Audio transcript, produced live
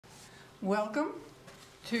Welcome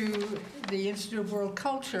to the Institute of World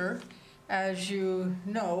Culture. As you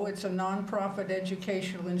know, it's a nonprofit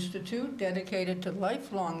educational institute dedicated to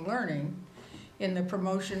lifelong learning in the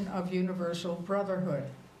promotion of universal brotherhood.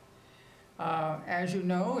 As you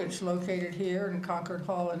know, it's located here in Concord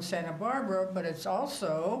Hall in Santa Barbara, but it's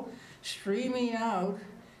also streaming out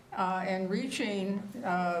and reaching,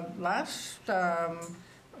 last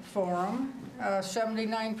forum,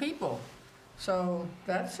 79 people. So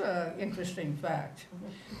that's an interesting fact.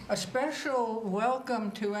 A special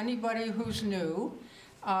welcome to anybody who's new.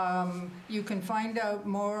 You can find out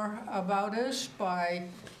more about us by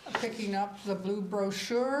picking up the blue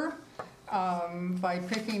brochure, by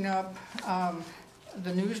picking up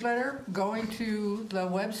the newsletter, going to the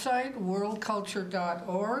website,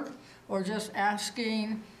 worldculture.org, or just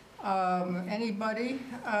asking anybody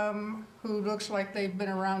who looks like they've been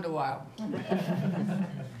around a while.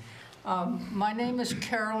 My name is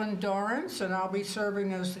Carolyn Dorrance, and I'll be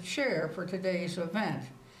serving as the chair for today's event.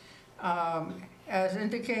 As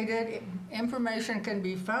indicated, information can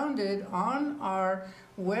be found on our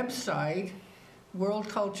website,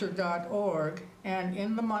 worldculture.org, and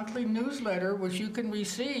in the monthly newsletter, which you can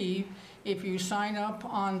receive if you sign up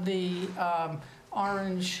on the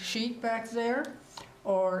orange sheet back there,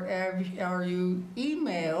 or you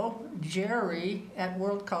email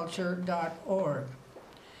jerry@worldculture.org.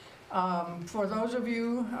 For those of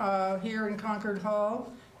you here in Concord Hall,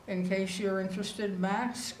 in case you're interested,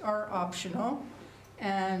 masks are optional,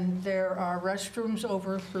 and there are restrooms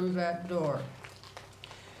over through that door.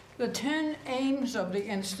 The 10 aims of the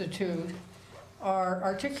Institute are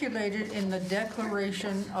articulated in the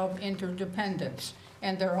Declaration of Interdependence,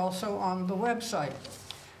 and they're also on the website.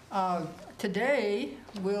 Today,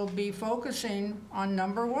 we'll be focusing on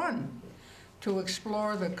number 1, to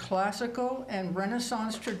explore the classical and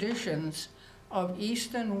Renaissance traditions of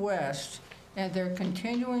East and West and their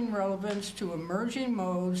continuing relevance to emerging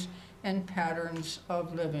modes and patterns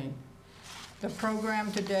of living. The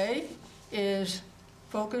program today is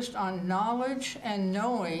focused on knowledge and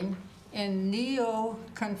knowing in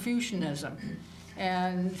Neo-Confucianism.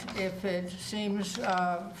 And if it seems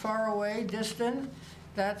far away, distant,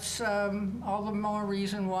 that's all the more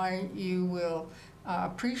reason why you will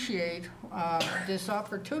appreciate this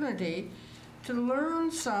opportunity to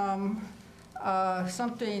learn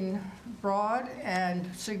something broad and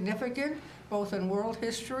significant, both in world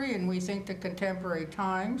history and we think the contemporary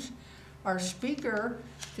times. Our speaker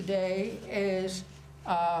today is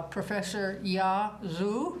Professor Ya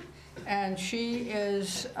Zhu, and she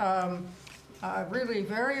is really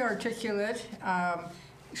very articulate.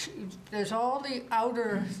 There's all the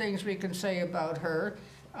outer things we can say about her.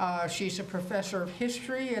 She's a professor of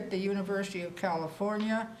history at the University of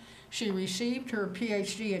California. She received her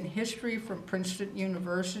Ph.D. in history from Princeton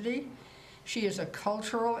University. She is a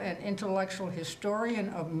cultural and intellectual historian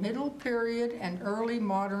of middle period and early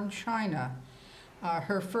modern China.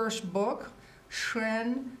 Her first book,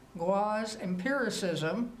 Shen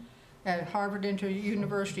Empiricism, at Harvard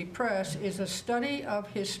University Press, is a study of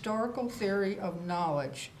historical theory of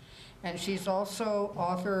knowledge. And she's also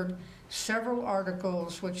authored several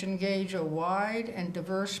articles which engage a wide and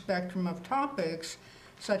diverse spectrum of topics,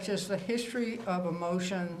 such as the history of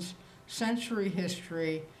emotions, sensory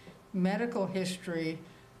history, medical history,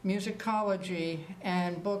 musicology,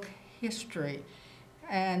 and book history.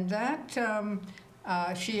 And that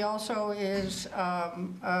she also is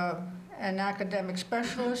an academic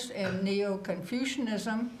specialist in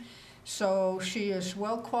Neo-Confucianism, so she is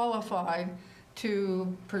well qualified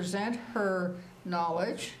to present her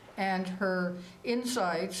knowledge and her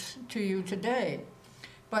insights to you today.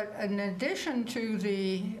 But in addition to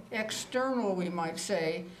the external, we might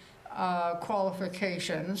say,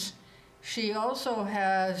 qualifications, she also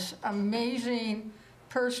has amazing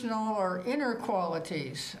personal or inner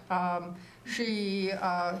qualities. She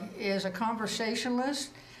is a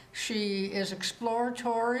conversationalist. She is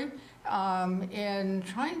exploratory in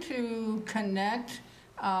trying to connect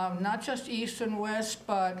not just East and West,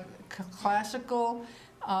 but classical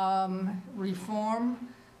reform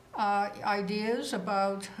ideas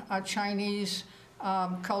about Chinese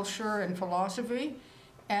culture and philosophy.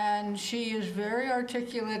 And she is very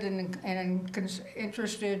articulate and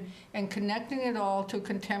interested in connecting it all to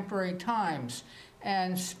contemporary times,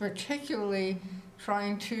 and particularly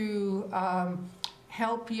trying to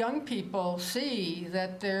help young people see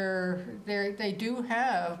that they do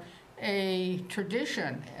have a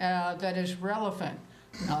tradition that is relevant,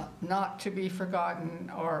 not to be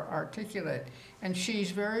forgotten or articulate. And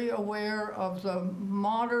she's very aware of the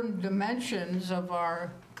modern dimensions of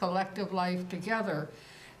our collective life together.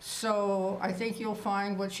 So I think you'll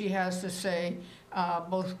find what she has to say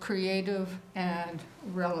both creative and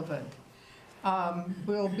relevant.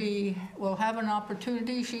 We'll have an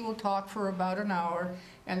opportunity. She will talk for about an hour,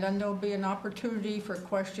 and then there'll be an opportunity for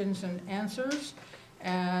questions and answers.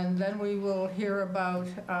 And then we will hear about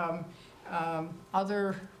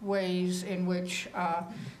other ways in which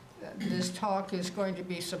this talk is going to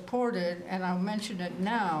be supported, and I'll mention it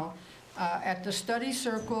now. At the study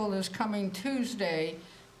circle this coming Tuesday,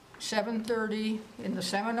 7:30 in the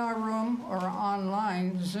seminar room or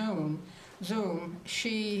online Zoom.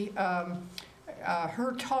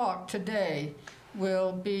 Her talk today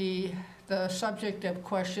will be the subject of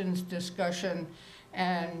questions, discussion,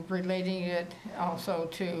 and relating it also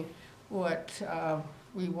to what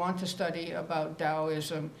we want to study about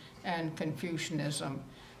Taoism and Confucianism.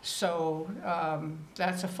 So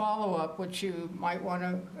that's a follow-up which you might want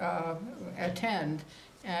to attend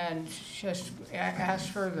and just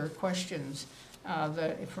ask further questions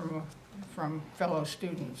from fellow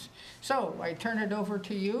students. So I turn it over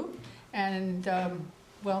to you, and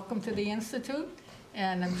welcome to the Institute,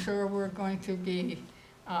 and I'm sure we're going to be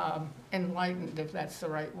enlightened, if that's the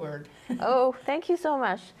right word. Oh, thank you so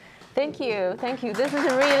much. Thank you. Thank you. This is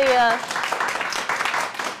really a...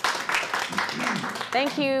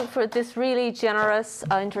 Thank you for this really generous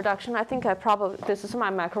introduction. I think this is my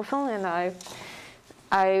microphone, and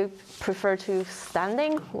I prefer to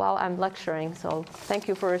standing while I'm lecturing. So thank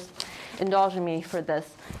you for indulging me for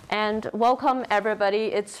this. And welcome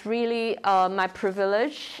everybody. It's really my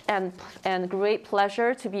privilege and great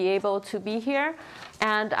pleasure to be able to be here.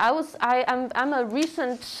 And I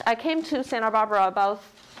came to Santa Barbara about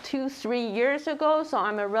 2-3 years ago, so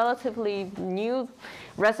I'm a relatively new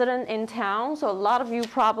resident in town. So a lot of you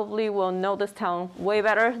probably will know this town way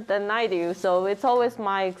better than I do. So it's always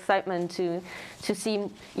my excitement to see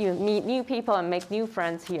meet new people and make new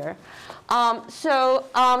friends here.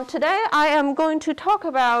 Today I am going to talk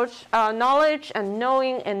about knowledge and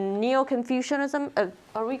knowing in Neo-Confucianism.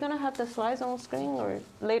 Are we going to have the slides on the screen or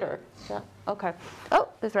later? Yeah. Okay. Oh,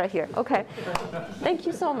 it's right here. Okay. Thank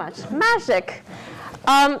you so much. Magic.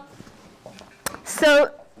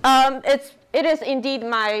 It is indeed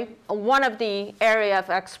one of the area of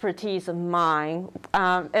expertise of mine,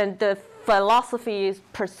 and the philosophy is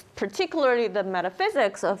particularly the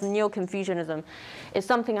metaphysics of Neo-Confucianism is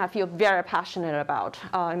something I feel very passionate about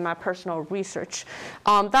in my personal research.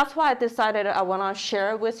 That's why I decided I want to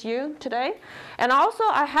share with you today. And also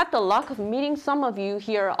I had the luck of meeting some of you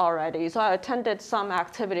here already, so I attended some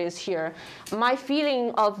activities here. My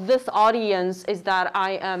feeling of this audience is that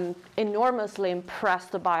I am enormously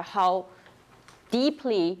impressed by how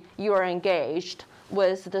deeply you are engaged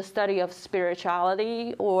with the study of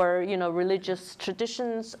spirituality or religious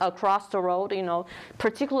traditions across the world,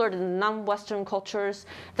 particularly the non-Western cultures,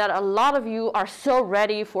 that a lot of you are so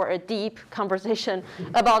ready for a deep conversation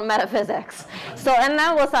about metaphysics. So, and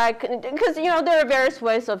that was like, because there are various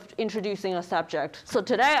ways of introducing a subject. So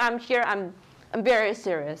today I'm here, I'm very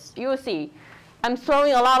serious. You will see, I'm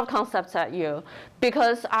throwing a lot of concepts at you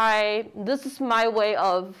because this is my way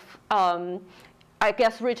of I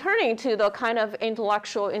guess returning to the kind of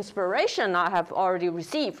intellectual inspiration I have already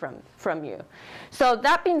received from you. So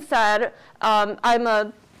that being said,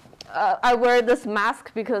 I wear this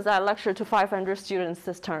mask because I lecture to 500 students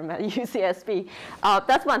this term at UCSB.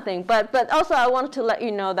 That's one thing, but also I wanted to let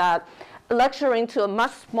you know that lecturing to a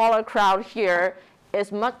much smaller crowd here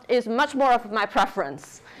is much more of my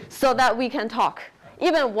preference, so that we can talk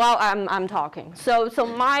even while I'm talking. So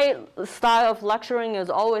my style of lecturing is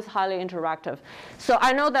always highly interactive. So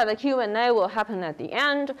I know that the Q&A will happen at the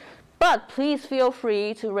end, but please feel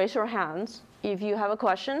free to raise your hands if you have a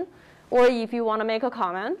question or if you want to make a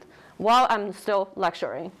comment while I'm still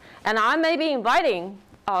lecturing. And I may be inviting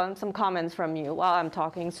some comments from you while I'm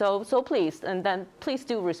talking, so please, and then please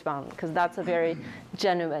do respond, because that's a very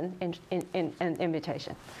genuine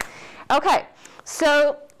invitation. Okay,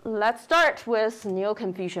 so let's start with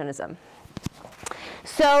Neo-Confucianism.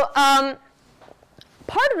 So part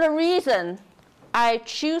of the reason I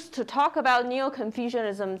choose to talk about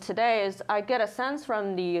Neo-Confucianism today is I get a sense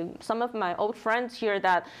from some of my old friends here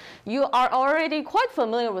that you are already quite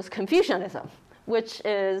familiar with Confucianism, which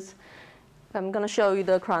is, I'm going to show you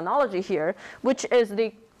the chronology here, which is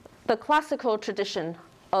the classical tradition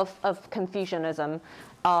of Confucianism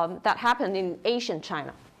that happened in ancient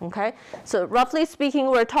China. Okay, so roughly speaking,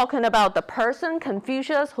 we're talking about the person,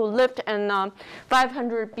 Confucius, who lived in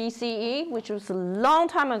 500 BCE, which was a long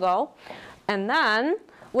time ago. And then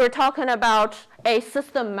we're talking about a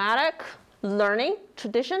systematic learning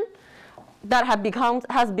tradition that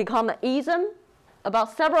has become an ism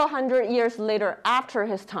about several hundred years later after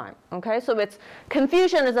his time. Okay, so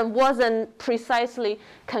Confucianism wasn't precisely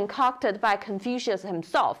concocted by Confucius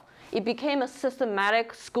himself. It became a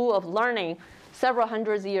systematic school of learning several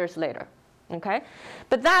hundred years later. Okay,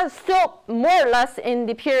 but that's still more or less in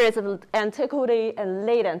the periods of antiquity and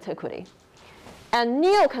late antiquity. And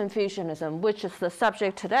Neo-Confucianism, which is the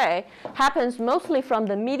subject today, happens mostly from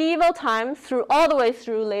the medieval times through all the way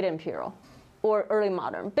through late imperial or early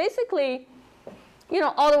modern. Basically,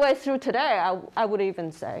 all the way through today, I would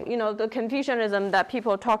even say. The Confucianism that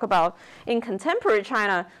people talk about in contemporary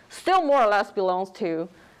China still more or less belongs to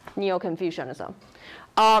Neo-Confucianism.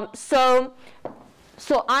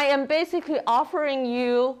 So I am basically offering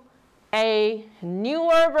you a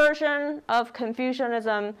newer version of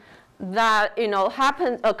Confucianism that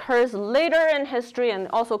occurs later in history and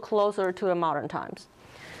also closer to the modern times.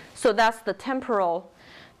 So that's the temporal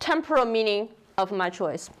meaning of my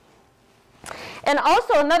choice. And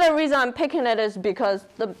also another reason I'm picking it is because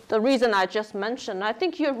the reason I just mentioned. I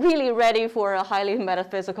think you're really ready for a highly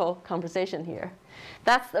metaphysical conversation here.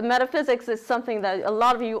 Metaphysics is something that a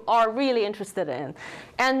lot of you are really interested in.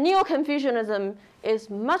 And Neo-Confucianism is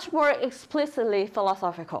much more explicitly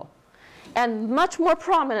philosophical and much more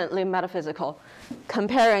prominently metaphysical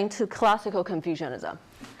comparing to classical Confucianism.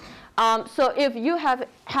 So if you have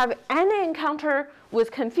any encounter with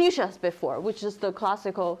Confucius before, which is the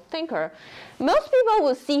classical thinker, most people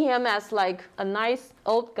will see him as like a nice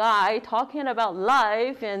old guy talking about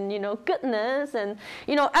life and goodness and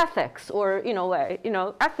ethics or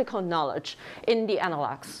ethical knowledge in the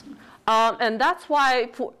analogues. And that's one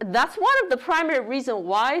of the primary reasons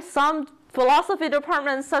why some philosophy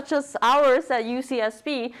departments such as ours at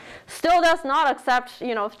UCSB still does not accept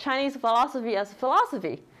Chinese philosophy as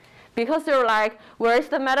philosophy. Because they're like, where's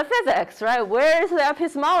the metaphysics, right? Where is the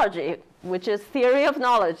epistemology, which is theory of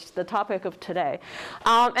knowledge, the topic of today.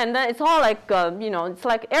 And then it's all like, it's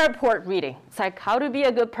like airport reading. It's like how to be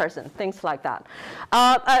a good person, things like that.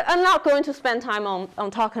 I'm not going to spend time on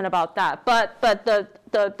talking about that. But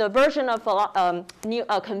the version of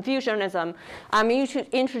Confucianism I'm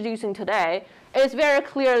introducing today is very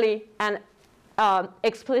clearly and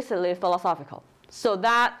explicitly philosophical. So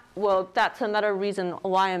that's another reason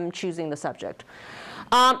why I'm choosing the subject.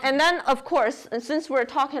 And then, of course, since we're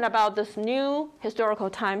talking about this new historical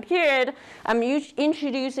time period, I'm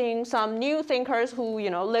introducing some new thinkers who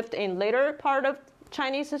lived in later part of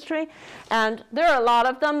Chinese history. And there are a lot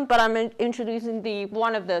of them, but I'm introducing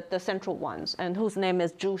one of the central ones, and whose name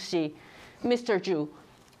is Zhu Xi, Mr. Zhu.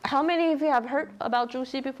 How many of you have heard about Zhu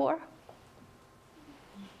Xi before?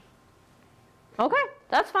 Okay,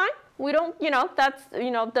 that's fine. We don't,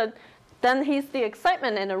 then he's the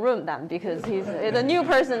excitement in the room then, because the new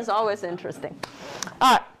person is always interesting.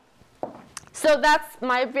 All right. So that's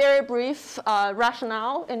my very brief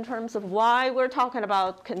rationale in terms of why we're talking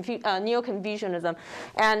about Neo-Confucianism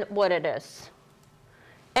and what it is.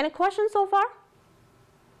 Any questions so far?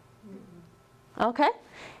 Okay.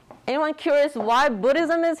 Anyone curious why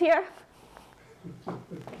Buddhism is here?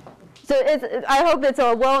 So I hope it's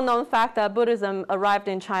a well-known fact that Buddhism arrived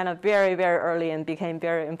in China very, very early and became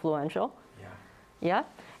very influential. Yeah. Yeah.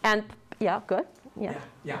 And yeah, good. Yeah.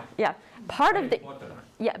 Yeah. Part very of the important.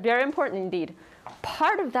 Yeah, very important indeed.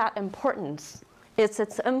 Part of that importance is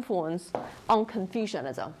its influence on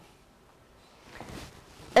Confucianism.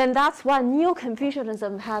 And that's why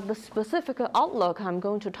Neo-Confucianism had the specific outlook I'm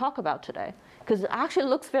going to talk about today, because it actually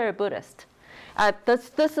looks very Buddhist.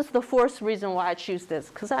 This is the fourth reason why I choose this,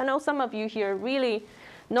 because I know some of you here really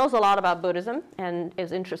knows a lot about Buddhism and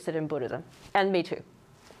is interested in Buddhism, and me too.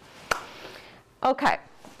 Okay,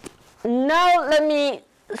 now let me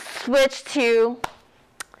switch to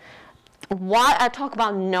why I talk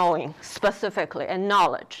about knowing specifically and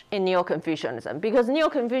knowledge in Neo-Confucianism, because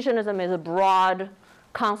Neo-Confucianism is a broad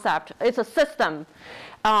concept. It's a system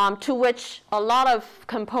to which a lot of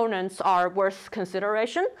components are worth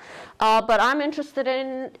consideration, but I'm interested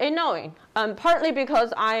in knowing, partly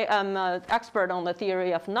because I am an expert on the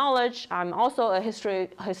theory of knowledge. I'm also a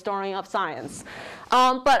historian of science.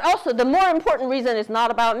 But also the more important reason is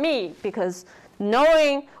not about me, because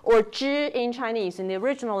knowing, or zhi in Chinese, in the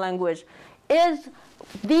original language, is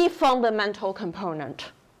the fundamental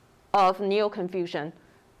component of Neo-Confucian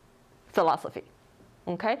philosophy.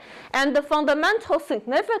 Okay, and the fundamental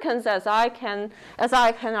significance, as I can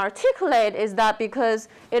articulate, is that because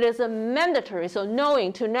it is a mandatory, so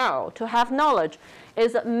knowing, to know, to have knowledge,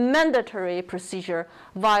 is a mandatory procedure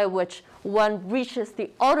via which one reaches the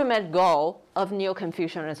ultimate goal of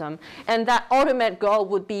Neo-Confucianism, and that ultimate goal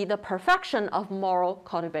would be the perfection of moral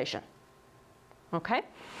cultivation. Okay,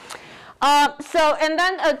 And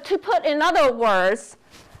then to put in other words,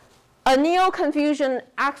 a Neo-Confucian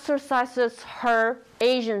exercises her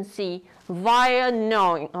agency via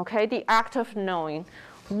knowing, okay, the act of knowing,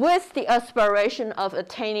 with the aspiration of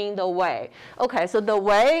attaining the way. Okay, so the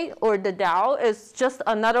way or the Tao is just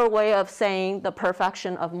another way of saying the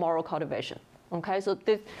perfection of moral cultivation. Okay, so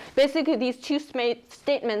basically these two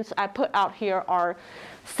statements I put out here are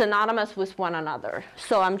synonymous with one another.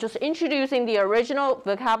 So I'm just introducing the original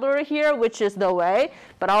vocabulary here, which is the way,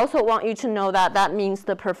 but I also want you to know that that means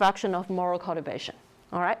the perfection of moral cultivation.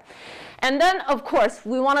 All right, and then of course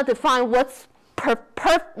we want to define what's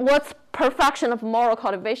perfection of moral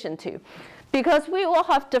cultivation to, because we all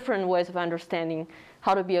have different ways of understanding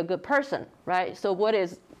how to be a good person, right? So what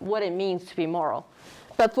it means to be moral.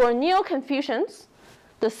 But for Neo-Confucians,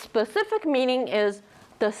 the specific meaning is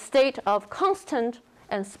the state of constant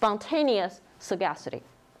and spontaneous sagacity.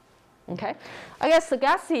 Okay, I guess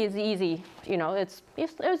sagacity is easy. You know, it's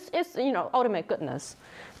you know, ultimate goodness.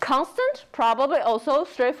 Constant, probably also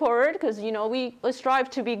straightforward, because you know we strive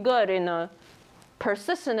to be good in a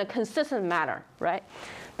persistent and consistent manner, right?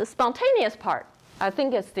 The spontaneous part, I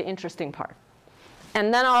think, is the interesting part.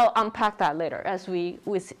 And then I'll unpack that later as we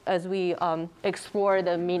explore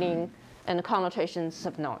the meaning and the connotations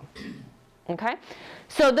of knowing. Okay,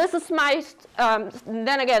 so this is my.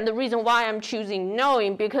 Then again, the reason why I'm choosing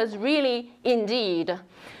knowing, because really, indeed,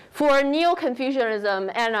 for Neo-Confucianism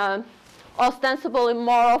and ostensibly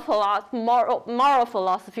moral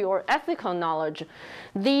philosophy or ethical knowledge,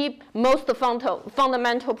 the most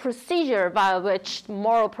fundamental procedure by which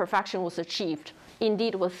moral perfection was achieved,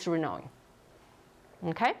 indeed, was through knowing.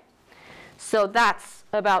 Okay? So that's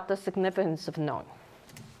about the significance of knowing.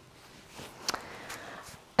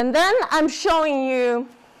 And then I'm showing you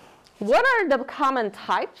what are the common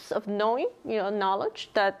types of knowing, you know, knowledge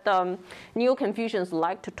that Neo-Confucians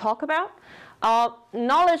like to talk about.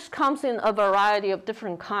 Knowledge comes in a variety of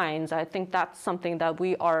different kinds. I think that's something that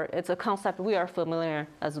it's a concept we are familiar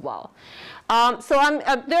as well. There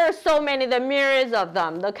are so many, the myriads of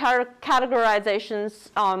them. The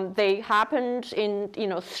categorizations, they happened in, you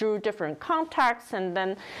know, through different contexts, and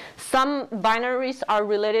then some binaries are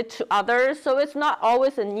related to others. So it's not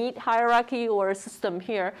always a neat hierarchy or a system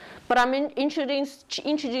here, but I'm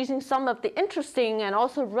introducing some of the interesting and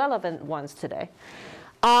also relevant ones today.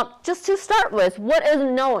 Just to start with, what is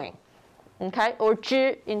knowing? Okay, or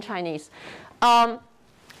知 in Chinese.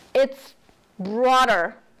 It's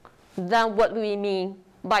broader than what we mean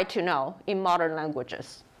by to know in modern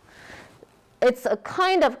languages. It's a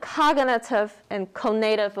kind of cognitive and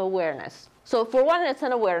conative awareness. So for one, it's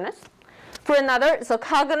an awareness. For another, it's a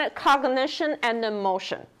cognition and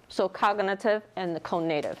emotion. So cognitive and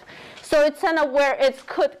conative. So it's an it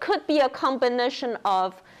could be a combination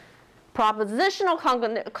of propositional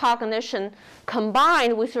cognition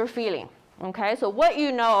combined with your feeling. Okay, so what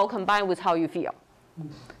you know combined with how you feel.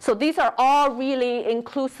 So these are all really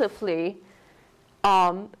inclusively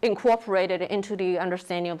incorporated into the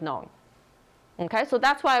understanding of knowing. Okay, so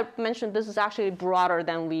that's why I mentioned this is actually broader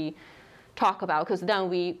than we talk about, because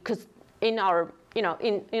in our, you know,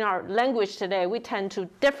 in our language today, we tend to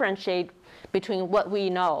differentiate between what we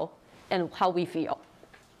know and how we feel.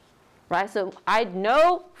 Right, so I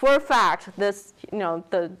know for a fact this, you know,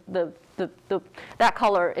 that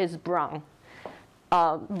color is brown,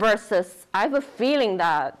 versus I have a feeling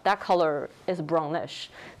that that color is brownish.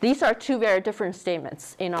 These are two very different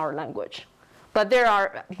statements in our language, but there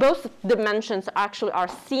are both dimensions actually are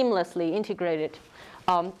seamlessly integrated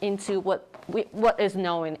into what is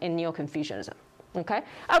known in Neo-Confucianism. Okay,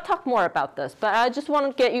 I'll talk more about this, but I just want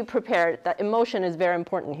to get you prepared that emotion is very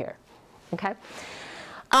important here. Okay.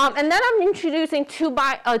 And then I'm introducing two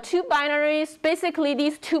binaries. Basically,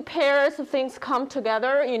 these two pairs of things come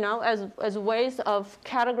together, you know, as ways of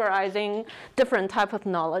categorizing different type of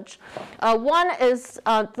knowledge. One is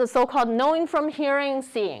the so-called knowing from hearing,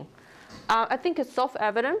 seeing. I think it's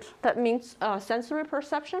self-evident. That means sensory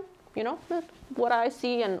perception. You know, what I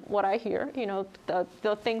see and what I hear. You know,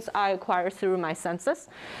 the things I acquire through my senses.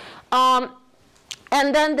 And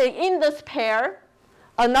then in this pair.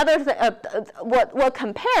 Another what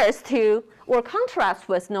compares to or contrasts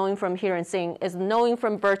with knowing from hearing and seeing is knowing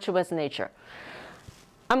from virtuous nature.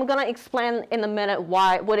 I'm going to explain in a minute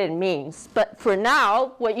what it means. But for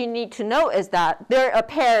now, what you need to know is that they're a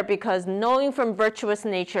pair because knowing from virtuous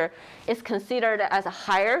nature is considered as a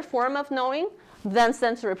higher form of knowing than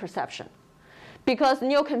sensory perception. Because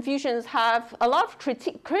Neo-Confucians have a lot of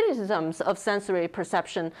criticisms of sensory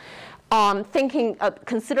perception,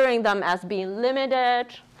 considering them as being limited,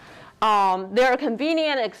 They're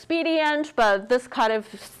convenient, expedient, but this kind of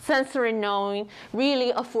sensory knowing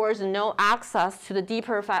really affords no access to the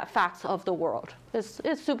deeper facts of the world.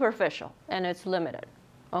 It's superficial and it's limited,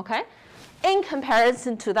 okay? In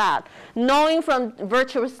comparison to that, knowing from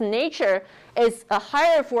virtuous nature is a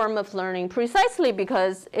higher form of learning precisely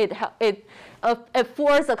because it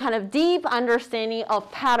affords a kind of deep understanding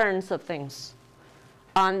of patterns of things.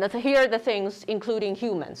 Here are the things, including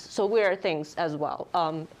humans. So we are things as well,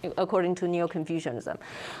 according to Neo-Confucianism.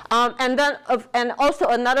 And also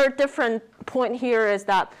another different point here is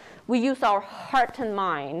that we use our heart and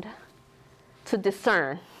mind to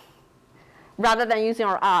discern, rather than using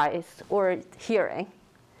our eyes or hearing,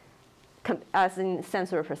 as in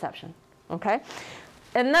sensory perception. Okay.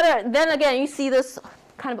 Then again, you see this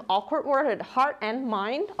kind of awkward word, heart and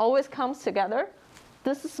mind always comes together.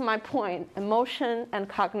 This is my point. Emotion and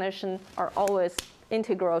cognition are always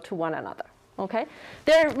integral to one another. Okay?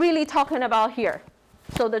 They're really talking about here.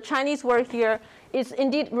 So the Chinese word here is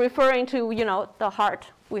indeed referring to, the heart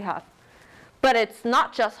we have. But it's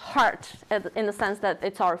not just heart in the sense that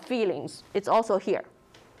it's our feelings. It's also here.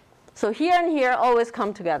 So here and here always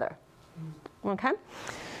come together. Okay?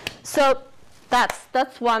 So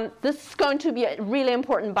that's one. This is going to be a really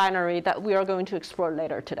important binary that we are going to explore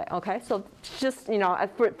later today. Okay, so just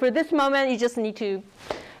for this moment, you just need to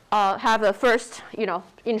have a first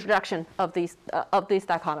introduction of this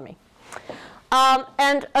dichotomy.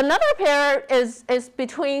 And another pair is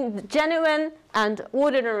between genuine and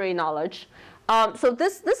ordinary knowledge. So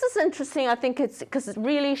this is interesting. I think it's because it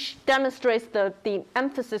really demonstrates the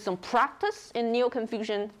emphasis on practice in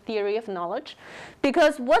Neo-Confucian theory of knowledge.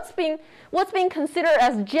 Because what's being considered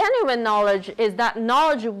as genuine knowledge is that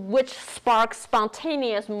knowledge which sparks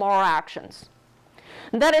spontaneous moral actions.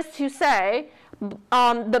 That is to say,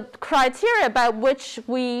 the criteria by which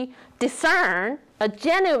we discern a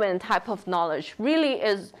genuine type of knowledge really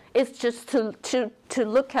is just to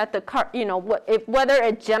look at the whether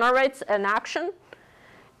it generates an action,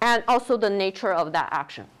 and also the nature of that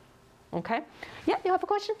action. Okay? Yeah, you have a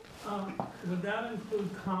question? Would that include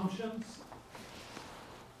conscience?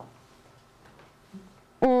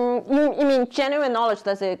 You mean genuine knowledge?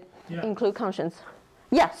 Does it include conscience?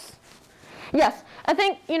 Yes. Yes. I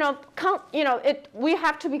think we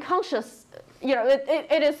have to be conscious.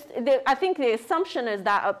 I think the assumption is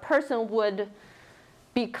that a person would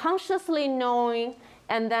be consciously knowing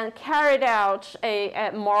and then carried out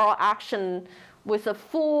a moral action with a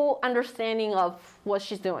full understanding of what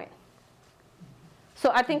she's doing.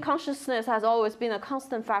 So I think consciousness has always been a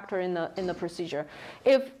constant factor in the procedure.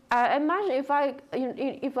 Imagine if I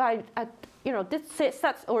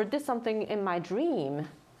did something in my dream,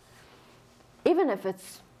 even if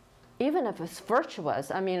it's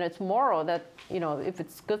virtuous, I mean, it's moral that, if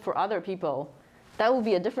it's good for other people, that would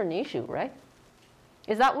be a different issue, right?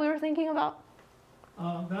 Is that what you're thinking about?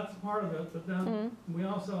 That's part of it, but then we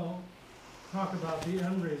also talk about the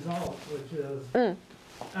end result, which is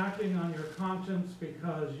acting on your conscience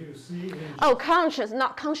because you see... Oh, conscience,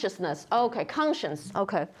 not consciousness. Okay, conscience,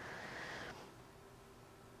 okay.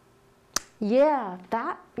 Yeah,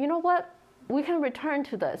 you know what? We can return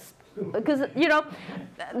to this.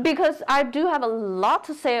 Because I do have a lot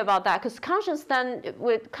to say about that. Because conscience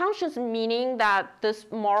with conscience meaning that this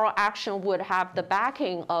moral action would have the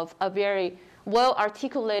backing of a very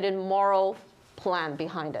well-articulated moral plan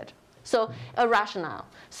behind it. So a rationale.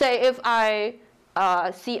 Say if I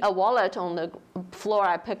see a wallet on the floor,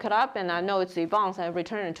 I pick it up and I know it's Yvonne's, I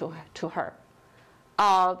return it to her.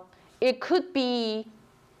 It could be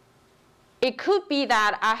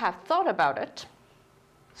that I have thought about it.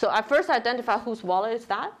 So I first identify whose wallet is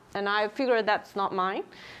that, and I figure that's not mine.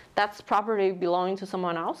 That's property belonging to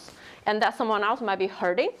someone else, and that someone else might be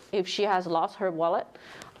hurting if she has lost her wallet.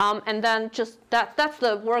 And then just that's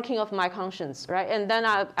the working of my conscience, right? And then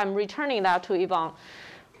I'm returning that to Yvonne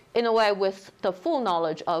in a way with the full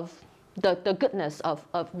knowledge of the goodness of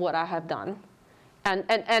what I have done. And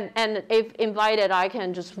if invited, I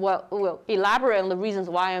can just elaborate on the reasons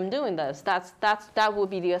why I'm doing this. That would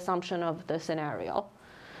be the assumption of the scenario.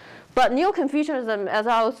 But Neo-Confucianism, as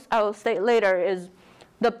I will state later,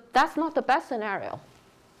 that's not the best scenario.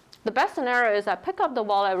 The best scenario is I pick up the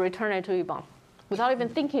wallet, return it to Yvonne, without even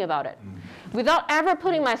thinking about it, without ever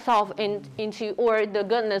putting myself into or the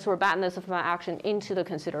goodness or badness of my action into the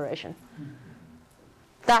consideration.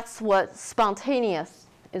 That's what spontaneous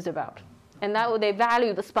is about, and they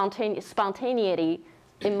value the spontaneity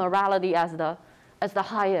in morality as the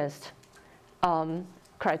highest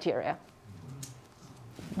criteria.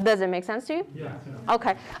 Does it make sense to you? Yeah.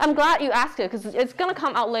 Okay. I'm glad you asked it because it's going to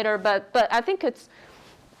come out later, but I think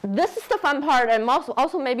this is the fun part, and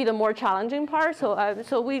also maybe the more challenging part. So,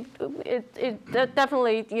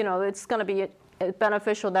 definitely, it's going to be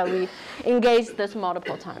beneficial that we engage this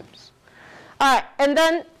multiple times. All right, and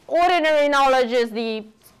then ordinary knowledge is the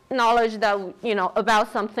knowledge that,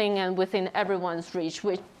 about something and within everyone's reach,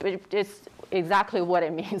 which is exactly what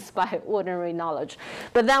it means by ordinary knowledge.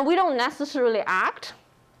 But then we don't necessarily act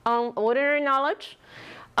on ordinary knowledge.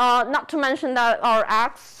 Not to mention that our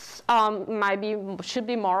acts should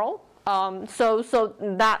be moral. So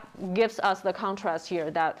that gives us the contrast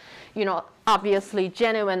here that, obviously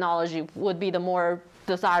genuine knowledge would be the more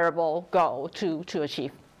desirable goal to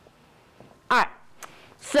achieve. All right.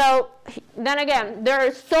 So then again, there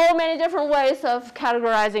are so many different ways of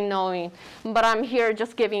categorizing knowing, but I'm here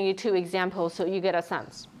just giving you 2 examples so you get a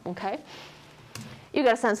sense, okay? You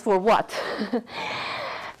get a sense for what?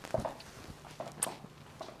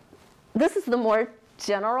 This is the more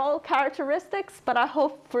general characteristics, but I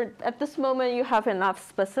hope at this moment you have enough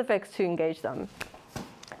specifics to engage them.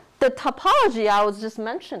 The topology I was just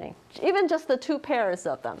mentioning, even just the 2 pairs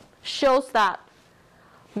of them, shows that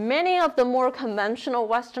many of the more conventional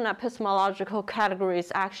Western epistemological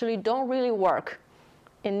categories actually don't really work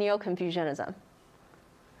in Neo-Confucianism.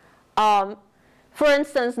 For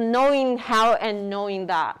instance, knowing how and knowing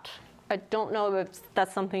that. I don't know if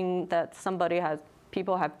that's something that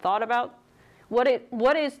people have thought about. Knowing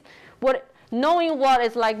what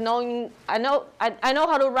is like knowing, I know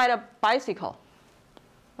how to ride a bicycle.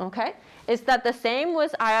 Okay? Is that the same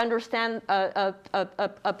with I understand a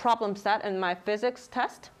problem set in my physics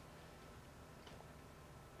test?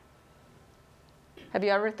 Have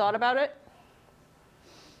you ever thought about it?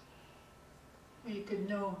 You could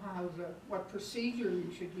know what procedure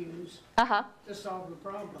you should use to solve the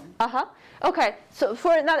problem. Okay. So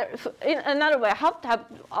in another way,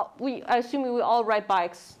 I assume we all ride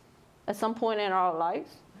bikes at some point in our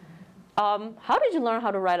lives. How did you learn how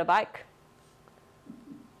to ride a bike?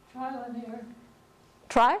 Trial and error.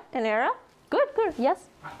 Try and error? Good, yes.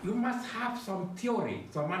 You must have some theory,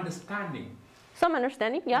 some understanding. Some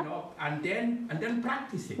understanding, yeah. And then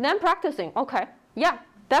practicing. Then practicing, okay. Yeah,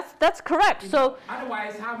 that's correct. So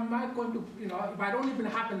otherwise, how am I going to, if I don't even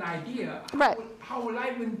have an idea, right. how will I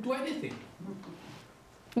even do anything?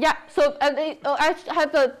 Yeah, so I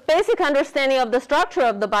have a basic understanding of the structure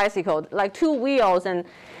of the bicycle, like 2 wheels and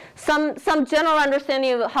some general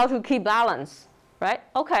understanding of how to keep balance. Right?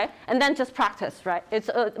 Okay. And then just practice, right? It's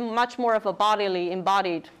much more of a bodily,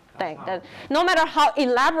 embodied thing. That no matter how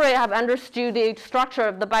elaborate I've understood the structure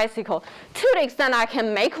of the bicycle, to the extent I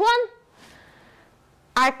can make one,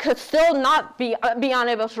 I could still not be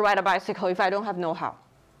unable to ride a bicycle if I don't have know-how,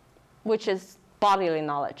 which is bodily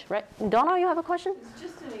knowledge, right? Donna, you have a question? It's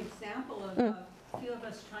just an example of a few of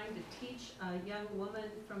us trying to teach a young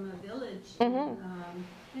woman from a village in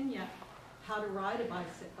Kenya how to ride a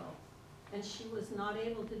bicycle. And she was not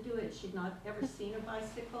able to do it. She'd not ever seen a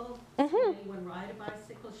bicycle, seen anyone ride a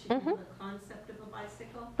bicycle. She didn't have a concept of a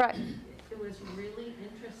bicycle. Right. It was really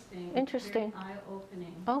interesting. Very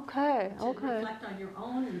eye-opening. Okay. To reflect on your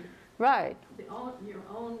own. Right. Your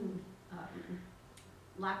own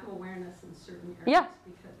lack of awareness in certain areas. Yeah.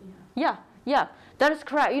 Because, Yeah. That is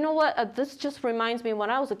correct. You know what? This just reminds me. When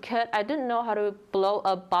I was a kid, I didn't know how to blow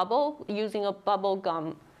a bubble using a bubble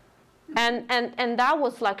gum. And that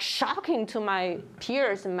was like shocking to my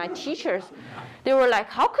peers and my teachers. They were like,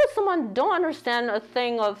 how could someone don't understand a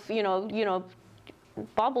thing of,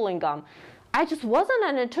 bubbling gum? I just wasn't,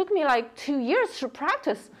 and it took me like 2 years to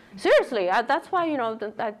practice. Seriously, that's why,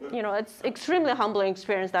 it's extremely humbling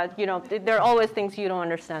experience that, there are always things you don't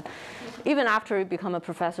understand. Even after you become a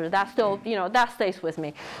professor, that still, that stays with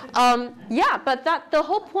me. But the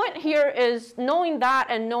whole point here is knowing that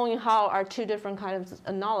and knowing how are 2 different kinds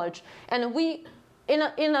of knowledge. And we, in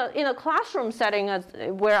a classroom setting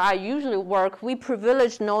where I usually work, we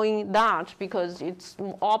privilege knowing that because it's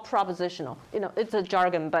all propositional. It's a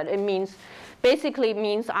jargon, but it basically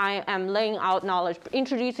means I am laying out knowledge,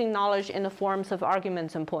 introducing knowledge in the forms of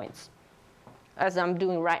arguments and points, as I'm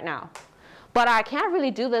doing right now. But I can't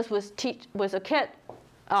really do this with a kid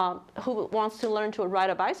who wants to learn to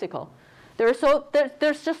ride a bicycle. There's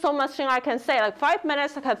just so much thing I can say. Like 5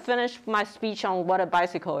 minutes, I can finish my speech on what a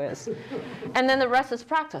bicycle is. And then the rest is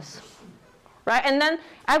practice. Right? And then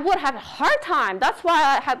I would have a hard time. That's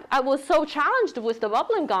why I was so challenged with the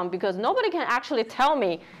bubbling gum, because nobody can actually tell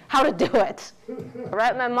me how to do it.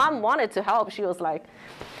 Right? My mom wanted to help. She was like,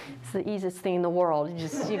 it's the easiest thing in the world.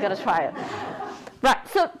 You got to try it. Right.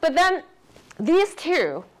 But then these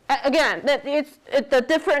 2, again,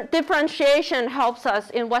 the differentiation helps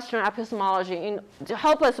us in Western epistemology to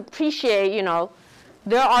help us appreciate,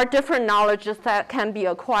 there are different knowledges that can be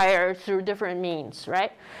acquired through different means,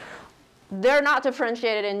 right? They're not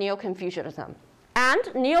differentiated in Neo-Confucianism.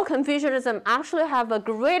 And Neo-Confucianism actually have a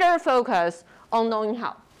greater focus on knowing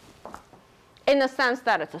how, in the sense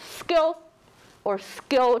that it's a skill or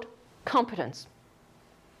skilled competence.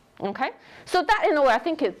 Okay? So that, in a way, I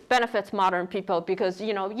think it benefits modern people because,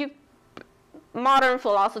 modern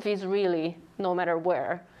philosophies really, no matter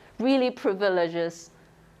where, really privileges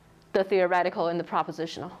the theoretical and the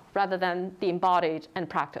propositional rather than the embodied and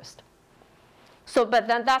practiced. So, but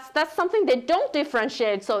then that's something they don't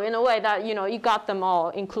differentiate. So in a way that, you got them all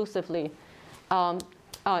inclusively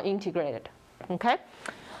integrated, okay?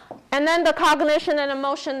 And then the cognition and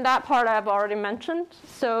emotion, that part I've already mentioned.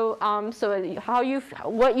 So,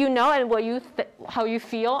 what you know and how you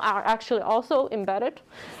feel are actually also embedded.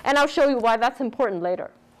 And I'll show you why that's important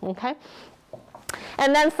later, okay?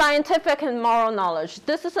 And then scientific and moral knowledge.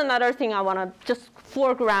 This is another thing I want to just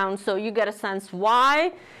foreground so you get a sense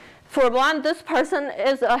why. For one, this person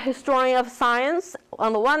is a historian of science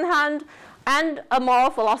on the one hand, and a moral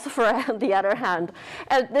philosopher on the other hand.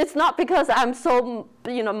 And it's not because I'm so,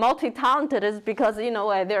 multi-talented, it's because,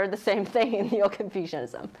 they're the same thing in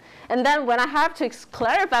Neo-Confucianism. And then when I have to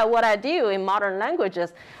clarify what I do in modern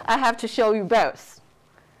languages, I have to show you both,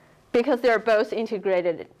 because they're both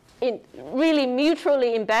integrated, really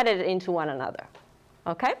mutually embedded into one another,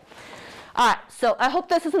 okay? All right, so I hope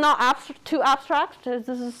this is not too abstract. This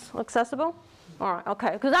is accessible? All right,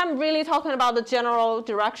 okay, because I'm really talking about the general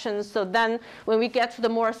directions, so then when we get to the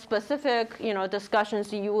more specific,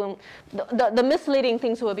 discussions, you will, the misleading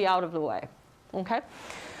things will be out of the way, okay?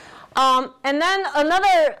 And then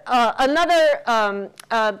another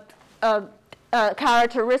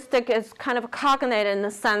characteristic is kind of cognitive in the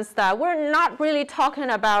sense that we're not really talking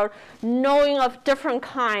about knowing of different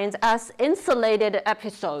kinds as insulated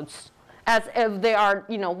episodes, as if they are,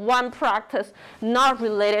 one practice not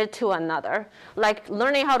related to another. Like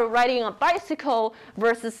learning how to riding a bicycle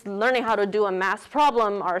versus learning how to do a math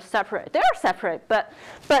problem are separate. They are separate, but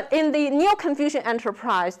in the Neo-Confucian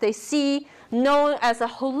enterprise, they see knowing as a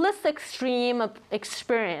holistic stream of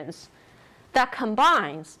experience that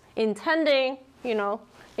combines intending,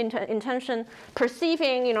 intention,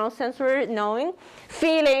 perceiving, sensory knowing,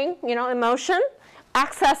 feeling, emotion,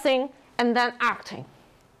 accessing, and then acting.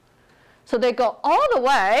 So they go all the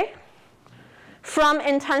way from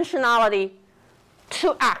intentionality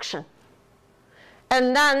to action.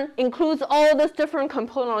 And then includes all these different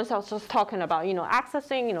components I was just talking about,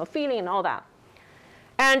 accessing, feeling, and all that.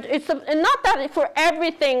 And it's and not that for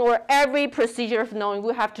everything or every procedure of knowing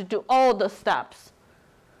we have to do all the steps.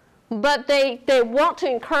 But they want to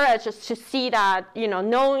encourage us to see that,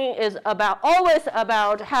 knowing is always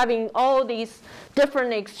about having all these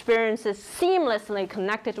different experiences seamlessly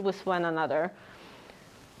connected with one another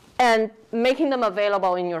and making them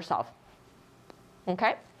available in yourself.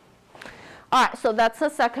 Okay? All right, so that's the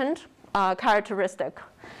second characteristic.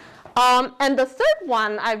 And the third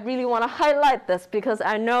one, I really want to highlight this because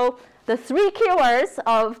I know the three keywords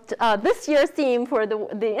of this year's theme for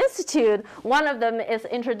the Institute, one of them is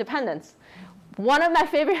interdependence. One of my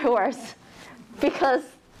favorite words because,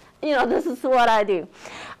 this is what I do.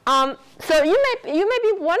 So you may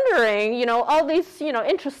be wondering, all these,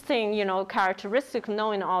 interesting, characteristics,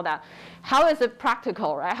 knowing all that. How is it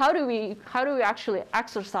practical, right? How do we actually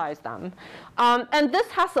exercise them? And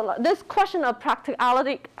this question of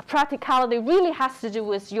practicality really has to do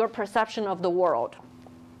with your perception of the world.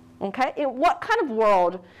 Okay, in what kind of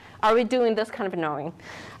world are we doing this kind of knowing?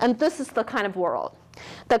 And this is the kind of world.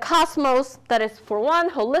 The cosmos that is, for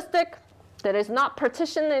one, holistic, that is not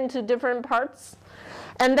partitioned into different parts.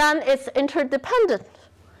 And then it's interdependent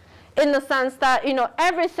in the sense that,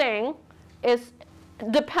 everything is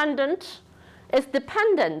dependent,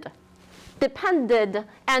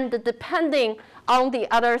 and depending on the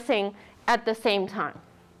other thing at the same time.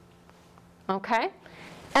 Okay?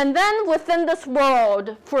 And then within this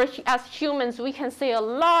world, as humans, we can see a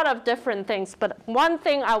lot of different things. But one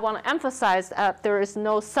thing I want to emphasize, there is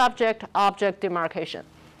no subject-object demarcation.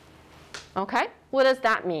 Okay? What does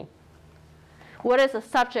that mean? What is a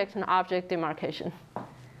subject and object demarcation?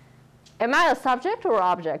 Am I a subject or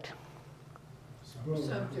object?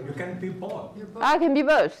 Subject. You can be both. I can be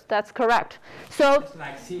both. That's correct. So it's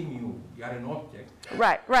like seeing you. You are an object.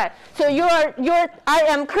 Right. So I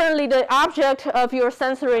am currently the object of your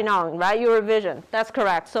sensory knowing, right? Your vision. That's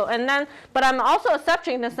correct. So but I'm also a subject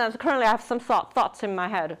in the sense currently I have some thoughts in my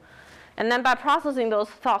head, and then by processing those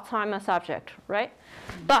thoughts, I'm a subject, right?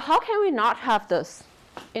 But how can we not have this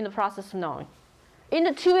in the process of knowing? In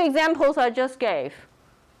the two examples I just gave,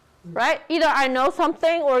 right? Either I know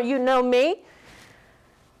something or you know me.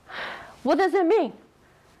 What does it mean?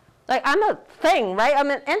 Like, I'm a thing, right?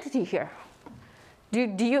 I'm an entity here. Do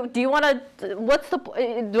you want to,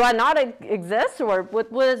 do I not exist, or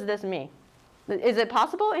what does this mean? Is it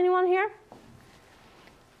possible, anyone here?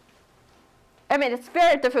 I mean, it's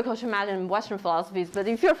very difficult to imagine in Western philosophies, but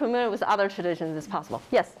if you're familiar with other traditions, it's possible.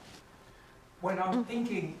 Yes? When I was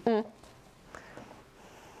thinking,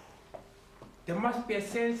 there must be a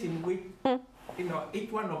sense in which,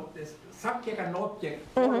 each one of the subject and object,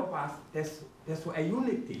 all of us, there's a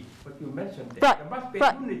unity, what you mentioned there. Right. There must be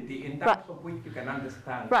a unity in terms of which you can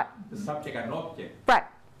understand Right. the subject and object. Right.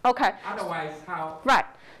 Okay. Otherwise, how? Right.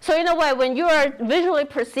 So in a way, when you are visually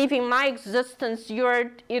perceiving my existence,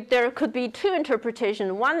 there could be two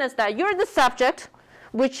interpretations. One is that you're the subject,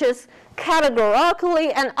 which is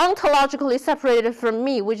categorically and ontologically separated from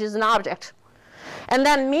me, which is an object. And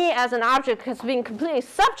then me as an object has been completely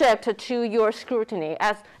subject to your scrutiny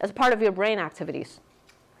as part of your brain activities.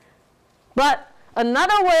 But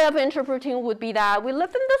another way of interpreting would be that we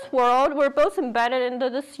live in this world, we're both embedded into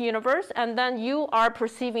this universe, and then you are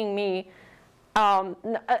perceiving me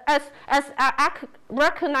as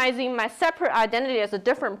recognizing my separate identity as a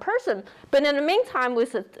different person, but in the meantime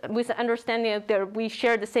with the understanding that we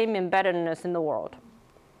share the same embeddedness in the world,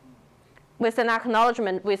 with an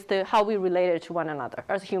acknowledgement with how we related to one another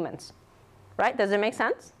as humans. Right? Does it make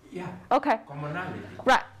sense? Yeah. Okay. Commonality.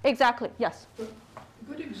 Right. Exactly. Yes. A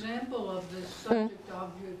good example of this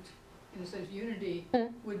subject-object, in a sense, unity,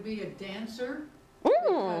 would be a dancer.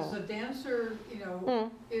 Because the dancer,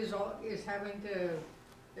 is having to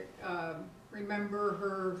remember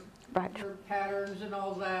her patterns and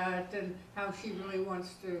all that, and how she really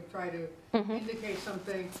wants to try to indicate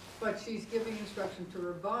something, but she's giving instruction to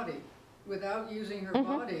her body. Without using her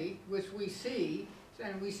body, which we see,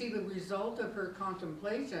 and we see the result of her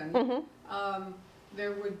contemplation,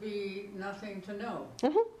 there would be nothing to know.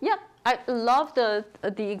 Yeah, I love the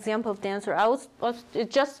example of dancer.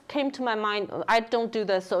 It just came to my mind. I don't do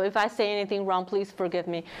this, so if I say anything wrong, please forgive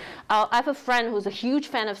me. I have a friend who's a huge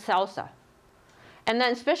fan of salsa. And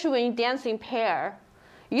then especially when you dance in pair,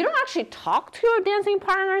 you don't actually talk to your dancing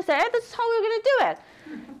partner and say, hey, this is how we're going to do it.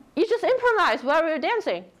 You just improvise while you're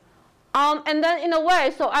dancing. And then in a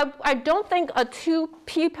way, so I don't think two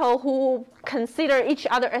people who consider each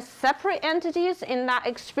other as separate entities in that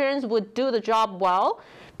experience would do the job well,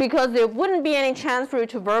 because there wouldn't be any chance for you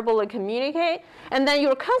to verbally communicate. And then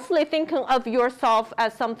you're constantly thinking of yourself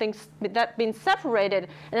as something that's been separated,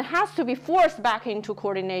 and it has to be forced back into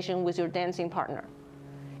coordination with your dancing partner.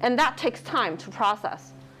 And that takes time to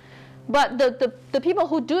process. But the people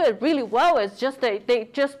who do it really well is just they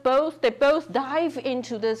both dive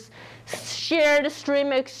into this shared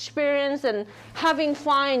stream experience and having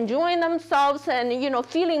fun, enjoying themselves, and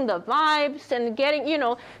feeling the vibes and getting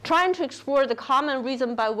trying to explore the common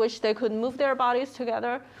reason by which they could move their bodies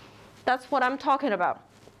together. That's what I'm talking about.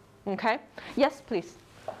 Okay? Yes, please.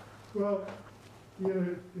 Well,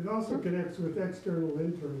 it also connects with external,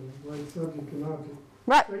 internal, like subject and object.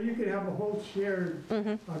 Right. So you could have a whole shared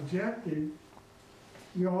objective.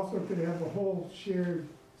 You also could have a whole shared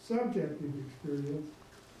subjective experience.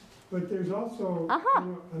 But there's also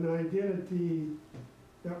an identity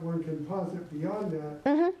that one can posit beyond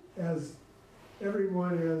that as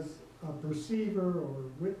everyone as a perceiver or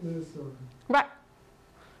witness or... Right.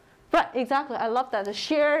 Right, exactly. I love that. The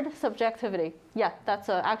shared subjectivity. Yeah, that's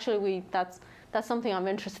that's something I'm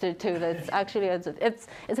interested too. That's actually it's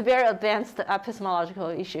a very advanced epistemological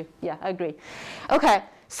issue. Yeah, I agree. Okay,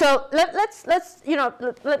 so let's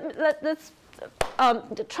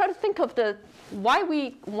try to think of why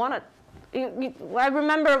we want to. I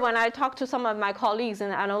remember when I talked to some of my colleagues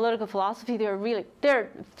in analytical philosophy,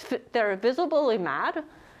 they're visibly mad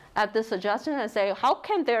at this suggestion and say, how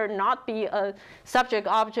can there not be a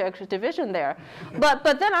subject-object division there? But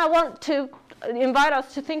then I want to invite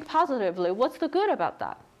us to think positively. What's the good about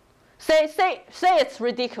that? Say it's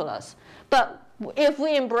ridiculous, but if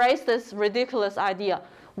we embrace this ridiculous idea,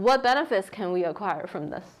 what benefits can we acquire from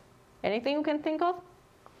this? Anything you can think of?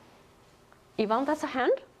 Yvonne, that's a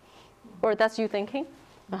hand? Or that's you thinking?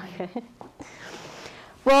 Okay.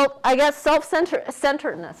 Well, I guess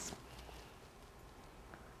self-centeredness.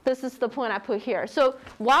 This is the point I put here. So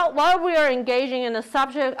while we are engaging in a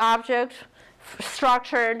subject-object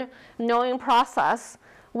structured knowing process,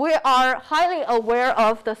 we are highly aware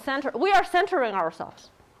of the center. We are centering ourselves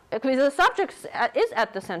because the subject is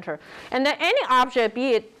at the center. And then any object,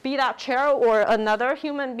 be that chair or another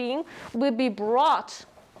human being, will be brought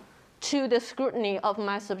to the scrutiny of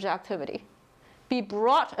my subjectivity, be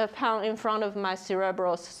brought upon in front of my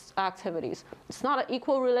cerebral activities. It's not an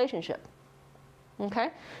equal relationship. Okay?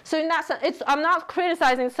 So in that sense, I'm not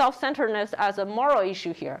criticizing self-centeredness as a moral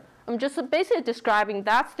issue here. I'm just basically describing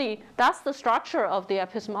that's the structure of the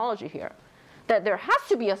epistemology here, that there has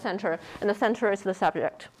to be a center, and the center is the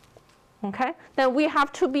subject. Okay? Then we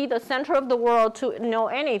have to be the center of the world to know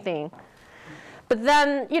anything. But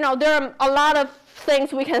then, there are a lot of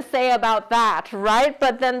things we can say about that, right?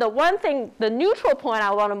 But then the one thing, the neutral point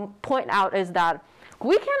I want to point out is that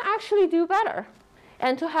we can actually do better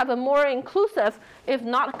and to have a more inclusive, if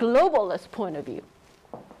not globalist point of view.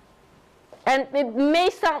 And it may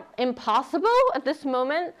sound impossible at this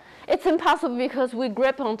moment. It's impossible because we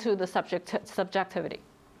grip onto the subjectivity.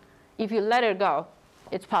 If you let it go,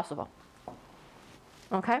 it's possible.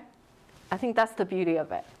 Okay? I think that's the beauty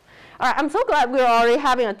of it. All right, I'm so glad we're already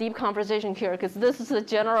having a deep conversation here because this is a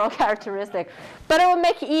general characteristic. But it will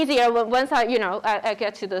make it easier once I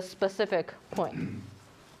get to the specific point.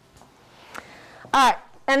 All right,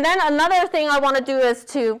 and then another thing I want to do is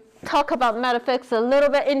to talk about metaphysics a little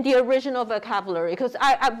bit in the original vocabulary, because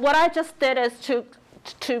what I just did is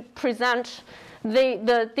to present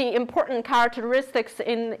the important characteristics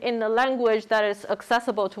in the language that is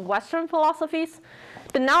accessible to Western philosophies.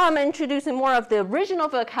 But now I'm introducing more of the original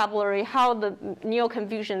vocabulary, how the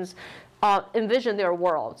Neo-Confucians envision their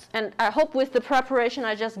worlds. And I hope with the preparation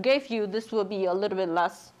I just gave you, this will be a little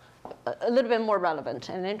bit more relevant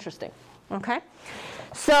and interesting. Okay?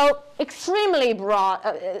 So extremely broad,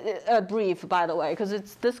 brief, by the way, because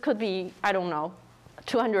this could be, I don't know,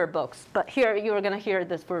 200 books. But here you're going to hear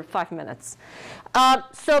this for 5 minutes.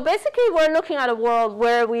 So basically, we're looking at a world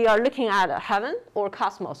where we are looking at a heaven or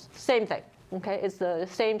cosmos, same thing. Okay, it's the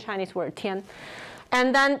same Chinese word, tian.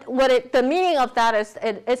 And then the meaning of that is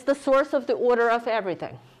it's the source of the order of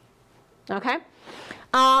everything. Okay?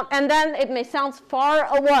 And then it may sound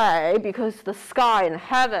far away because the sky and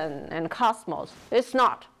heaven and cosmos. It's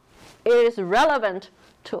not. It is relevant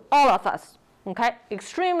to all of us. Okay?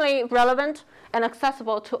 Extremely relevant and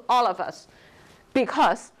accessible to all of us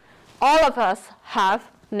because all of us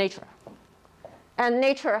have nature. And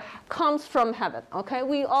nature comes from heaven, okay?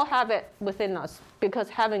 We all have it within us because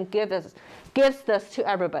heaven gives this to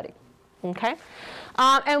everybody, okay?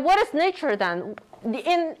 And what is nature then?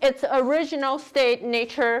 In its original state,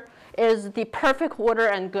 nature is the perfect order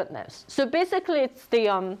and goodness. So basically, it's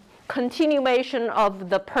the continuation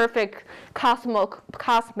of the perfect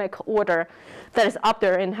cosmic order that is up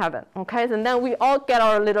there in heaven, okay? And then we all get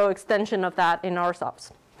our little extension of that in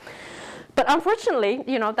ourselves. But unfortunately,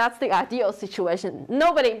 that's the ideal situation.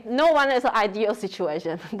 No one is an ideal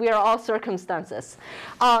situation. We are all circumstances.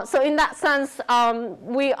 So in that sense,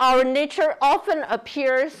 our nature often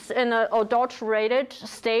appears in an adulterated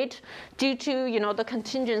state due to, the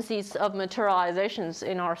contingencies of materializations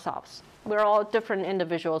in ourselves. We're all different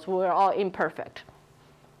individuals. We're all imperfect.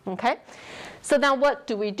 Okay? So then what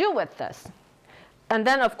do we do with this? And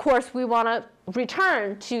then, of course, we want to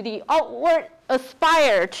return to the outward,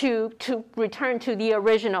 aspire to return to the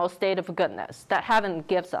original state of goodness that heaven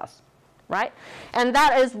gives us, right? And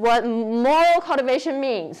that is what moral cultivation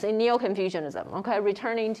means in Neo-Confucianism, okay?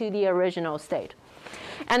 Returning to the original state.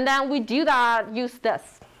 And then we do that, use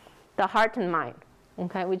this, the heart and mind,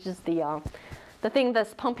 okay? Which is the thing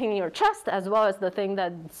that's pumping your chest as well as the thing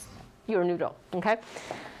that's your noodle, okay?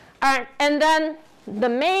 All right, and then the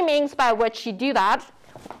main means by which you do that,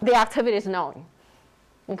 the activity is knowing.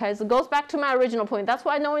 Okay, so it goes back to my original point. That's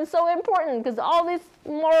why knowing is so important, because all this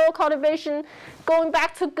moral cultivation, going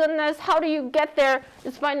back to goodness, how do you get there?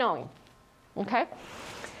 It's by knowing. Okay?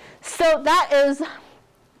 So that is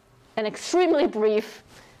an extremely brief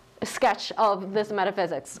sketch of this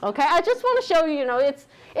metaphysics. Okay? I just want to show you,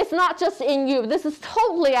 it's not just in you. This is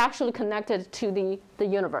totally actually connected to the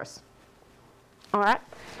universe. All right?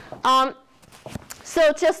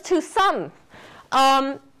 So just to sum,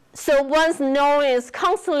 so one's knowing is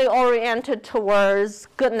constantly oriented towards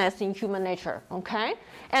goodness in human nature, okay?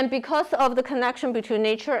 And because of the connection between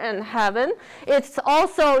nature and heaven, it's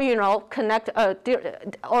also,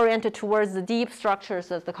 oriented towards the deep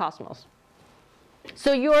structures of the cosmos.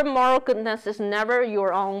 So your moral goodness is never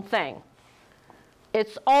your own thing.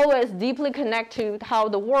 It's always deeply connected to how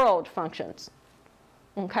the world functions,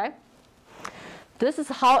 okay? This is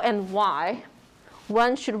how and why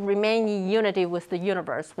one should remain in unity with the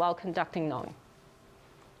universe while conducting knowing.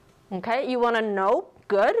 Okay, you want to know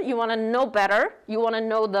good, you want to know better, you want to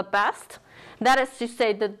know the best. That is to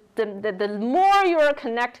say, the more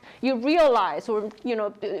you realize or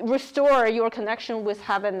restore your connection with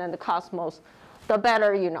heaven and the cosmos, the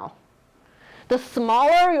better you know. The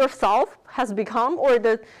smaller yourself has become, or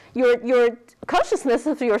your consciousness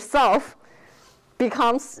of yourself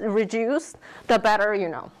becomes reduced, the better you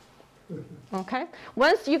know. Okay?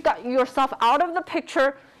 Once you got yourself out of the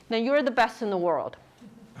picture, then you're the best in the world.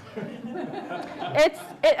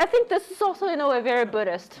 I think this is also, in a way, very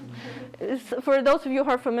Buddhist. For those of you who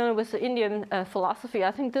are familiar with the Indian philosophy,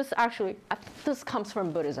 I think this comes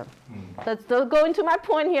from Buddhism. That's going to my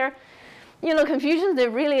point here. You know, Confucians, they're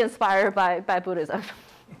really inspired by Buddhism.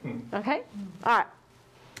 Okay? All right.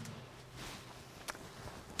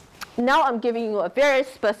 Now I'm giving you a very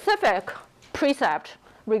specific precept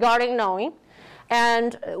regarding knowing,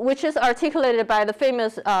 and which is articulated by the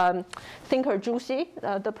famous thinker Zhu Xi,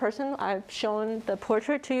 the person I've shown the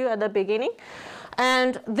portrait to you at the beginning.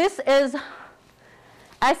 And this is,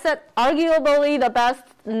 I said, arguably the best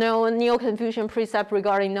known Neo-Confucian precept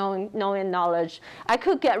regarding knowing knowledge. I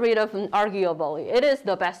could get rid of arguably. It is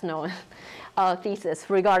the best known thesis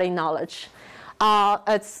regarding knowledge.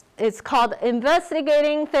 It's called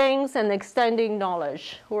investigating things and extending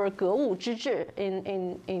knowledge, or 格物致知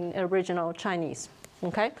in original Chinese.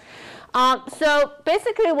 Okay, so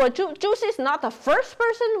basically, Zhu Xi is not the first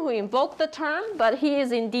person who invoked the term, but he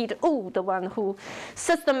is indeed the one who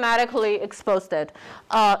systematically exposed it.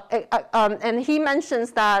 And he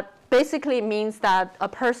mentions that basically means that a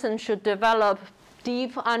person should develop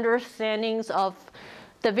deep understandings of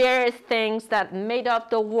the various things that made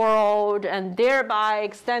up the world, and thereby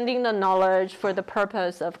extending the knowledge for the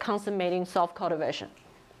purpose of consummating self-cultivation.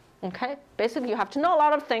 Okay? Basically, you have to know a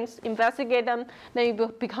lot of things, investigate them, then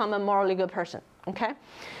you become a morally good person. Okay?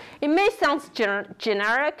 It may sound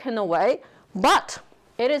generic in a way, but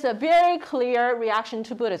it is a very clear reaction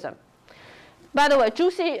to Buddhism. By the way,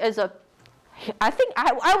 Zhu Xi is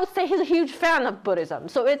I would say he's a huge fan of Buddhism.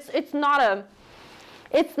 So it's not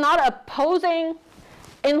opposing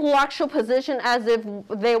intellectual position as if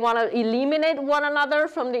they want to eliminate one another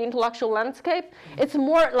from the intellectual landscape. It's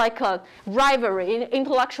more like a rivalry,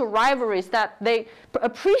 intellectual rivalries, that they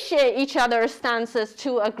appreciate each other's stances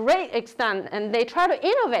to a great extent, and they try to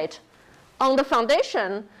innovate on the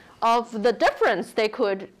foundation of the difference they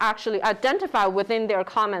could actually identify within their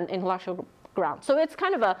common intellectual ground. So it's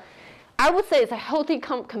kind of I would say it's a healthy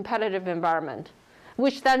competitive environment,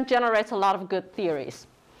 which then generates a lot of good theories.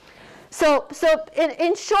 So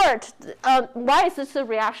in short, why is this a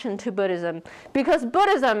reaction to Buddhism? Because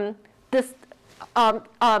Buddhism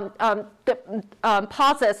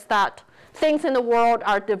posits that things in the world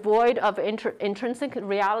are devoid of intrinsic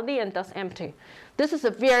reality and thus empty. This is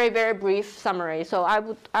a very, very brief summary. So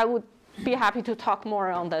I would be happy to talk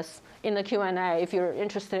more on this in the Q&A if you're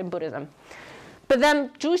interested in Buddhism. But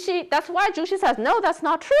then that's why Zhu Xi says, no, that's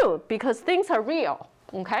not true, because things are real,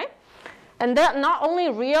 okay? And they're not only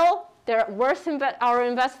real, they're worth our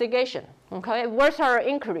investigation, okay? Worth our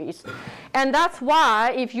inquiries. And that's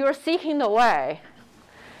why if you're seeking the way,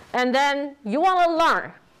 and then you want to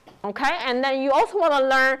learn, okay? And then you also want to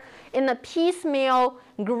learn in a piecemeal,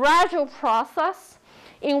 gradual process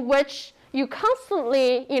in which you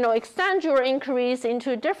constantly, extend your inquiries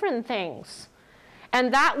into different things.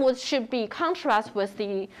 And that should be contrast with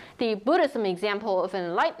the Buddhism example of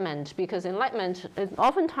enlightenment, because enlightenment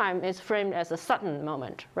oftentimes is framed as a sudden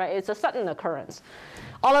moment, right? It's a sudden occurrence.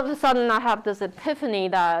 All of a sudden, I have this epiphany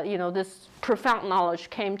that, this profound knowledge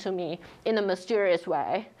came to me in a mysterious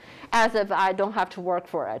way, as if I don't have to work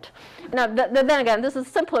for it. Now, then again, this is a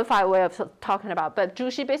simplified way of talking about, but Zhu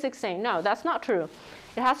Xi basically saying, no, that's not true.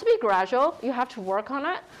 It has to be gradual. You have to work on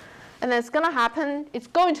it. And then it's going to happen. It's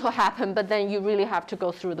going to happen, but then you really have to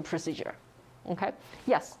go through the procedure. Okay?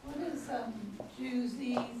 Yes? What is Zhu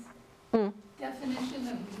Xi's definition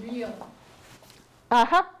of real?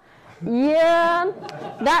 Uh-huh. Yeah.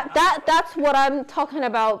 That's what I'm talking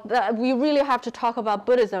about. We really have to talk about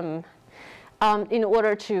Buddhism in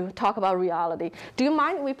order to talk about reality. Do you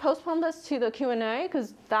mind we postpone this to the Q&A?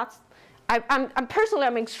 Because I'm personally,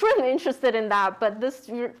 I'm extremely interested in that, but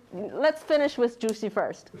let's finish with Zhu Xi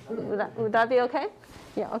first. Would that be okay?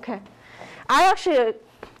 Yeah, okay. I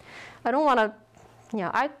don't want to,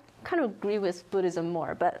 I kind of agree with Buddhism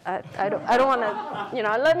more, but I don't want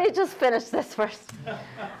to, let me just finish this first. All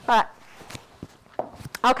right.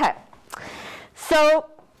 Okay. So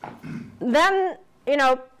then,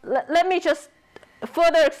 let me just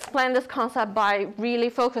further explain this concept by really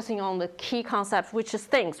focusing on the key concept, which is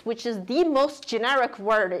things, which is the most generic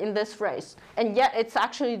word in this phrase, and yet it's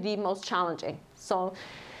actually the most challenging. So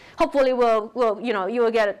hopefully you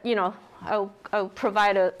will get, I'll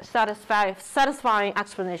provide a satisfying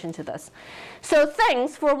explanation to this. So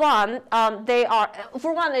things, for one,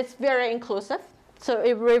 it's very inclusive. So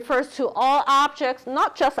it refers to all objects,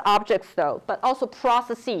 not just objects though, but also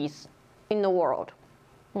processes in the world.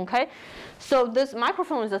 Okay, so this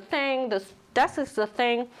microphone is a thing, this desk is a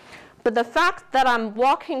thing, But the fact that I'm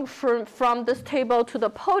walking from this table to the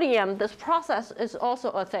podium, this process is also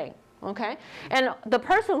a thing, okay? And the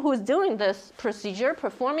person who's doing this procedure,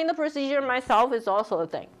 performing the procedure myself, is also a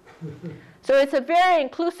thing. So it's a very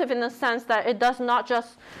inclusive in the sense that it does not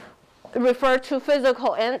just refer to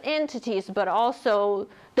physical entities, but also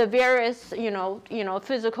the various,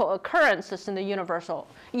 physical occurrences in the universe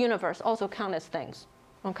also count as things,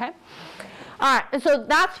 okay? All right, and so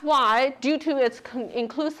that's why, due to its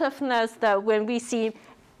inclusiveness, that when we see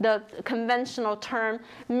the conventional term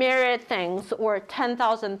myriad things or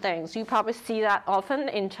 10,000 things, you probably see that often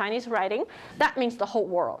in Chinese writing, that means the whole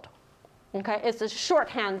world, okay? It's a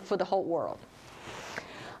shorthand for the whole world.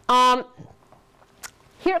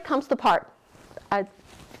 Here comes the part,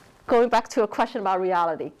 going back to a question about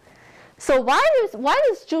reality. So what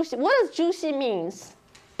does Juxi means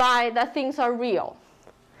by that things are real?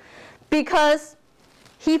 Because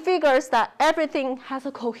he figures that everything has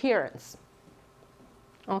a coherence.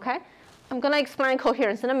 Okay? I'm going to explain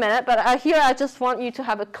coherence in a minute, but here I just want you to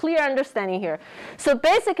have a clear understanding here. So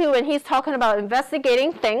basically when he's talking about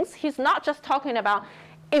investigating things, he's not just talking about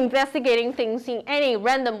investigating things in any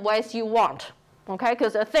random ways you want. Okay?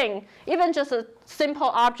 Because a thing, even just a simple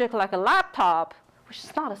object like a laptop, which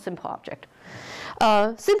is not a simple object,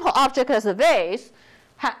 simple object as a vase,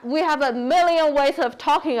 we have a million ways of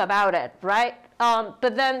talking about it, right?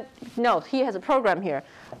 But then, no, he has a program here.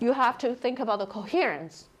 You have to think about the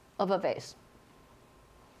coherence of a vase.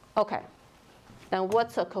 Okay, then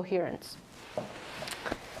what's a coherence?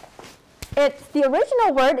 The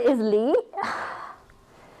original word is li.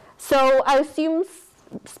 So I assume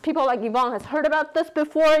people like Yvonne has heard about this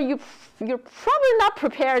before. You're probably not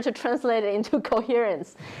prepared to translate it into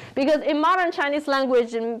coherence, because in modern Chinese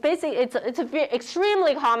language, basically it's a very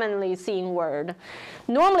extremely commonly seen word.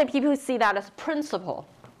 Normally people see that as principle,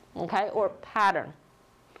 okay, or pattern,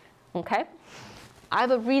 okay. I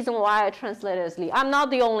have a reason why I translate it as li. I'm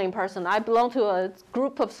not the only person. I belong to a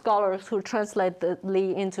group of scholars who translate the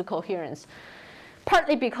li into coherence.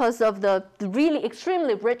 Partly because of the really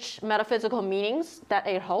extremely rich metaphysical meanings that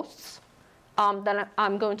it hosts, that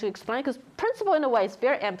I'm going to explain. Because principle, in a way, is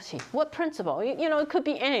very empty. What principle? It could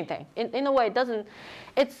be anything. In a way, it doesn't.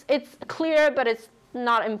 It's clear, but it's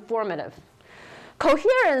not informative.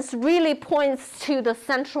 Coherence really points to the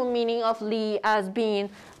central meaning of li as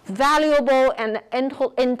being valuable and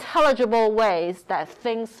intelligible ways that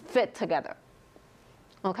things fit together.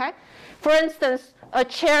 Okay? For instance, a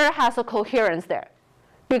chair has a coherence there,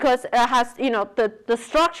 because it has, the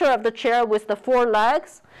structure of the chair with the four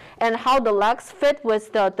legs and how the legs fit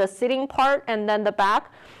with the sitting part and then the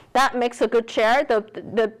back. That makes a good chair.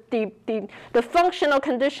 The functional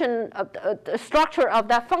condition of the structure of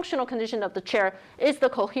that functional condition of the chair is the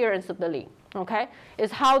coherence of the li. Okay,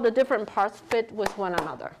 is how the different parts fit with one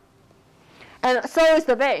another. And so is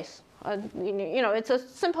the vase. It's a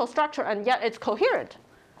simple structure and yet it's coherent.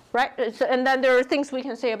 Right? And then there are things we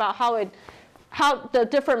can say about how the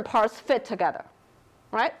different parts fit together,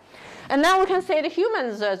 right? And then we can say the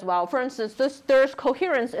humans as well. For instance, there's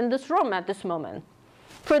coherence in this room at this moment,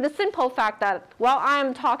 for the simple fact that while I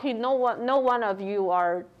am talking, no one of you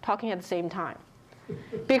are talking at the same time,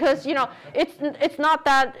 because it's not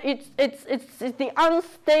that it's the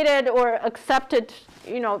unstated or accepted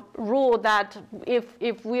rule that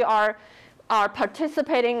if we are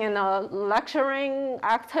participating in a lecturing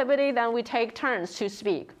activity, then we take turns to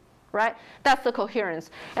speak, right? That's the coherence.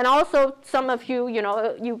 And also, some of you,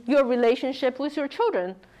 your relationship with your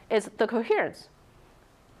children is the coherence.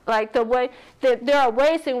 Like the way, there are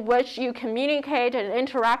ways in which you communicate and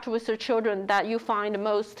interact with your children that you find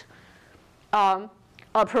most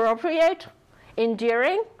appropriate,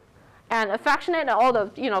 endearing, and affectionate, and all the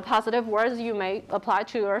positive words you may apply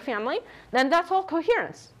to your family. Then that's all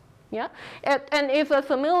coherence. Yeah, and if a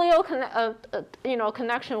familial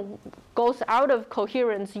connection goes out of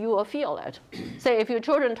coherence, you will feel it. Say if your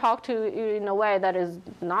children talk to you in a way that is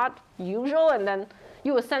not usual, and then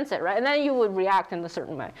you will sense it, right? And then you would react in a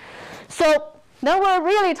certain way. So then we're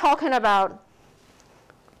really talking about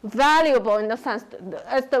valuable in the sense,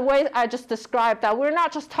 as the way I just described, that we're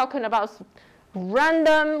not just talking about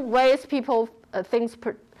random ways people things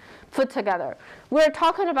put together. We're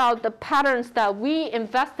talking about the patterns that we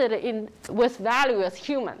invested in with value as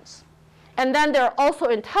humans. And then they're also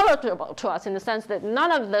intelligible to us in the sense that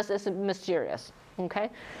none of this is mysterious. Okay?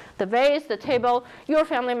 The vase, the table, your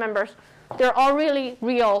family members, they're all really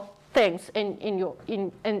real things in your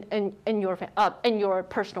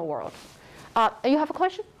personal world. You have a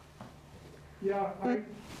question? Yeah,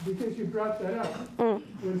 because you brought that up.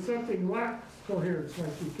 When something lacks coherence, like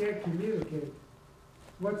you can't communicate,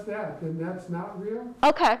 what's that? Then that's not real?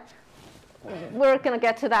 Okay. we're going to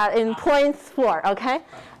get to that in point 4, okay?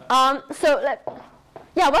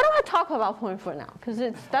 Yeah, why don't I talk about point 4 now? Because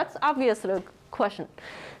that's obviously a question.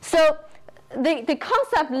 So the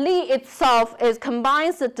concept Li itself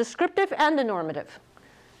combines the descriptive and the normative,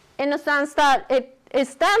 in the sense that it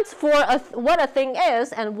stands for what a thing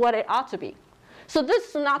is and what it ought to be. So this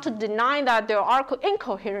is not to deny that there are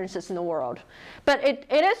incoherences in the world, but it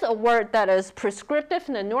is a word that is prescriptive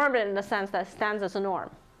and normative in the sense that it stands as a norm.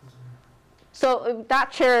 So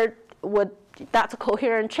that chair that's a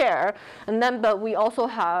coherent chair, and then but we also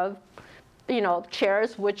have,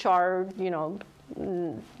 chairs which are,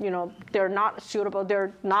 they're not suitable,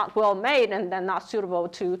 they're not well made, and they're not suitable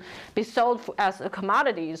to be sold as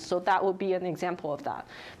commodities. So that would be an example of that.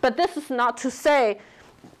 But this is not to say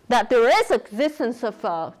that there is existence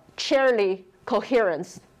of chairly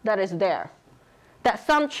coherence that is there. That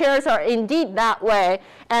some chairs are indeed that way,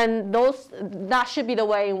 and that should be the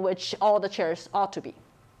way in which all the chairs ought to be.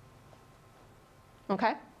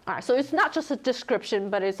 Okay? All right, so it's not just a description,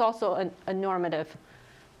 but it's also a normative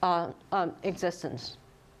existence.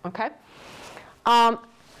 Okay? All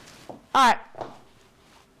right.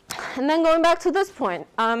 And then going back to this point,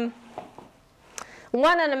 one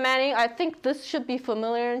and many, I think this should be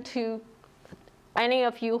familiar to any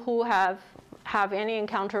of you who have any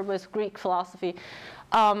encounter with Greek philosophy.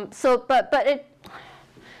 I'm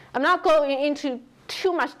not going into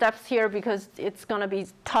too much depth here because it's going to be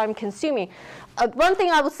time consuming. One thing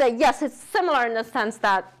I would say, yes, it's similar in the sense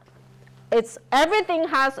that everything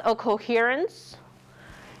has a coherence,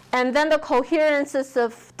 and then the coherences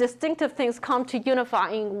of distinctive things come to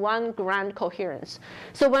unify in one grand coherence.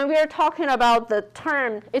 So when we are talking about the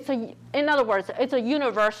term, in other words, it's a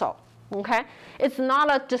universal. Okay, it's not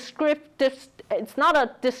a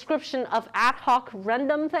description of ad hoc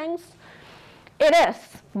random things. It is,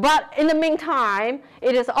 but in the meantime,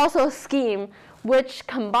 it is also a scheme which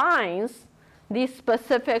combines these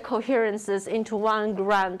specific coherences into one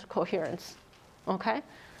grand coherence. Okay,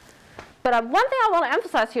 but one thing I want to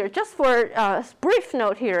emphasize here, just for a brief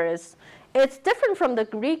note here, is it's different from the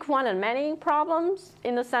Greek one and many problems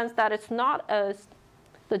in the sense that it's not as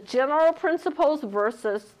the general principles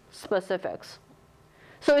versus specifics.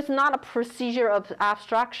 So it's not a procedure of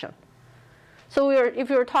abstraction. So if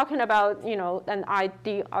you're talking about, an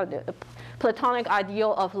ideal, Platonic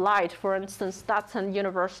ideal of light, for instance, that's a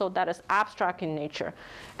universal that is abstract in nature.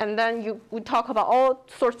 And then we talk about all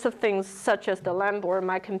sorts of things such as the lamp or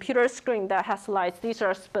my computer screen that has lights. These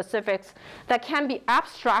are specifics that can be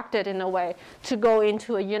abstracted in a way to go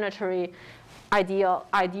into a unitary ideal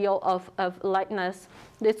of lightness.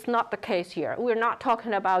 It's not the case here. We're not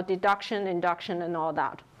talking about deduction, induction, and all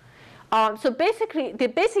that. So basically,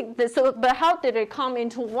 but how did it come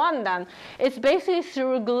into one then? It's basically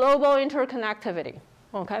through global interconnectivity.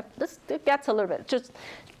 Okay, it gets a little bit. Just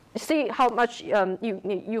see how much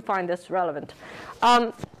you find this relevant.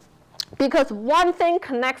 Because one thing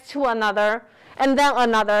connects to another, and then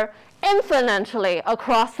another, infinitely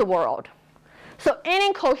across the world. So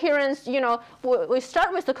any coherence, we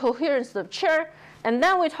start with the coherence of chair, and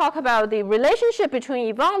then we talk about the relationship between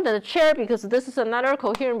Yvonne and the chair, because this is another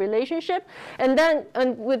coherent relationship. And then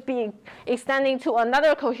would be extending to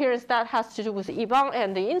another coherence that has to do with Yvonne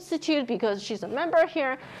and the Institute, because she's a member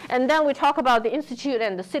here. And then we talk about the Institute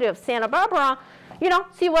and the city of Santa Barbara.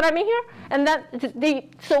 See what I mean here? And then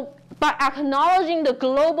so by acknowledging the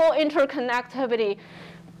global interconnectivity,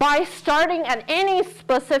 by starting at any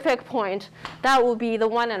specific point, that will be the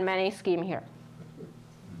one and many scheme here.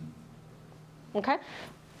 Okay,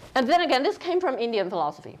 and then again, this came from Indian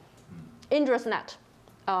philosophy, Indra's net.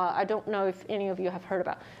 I don't know if any of you have heard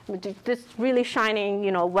about this really shining,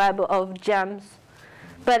 web of gems.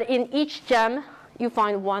 But in each gem, you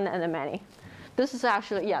find one and a many. This is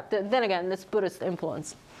actually, then again, this Buddhist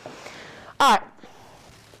influence. All right.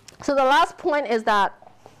 So the last point is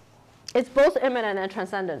that it's both immanent and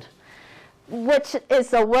transcendent, which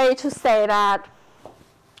is a way to say that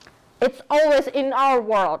it's always in our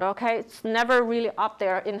world, okay? It's never really up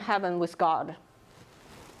there in heaven with God.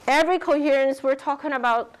 Every coherence we're talking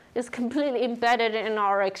about is completely embedded in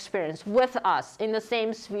our experience with us, in the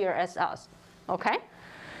same sphere as us, okay?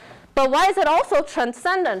 But why is it also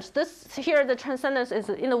transcendent? Here, the transcendence is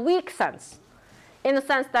in a weak sense, in the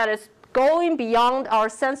sense that it's going beyond our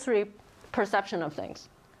sensory perception of things,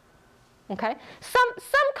 okay?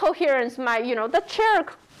 Some coherence might, the chair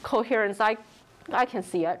coherence, I can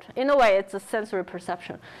see it. In a way, it's a sensory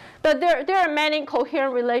perception. But there are many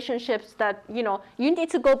coherent relationships that, you need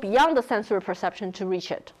to go beyond the sensory perception to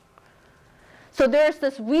reach it. So there's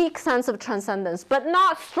this weak sense of transcendence, but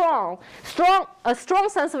not strong. A strong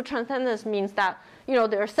sense of transcendence means that,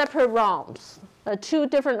 there are separate realms, two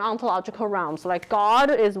different ontological realms. Like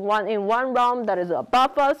God is in one realm that is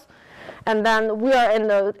above us, and then we are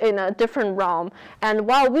in a different realm. And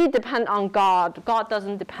while we depend on God, God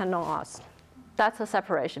doesn't depend on us. That's a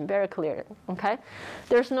separation, very clear, okay?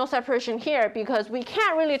 There's no separation here because we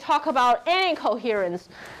can't really talk about any coherence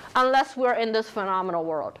unless we're in this phenomenal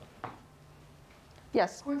world.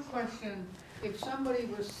 Yes? Quick question. If somebody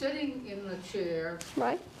was sitting in the chair,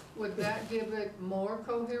 Right? would that give it more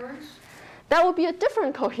coherence? That would be a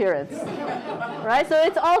different coherence, right? So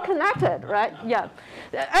it's all connected, right? Yeah.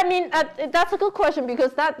 I mean, that's a good question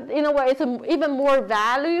because that, in a way, is an even more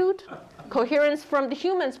valued coherence from the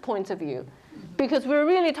human's point of view, because we're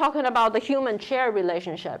really talking about the human-chair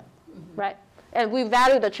relationship, right? And we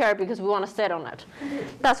value the chair because we want to sit on it.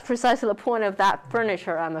 That's precisely the point of that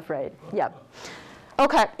furniture, I'm afraid. Yeah.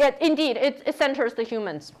 Okay. Indeed, it centers the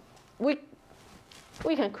humans. We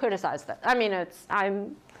can criticize that. I mean, that's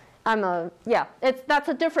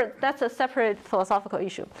a separate philosophical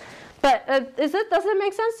issue. But does it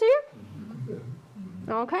make sense to you?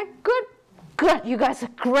 Okay, good. You guys are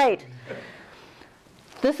great.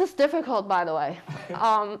 This is difficult, by the way.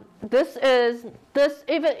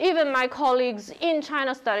 Even my colleagues in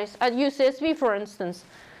China studies at UCSB, for instance,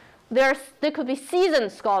 there could be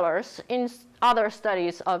seasoned scholars in other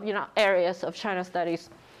studies of areas of China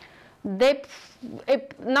studies.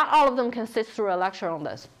 Not all of them can sit through a lecture on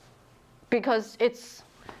this, because it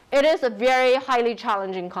is a very highly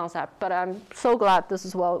challenging concept. But I'm so glad this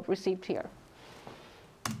is well received here.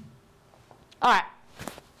 All right.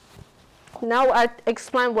 Now I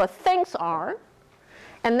explain what things are,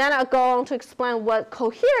 and then I'll go on to explain what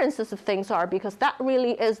coherences of things are, because that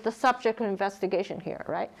really is the subject of investigation here,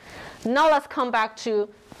 right? Now let's come back to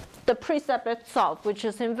the precept itself, which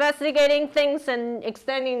is investigating things and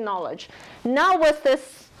extending knowledge. Now with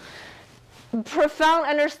this profound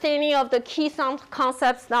understanding of the key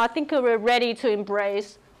concepts, now I think we're ready to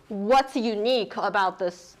embrace what's unique about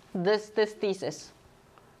this thesis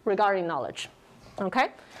regarding knowledge. Okay?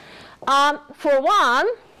 For one,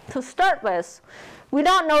 to start with, we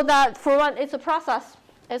don't know that, for one, it's a process.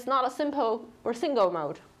 It's not a simple or single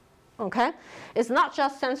mode. Okay? It's not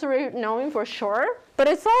just sensory knowing for sure, but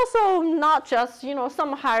it's also not just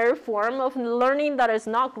some higher form of learning that is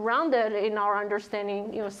not grounded in our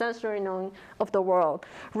understanding, sensory knowing of the world.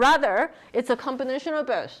 Rather, it's a combination of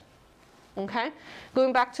both. Okay?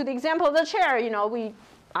 Going back to the example of the chair,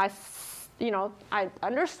 I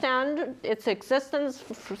understand its existence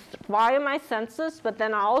via my senses, but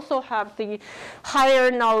then I also have the higher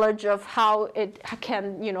knowledge of how it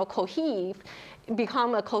can,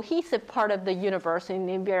 become a cohesive part of the universe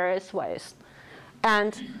in various ways.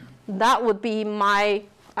 And that would be my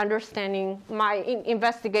understanding, my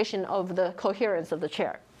investigation of the coherence of the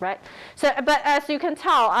chair, right? So, but as you can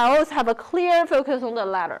tell, I always have a clear focus on the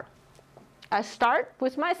latter. I start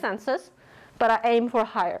with my senses, but I aim for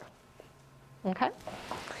higher. Okay?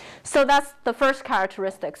 So that's the first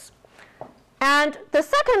characteristics. And the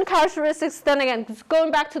second characteristics, then again,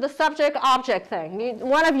 going back to the subject-object thing.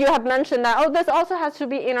 One of you have mentioned that, this also has to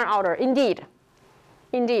be inner-outer. Indeed.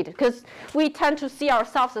 Indeed. Because we tend to see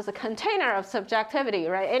ourselves as a container of subjectivity,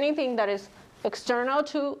 right? Anything that is external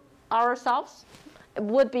to ourselves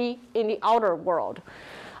would be in the outer world.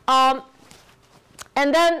 And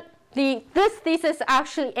then this thesis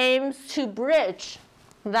actually aims to bridge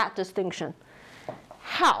that distinction.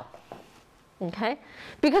 How? Okay?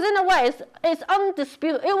 Because in a way, it's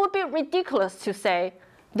undisputed. It would be ridiculous to say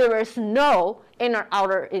there is no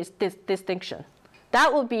inner-outer distinction.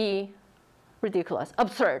 That would be ridiculous,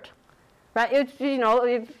 absurd, right? If I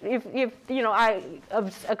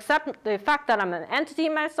accept the fact that I'm an entity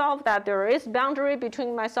myself, that there is boundary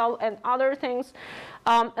between myself and other things,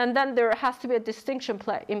 and then there has to be a distinction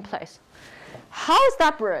in place. How is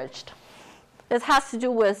that bridged? It has to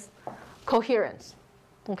do with coherence.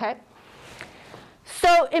 Okay?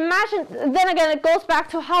 So imagine, then again, it goes back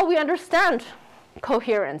to how we understand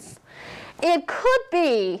coherence. It could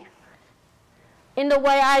be, in the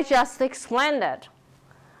way I just explained it,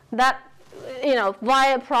 that,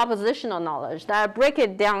 via propositional knowledge, that I break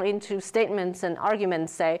it down into statements and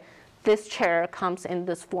arguments, say, this chair comes in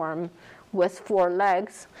this form with 4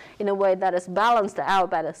 legs in a way that is balanced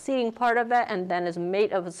out by the seating part of it, and then is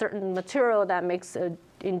made of a certain material that makes it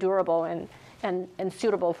endurable and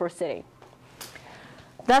suitable for sitting.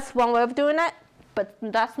 That's one way of doing it, but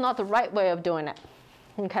that's not the right way of doing it,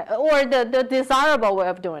 okay? Or the desirable way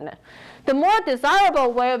of doing it. The more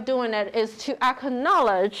desirable way of doing it is to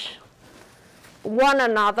acknowledge one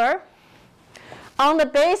another on the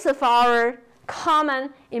basis of our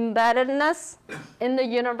common embeddedness in the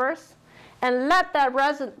universe and let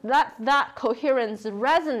that coherence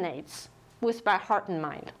resonates with my heart and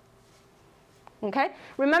mind. Okay?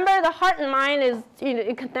 Remember, the heart and mind is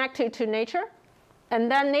connected to nature, and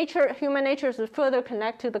then human nature is further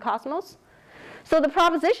connected to the cosmos. So the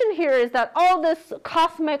proposition here is that all this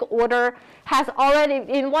cosmic order has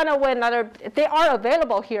already, in one way or another, they are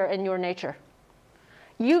available here in your nature.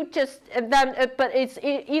 You just but it's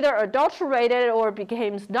either adulterated or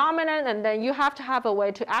becomes dominant, and then you have to have a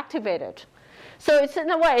way to activate it. So it's, in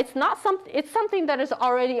a way, it's not something. It's something that is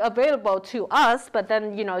already available to us, but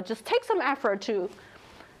then it just takes some effort to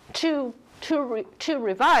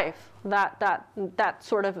revive that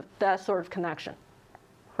sort of connection,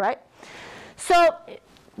 right? So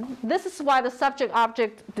this is why the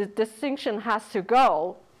subject-object distinction has to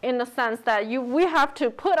go, in the sense that we have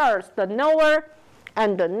to put the knower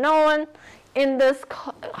and the known in this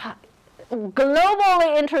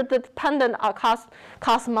globally interdependent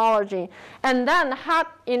cosmology, and then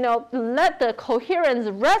let the coherence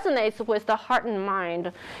resonate with the heart and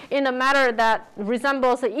mind in a manner that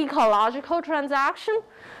resembles an ecological transaction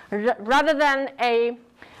rather than a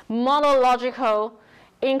monological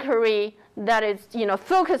inquiry that is,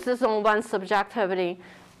 focuses on one subjectivity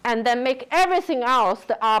and then make everything else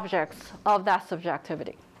the objects of that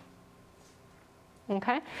subjectivity.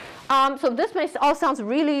 Okay, so this may all sounds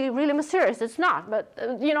really, really mysterious. It's not, but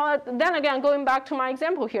then again, going back to my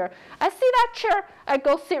example here, I see that chair. I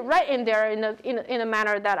go sit right in there in a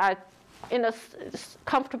manner that in a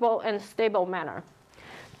comfortable and stable manner.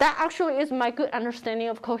 That actually is my good understanding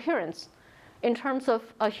of coherence in terms of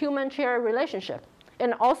a human-chair relationship,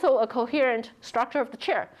 and also a coherent structure of the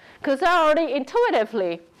chair, because I already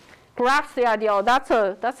intuitively grasp the idea, oh, that's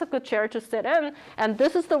a good chair to sit in, and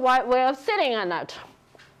this is the right way of sitting in it.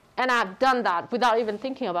 And I've done that without even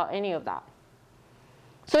thinking about any of that.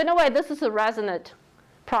 So in a way, this is a resonant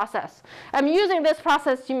process. I'm using this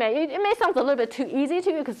process, it may sound a little bit too easy to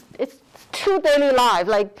you because it's too daily life,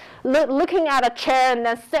 like looking at a chair and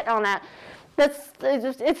then sit on it.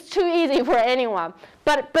 It's too easy for anyone.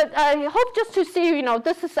 But I hope just to see,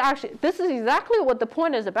 this is exactly what the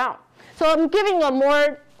point is about. So I'm giving a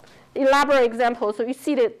more elaborate example so you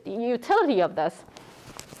see the utility of this.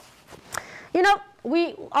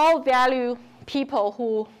 We all value people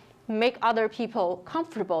who make other people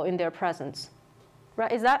comfortable in their presence,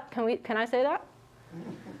 right? Can I say that?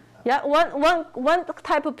 Yeah, one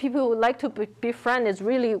type of people who would like to befriend is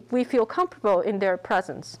really, we feel comfortable in their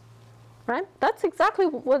presence, right? That's exactly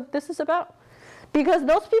what this is about. Because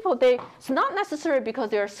those people, it's not necessarily because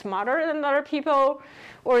they're smarter than other people,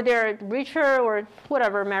 or they're richer, or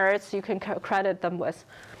whatever merits you can credit them with.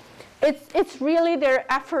 It's really they're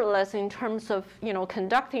effortless in terms of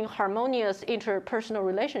conducting harmonious interpersonal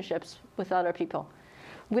relationships with other people,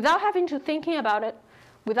 without having to thinking about it,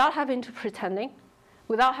 without having to pretending,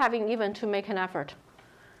 without having even to make an effort.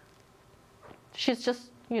 She's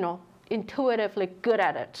just intuitively good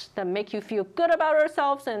at it, that make you feel good about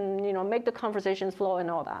ourselves and make the conversations flow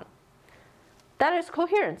and all that. That is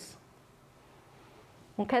coherence.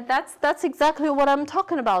 Okay, that's exactly what I'm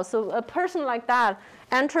talking about. So a person like that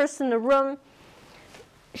enters in the room,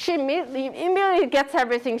 she immediately gets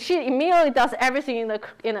everything. She immediately does everything in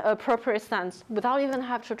an appropriate sense without even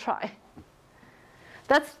have to try.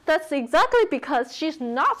 That's exactly because she's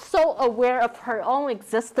not so aware of her own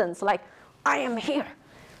existence. Like, I am here.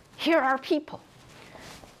 Here are people.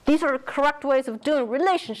 These are the correct ways of doing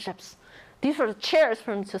relationships. These are the chairs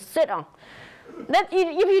for them to sit on. Then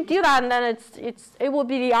if you do that, then it will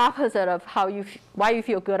be the opposite of why you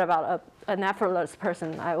feel good about an effortless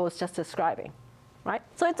person I was just describing, right?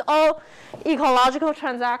 So it's all ecological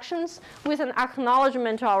transactions with an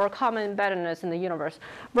acknowledgement to our common embeddedness in the universe,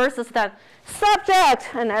 versus that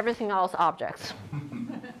subject and everything else objects.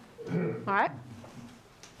 All right?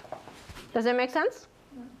 Does it make sense?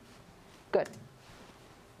 Good.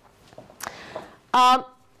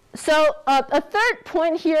 So a third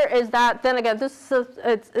point here is that, then again, this is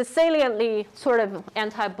a saliently sort of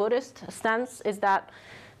anti-Buddhist stance, is that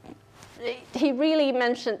he really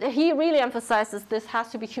emphasizes this has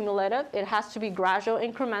to be cumulative. It has to be gradual,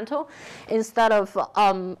 incremental, instead of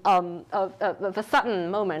a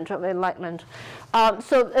sudden moment of enlightenment.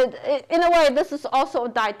 So in a way, this is also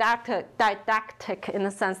didactic in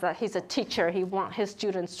the sense that he's a teacher. He wants his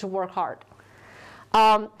students to work hard.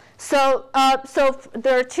 So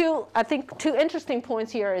there are two interesting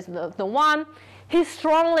points here. Is the one, he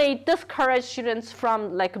strongly discouraged students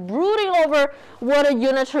from brooding over what a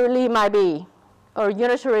unitary might be, or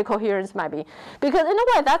unitary coherence might be, because in a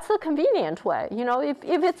way that's the convenient way.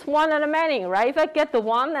 If it's one and a many, right? If I get the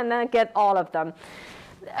one and then I get all of them,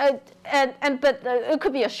 But it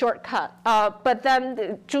could be a shortcut. But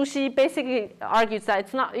then Zhu Xi basically argues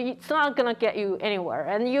that it's not going to get you anywhere,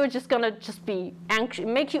 and you're just going to be anxious,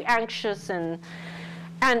 make you anxious and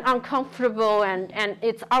uncomfortable, and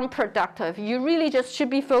it's unproductive. You really just should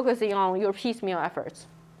be focusing on your piecemeal efforts,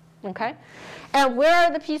 okay? And where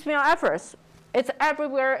are the piecemeal efforts? It's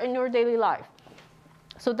everywhere in your daily life.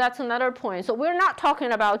 So that's another point. So we're not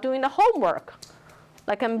talking about doing the homework.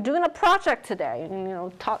 Like I'm doing a project today,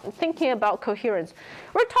 and, thinking about coherence.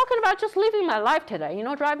 We're talking about just living my life today,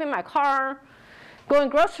 driving my car, going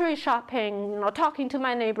grocery shopping, talking to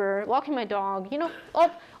my neighbor, walking my dog,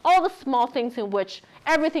 all the small things in which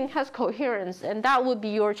everything has coherence, and that would be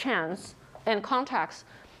your chance and context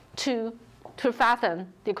to fathom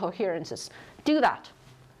the coherences. Do that.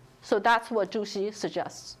 So that's what Zhu Xi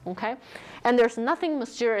suggests, okay? And there's nothing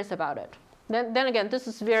mysterious about it. Then again, this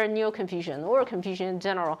is very Neo-Confucian or Confucian in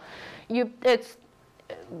general. If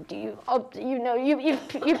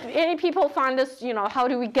any people find this, how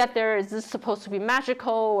do we get there? Is this supposed to be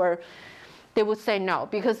magical? Or they would say no,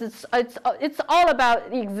 because it's all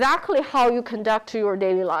about exactly how you conduct your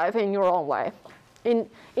daily life in your own way, in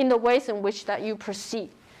the ways in which that you perceive,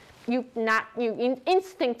 you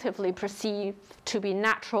instinctively perceive to be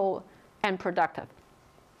natural and productive.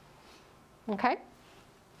 Okay?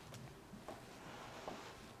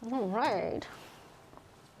 All right.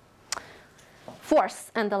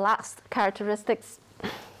 Fourth and the last characteristics.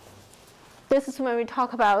 This is when we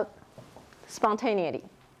talk about spontaneity.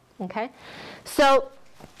 Okay? So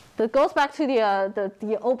that goes back to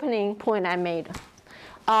the opening point I made.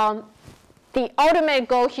 The ultimate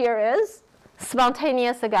goal here is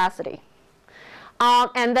spontaneous sagacity.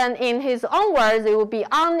 And then in his own words, it will be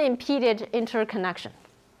unimpeded interconnection.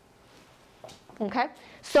 Okay?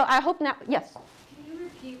 So I hope now, yes? Can you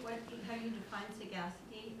repeat how you define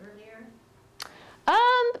sagacity earlier?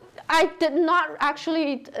 I did not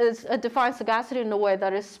actually define sagacity in a way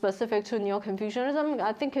that is specific to Neo-Confucianism.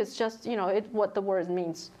 I think it's just, what the word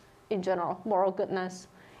means in general, moral goodness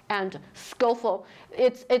and skillful.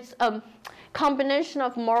 It's a combination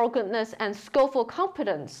of moral goodness and skillful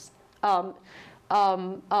competence that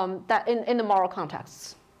in the moral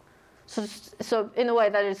contexts. So in a way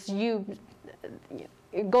that is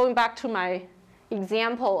going back to my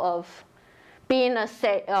example of being the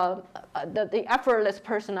effortless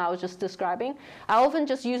person I was just describing, I often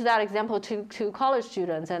just use that example to college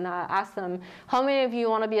students, and I ask them, how many of you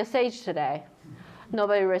want to be a sage today?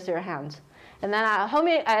 Nobody raised their hand. And then I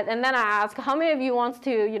ask, how many of you wants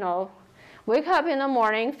to, wake up in the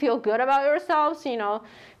morning, feel good about yourselves,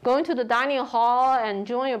 going to the dining hall and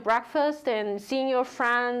enjoying your breakfast and seeing your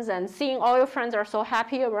friends and seeing all your friends are so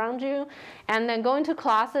happy around you, and then going to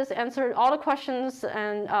classes, answer all the questions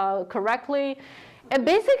and correctly, and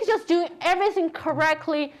basically just doing everything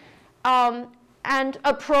correctly and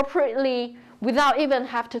appropriately without even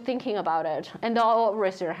have to thinking about it, and they'll all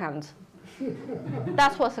raise their hands.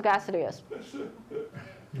 That's what sagacity is.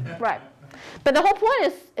 Right. But the whole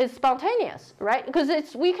point is spontaneous, right?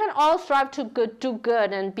 Because we can all strive to do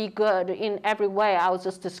good and be good in every way I was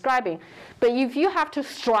just describing. But if you have to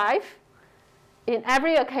strive in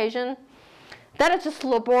every occasion, that is just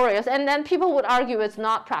laborious. And then people would argue it's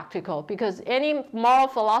not practical, because any moral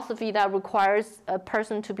philosophy that requires a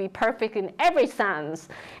person to be perfect in every sense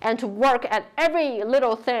and to work at every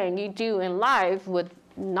little thing you do in life would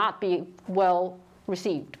not be well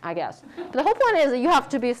received, I guess. But the whole point is that you have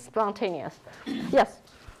to be spontaneous. Yes?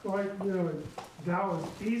 Like, Tao is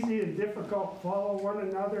easy and difficult follow one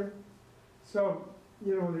another. So,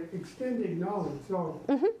 extending knowledge. So,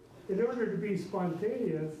 in order to be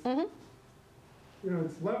spontaneous,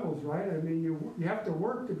 it's levels, right? I mean, you have to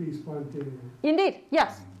work to be spontaneous. Indeed,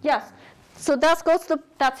 yes, yes. So that's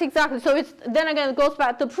exactly. So then again, it goes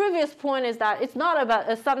back. The previous point is that it's not about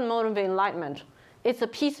a sudden mode of enlightenment. It's a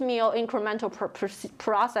piecemeal, incremental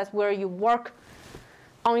process where you work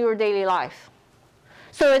on your daily life.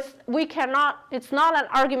 So it's not an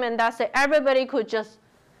argument that says everybody could just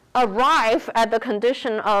arrive at the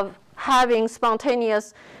condition of having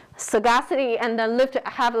spontaneous sagacity and then live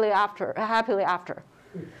happily after.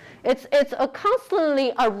 It's a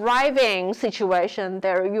constantly arriving situation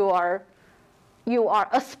there. You are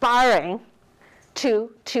aspiring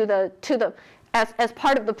to the as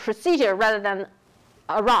part of the procedure rather than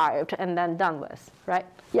arrived and then done with, right?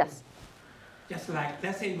 Yes? Just like,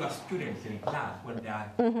 let's say you are students in class when they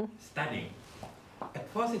are studying. At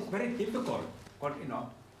first it's very difficult, but,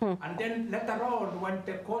 and then later on when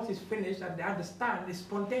the course is finished and they understand, it's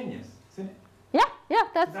spontaneous, isn't it? Yeah, Yeah,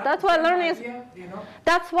 that's why learning is,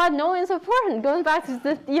 that's why knowing is important. Going back to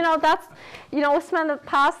this, we spent the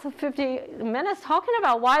past 50 minutes talking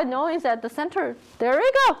about why knowing is at the center. There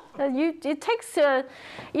you go. It takes, the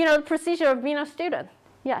procedure of being a student.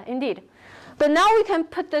 Yeah, indeed. But now we can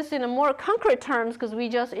put this in a more concrete terms because we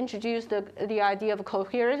just introduced the idea of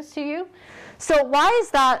coherence to you. So why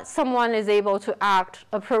is that someone is able to act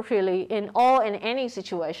appropriately in all and any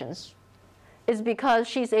situations? Is because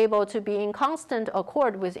she's able to be in constant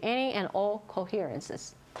accord with any and all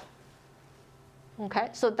coherences. Okay,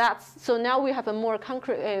 so now we have a more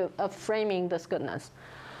concrete way of framing this goodness.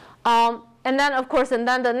 And then, of course, the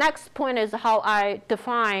next point is how I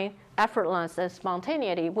define effortless as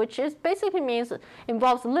spontaneity, which basically means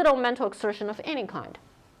involves little mental exertion of any kind.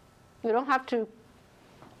 You don't have to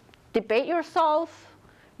debate yourself.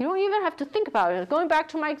 You don't even have to think about it. Going back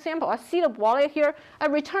to my example, I see the wallet here, I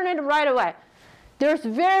return it right away. There's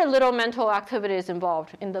very little mental activities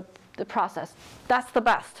involved in the process. That's the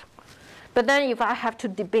best. But then if I have to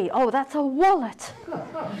debate, oh, that's a wallet.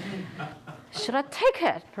 Should I take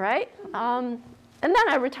it, right? And then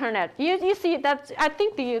I return it. You see, I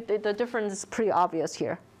think the difference is pretty obvious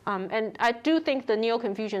here. And I do think the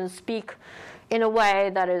Neo-Confucians speak in a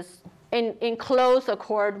way that is in close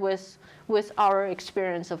accord with our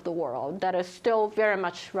experience of the world that is still very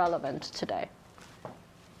much relevant today.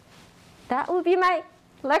 That would be my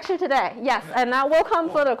lecture today. Yes, and now welcome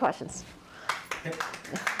further questions.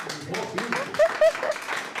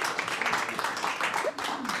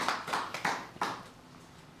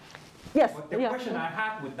 Yes. But the question I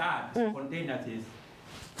had with that spontaneity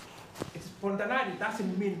is spontaneity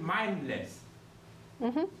doesn't mean mindless.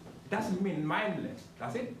 It doesn't mean mindless,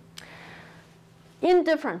 does it?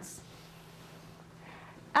 Indifference.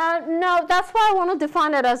 No, that's why I want to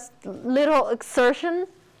define it as little exertion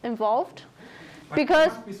involved. But because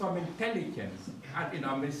there must be some intelligence.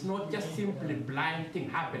 And, it's not just simply blind thing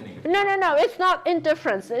happening. No, it's not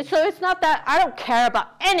indifference. So it's not that I don't care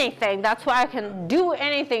about anything. That's why I can do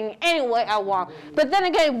anything any way I want. But then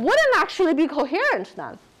again, it wouldn't actually be coherent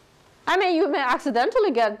then. I mean, you may accidentally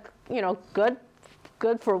get,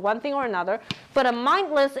 good for one thing or another. But a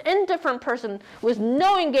mindless, indifferent person with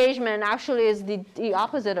no engagement actually is the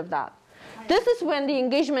opposite of that. This is when the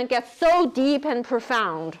engagement gets so deep and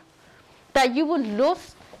profound that you would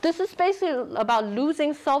lose. This is basically about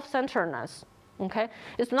losing self-centeredness. Okay?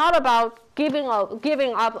 It's not about giving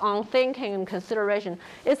up on thinking and consideration.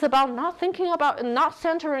 It's about not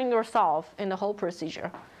centering yourself in the whole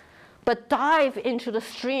procedure, but dive into the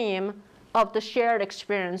stream of the shared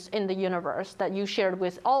experience in the universe that you shared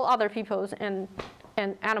with all other peoples and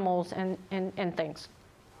animals and things.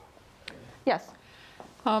 Yes?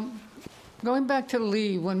 Going back to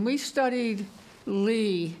Li, when we studied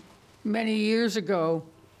Li many years ago,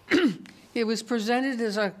 it was presented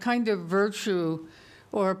as a kind of virtue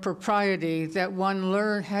or propriety that one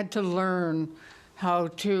had to learn how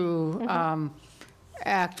to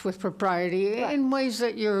act with propriety in ways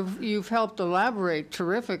that you've helped elaborate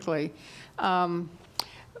terrifically. And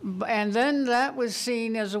then that was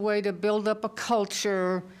seen as a way to build up a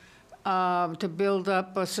culture, to build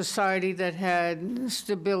up a society that had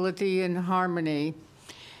stability and harmony.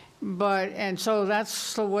 And so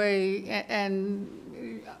that's the way, and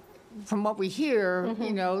from what we hear,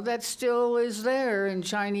 that still is there in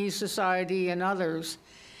Chinese society and others.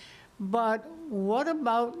 But what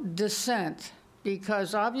about dissent?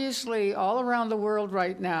 Because obviously all around the world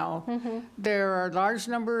right now, there are a large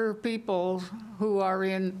number of people who are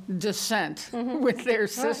in dissent with their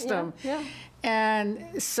system. Yeah.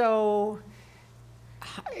 And so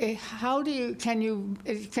can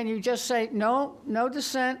you just say, no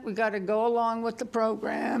dissent, we got to go along with the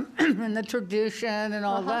program and the tradition and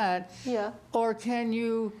all that? Yeah. Or can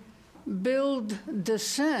you build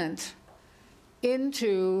dissent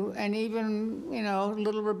into an even,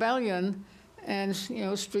 little rebellion and,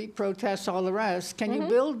 street protests, all the rest? Can you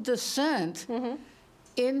build dissent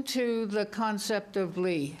into the concept of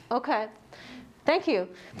Li? Okay. Thank you.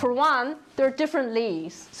 For one, there are different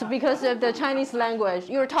Lis. So because of the Chinese language,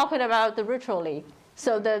 you're talking about the ritual Li.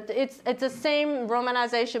 So it's the same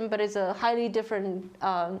romanization, but it's a highly different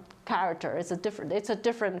character. It's a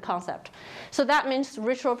different concept. So that means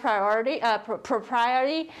ritual propriety.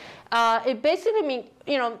 It basically means,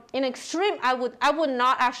 in extreme, I would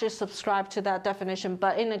not actually subscribe to that definition,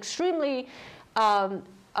 but in extremely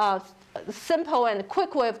simple and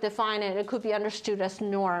quick way of defining it, it could be understood as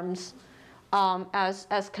norms.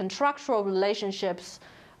 As contractual relationships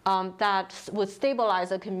that would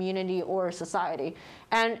stabilize a community or a society.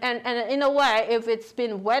 And in a way, if it's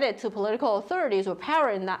been wedded to political authorities or power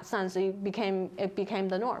in that sense, it became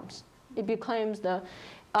the norms. It becomes the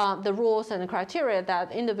rules and the criteria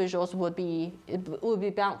that individuals would be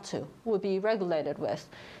bound to, would be regulated with.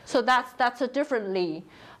 So that's a different Li.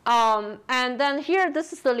 And then here,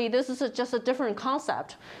 this is the Li. This is just a different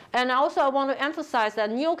concept. And also, I want to emphasize that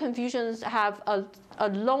Neo-Confucians have a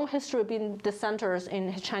long history of being dissenters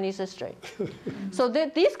in Chinese history. So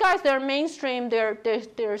these guys, they're mainstream.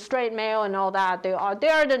 They're straight male and all that. They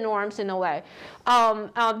are the norms in a way.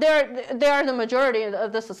 They are the majority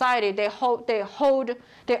of the society. They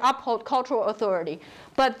uphold cultural authority.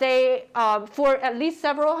 But they, for at least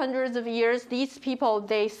several hundreds of years, these people,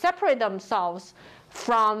 they separate themselves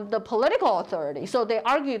from the political authority. So they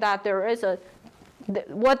argue that there is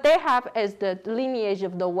what they have is the lineage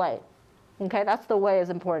of the Wei. Okay, that's the Wei is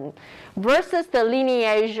important, versus the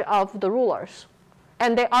lineage of the rulers.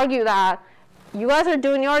 And they argue that you guys are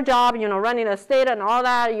doing your job, running the state and all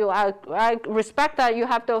that. I respect that you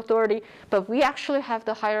have the authority, but we actually have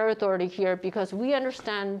the higher authority here because we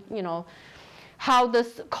understand, how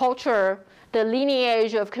this culture, the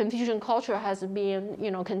lineage of Confucian culture has been,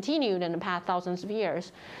 continued in the past thousands of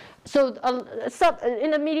years. So, in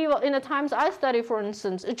the times I study, for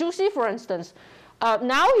instance, Zhu Xi, for instance,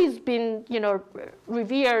 now he's been,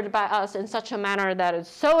 revered by us in such a manner that it's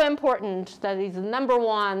so important that he's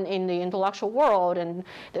 #1 in the intellectual world and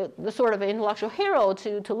the sort of intellectual hero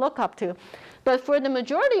to look up to. But for the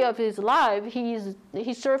majority of his life,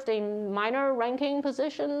 he served in minor ranking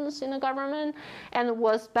positions in the government and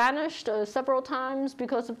was banished several times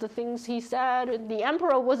because of the things he said. The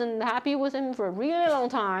emperor wasn't happy with him for a really long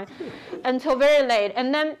time until very late.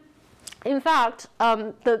 And then, in fact,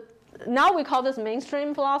 now we call this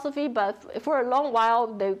mainstream philosophy, but for a long while,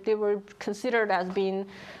 they were considered as being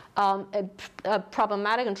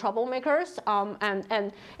problematic and troublemakers,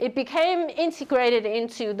 and it became integrated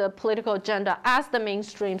into the political agenda as the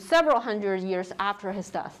mainstream several hundred years after his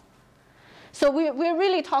death. So we're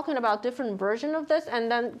really talking about different version of this,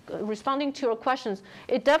 and then responding to your questions,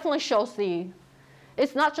 it definitely shows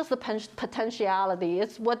it's not just the potentiality,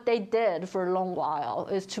 it's what they did for a long while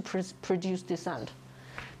is to produce dissent.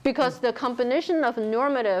 Because the combination of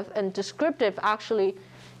normative and descriptive actually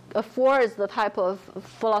affords the type of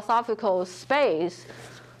philosophical space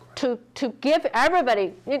to give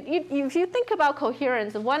everybody, if you think about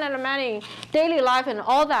coherence, one at a many, daily life and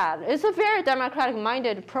all that, it's a very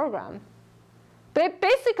democratic-minded program. But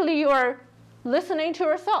basically, you are listening to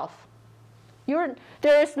yourself.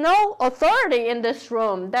 There is no authority in this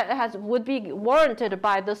room that would be warranted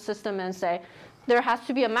by this system and say, there has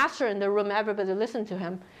to be a master in the room, everybody listen to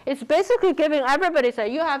him. It's basically giving everybody,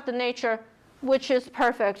 say, you have the nature, which is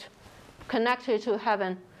perfect, connected to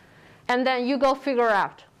heaven. And then you go figure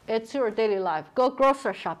out. It's your daily life. Go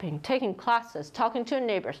grocery shopping, taking classes, talking to your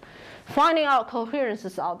neighbors, finding out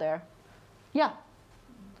coherences out there. Yeah?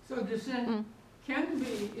 So dissent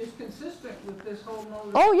is consistent with this whole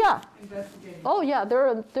mode of investigating. Oh, yeah.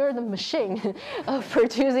 They're the machine of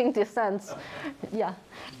producing dissents. Yeah.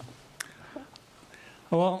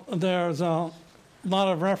 Well, there's a lot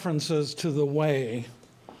of references to the Wei,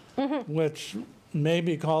 which may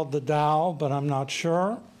be called the Tao, but I'm not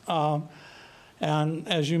sure. And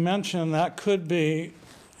as you mentioned, that could be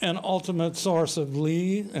an ultimate source of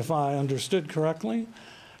Li, if I understood correctly.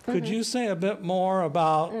 Could you say a bit more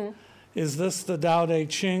about, is this the Tao Te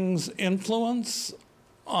Ching's influence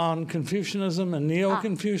on Confucianism and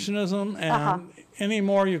Neo-Confucianism? And any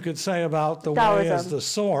more you could say about the Wei as the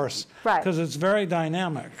source, because it's very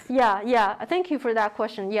dynamic. Yeah. Thank you for that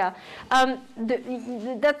question. Yeah,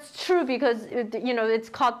 that's true because it's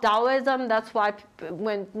called Taoism. That's why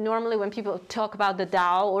normally when people talk about the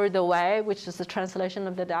Tao or the Wei, which is the translation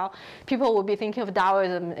of the Tao, people will be thinking of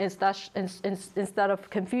Taoism instead of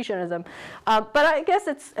Confucianism. But I guess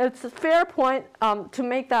it's a fair point to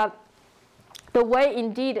make that the Wei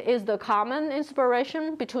indeed is the common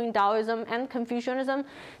inspiration between Taoism and Confucianism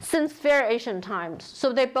since very ancient times.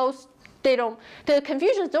 So the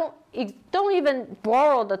Confucians don't even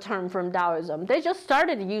borrow the term from Taoism. They just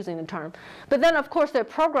started using the term. But then, of course, their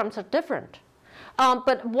programs are different.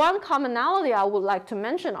 But one commonality I would like to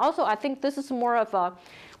mention, also, I think this is more of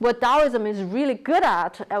what Taoism is really good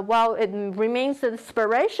at, while it remains the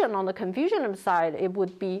inspiration on the Confucianism side, it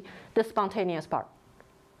would be the spontaneous part.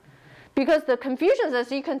 Because the Confucians,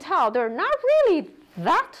 as you can tell, they're not really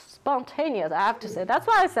that spontaneous, I have to say. That's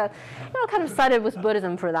why I said, kind of sided with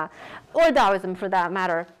Buddhism for that, or Taoism for that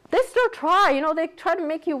matter. They still try, they try to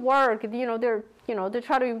make you work. They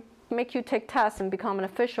try to make you take tests and become an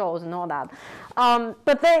officials and all that.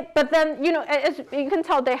 But then, as you can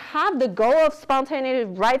tell, they have the goal of spontaneity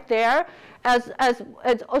right there as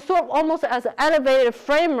sort of almost as an elevated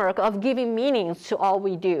framework of giving meanings to all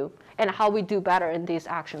we do. and how we do better in these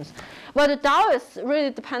actions. But the Taoist really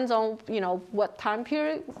depends on, what time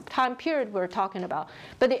period we're talking about.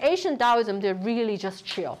 But the Asian Taoism, they're really just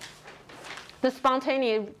chill. The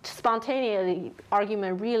spontaneity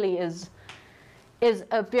argument really is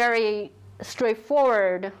a very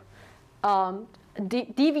straightforward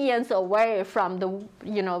deviance away from the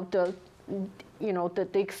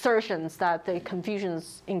exertions that the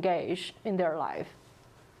Confucians engage in their life.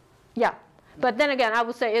 Yeah, but then again, I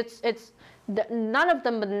would say none of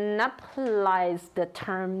them monopolize the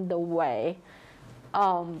term the way.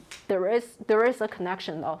 There is a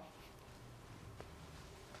connection though.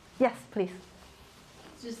 Yes, please.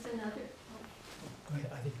 Just another. Go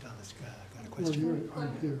ahead. I think Donna's got a Well, question.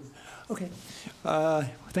 I'm here. Okay.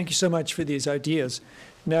 Thank you so much for these ideas.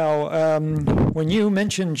 Now, when you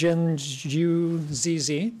mentioned Gen Yu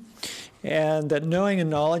ZZ, and that knowing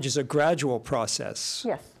and knowledge is a gradual process.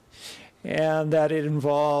 Yes. And that it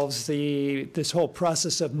involves this whole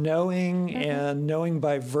process of knowing and knowing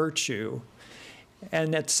by virtue.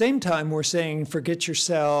 And at the same time, we're saying, forget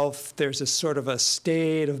yourself. There's a sort of a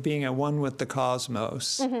state of being at one with the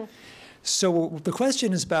cosmos. So the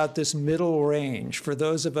question is about this middle range for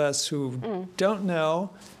those of us who don't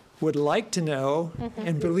know, would like to know,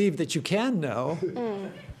 and believe that you can know,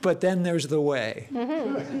 but then there's the way.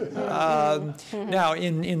 Now,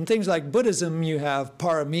 in things like Buddhism, you have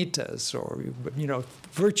paramitas, or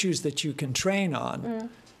virtues that you can train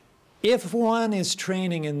on. If one is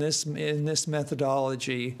training in this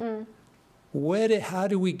methodology, how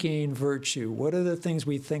do we gain virtue? What are the things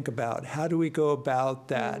we think about? How do we go about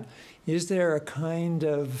that? Is there a kind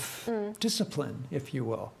of discipline, if you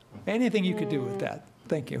will? Anything you could do with that?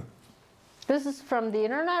 Thank you. This is from the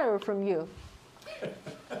internet or from you?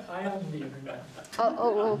 I am the internet.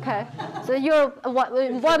 Oh, okay. So you're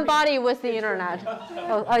one body with the internet.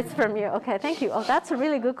 Oh, it's from you. Okay, thank you. Oh, that's a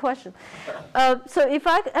really good question. So if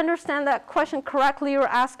I understand that question correctly, you're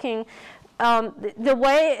asking, the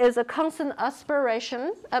way is a constant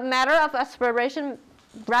aspiration, a matter of aspiration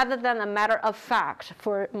rather than a matter of fact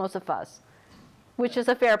for most of us, which is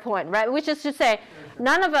a fair point, right? Which is to say,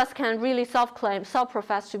 none of us can really self-claim,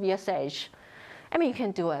 self-profess to be a sage. I mean, you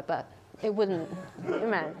can do it, but it wouldn't,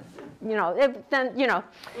 then, Wouldn't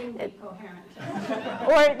be coherent.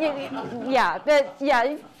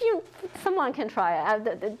 someone can try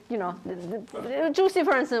it. Juicy,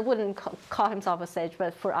 for instance, wouldn't call himself a sage,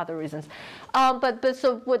 but for other reasons.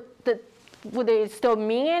 So would it still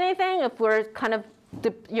mean anything if we're kind of,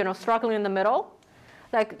 struggling in the middle?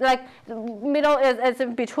 Like middle is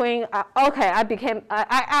in between.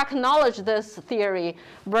 I acknowledge this theory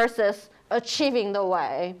versus achieving the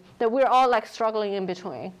way, that we're all like struggling in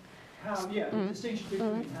between. The distinction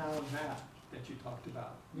between how and math that you talked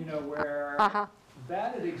about, where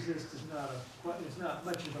that it exists is not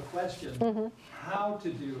much of a question. How to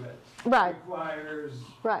do it requires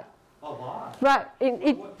a lot. Right.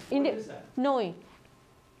 What is that? Knowing.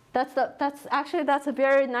 That's a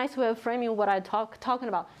very nice way of framing what I'm talking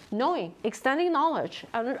about. Knowing, extending knowledge,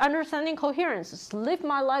 understanding coherence, live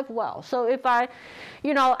my life well. So if I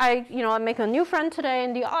make a new friend today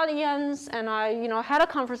in the audience, and I, had a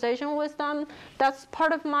conversation with them, that's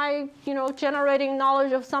part of my, generating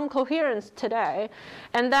knowledge of some coherence today.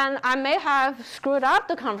 And then I may have screwed up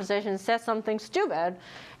the conversation, said something stupid,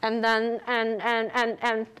 and then and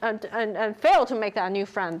fail to make that new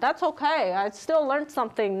friend. That's okay. I still learned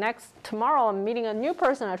something. Tomorrow I'm meeting a new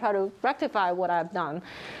person. I try to rectify what I've done.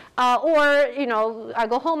 Or I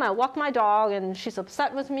go home and walk my dog, and she's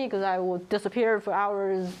upset with me because I will disappear for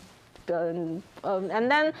hours. And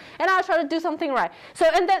I try to do something right. So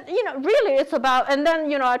and then really it's about, and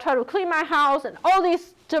then I try to clean my house and all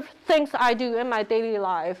these different things I do in my daily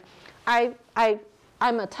life.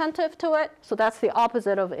 I'm attentive to it, so that's the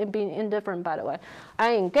opposite of being indifferent, by the way.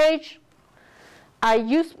 I engage. I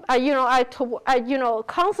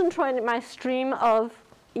concentrate my stream of,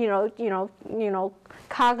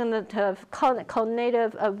 cognitive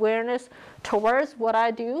awareness towards what I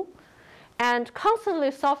do, and constantly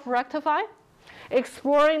self-rectify,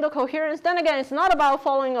 exploring the coherence. Then again, it's not about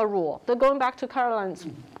following a rule. Going back to Caroline's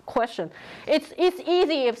question, it's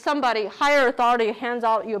easy if somebody, higher authority, hands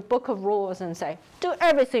out your book of rules and say, do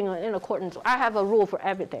everything in accordance. I have a rule for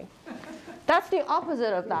everything. That's the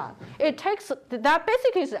opposite of that. That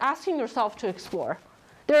basically is asking yourself to explore.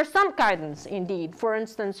 There's some guidance indeed. For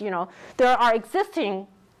instance, there are existing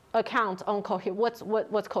accounts on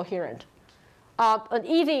what's coherent. An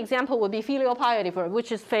easy example would be filial piety,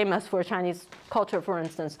 which is famous for Chinese culture, for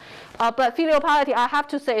instance. But filial piety, I have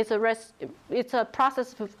to say, it's a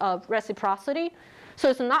process of reciprocity. So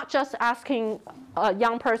it's not just asking a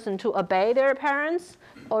young person to obey their parents,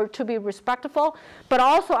 or to be respectful, but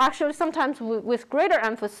also actually sometimes with greater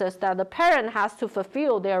emphasis that the parent has to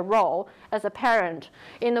fulfill their role as a parent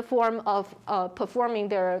in the form of performing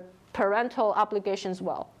their parental obligations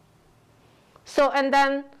well. So and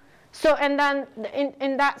then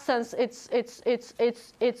in that sense,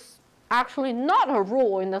 it's actually not a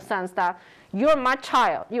rule in the sense that you're my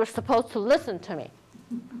child, you're supposed to listen to me.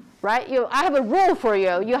 Right? I have a rule for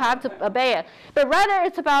you. You have to obey it. But rather,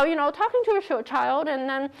 it's about talking to your child, and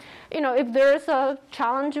then if there's a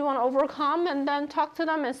challenge you want to overcome, and then talk to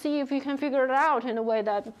them and see if you can figure it out in a way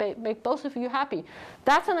that make both of you happy.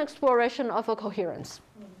 That's an exploration of a coherence.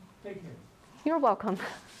 Thank you. You're welcome.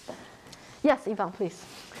 Yes, Yvonne, please.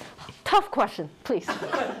 Tough question, please.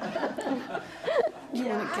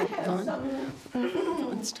 Yeah, I have some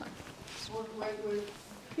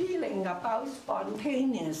feeling about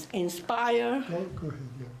spontaneous, inspire. Go ahead,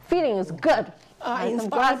 yeah. Feeling is good.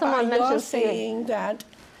 Inspired by your saying that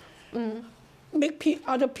make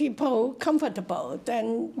other people comfortable,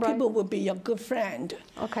 then people will be your good friend.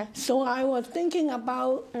 Okay. So I was thinking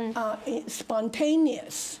about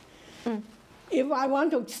spontaneous. If I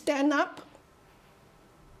want to stand up,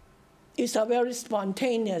 it's a very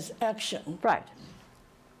spontaneous action. Right.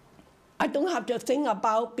 I don't have to think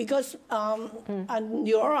about, because a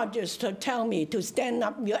neurologist tell me to stand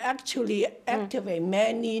up, you actually activate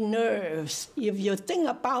many nerves. If you think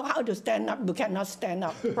about how to stand up, you cannot stand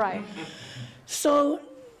up. Right. So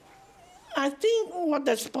I think what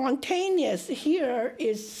the spontaneous here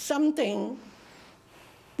is something,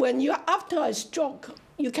 when you're after a stroke,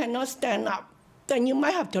 you cannot stand up. Then you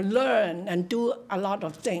might have to learn and do a lot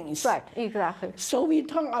of things. Right, exactly. So we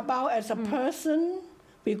talk about as a person,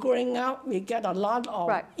 we growing up, we get a lot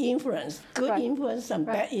of influence, good influence and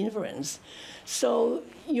bad influence. So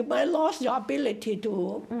you might lose your ability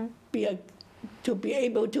to be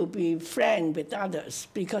able to be friend with others,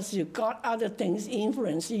 because you got other things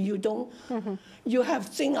influence. You don't. You have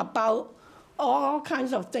to think about all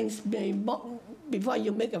kinds of things before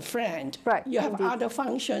you make a friend. Right. You have other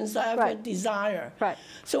functions, other desire. Right.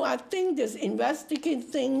 So I think this investigating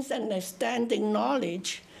things and understanding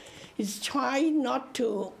knowledge is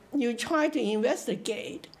you try to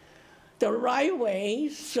investigate the right way,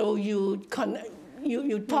 so you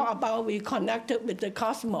talk about we connected with the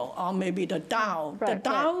cosmos, or maybe the Tao. The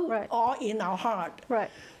Tao all in our heart. Right.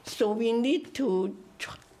 So we need to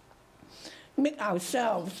make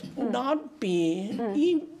ourselves not be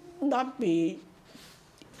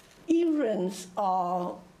influenced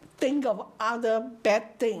or think of other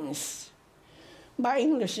bad things. My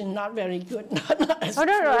English is not very good. No.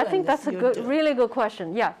 I think that's a really good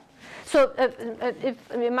question. Yeah. So if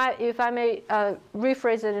I may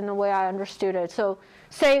rephrase it in the way I understood it. So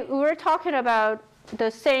say we were talking about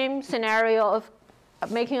the same scenario of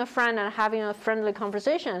making a friend and having a friendly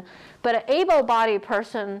conversation, but an able-bodied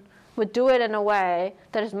person would do it in a way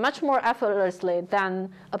that is much more effortlessly than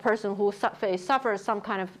a person who suffers some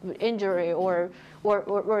kind of injury or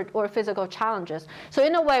physical challenges. So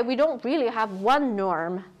in a way, we don't really have one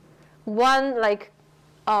norm, one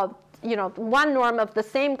norm of the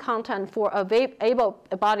same content for a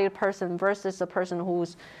able-bodied person versus a person who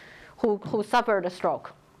suffered a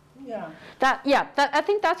stroke. Yeah. I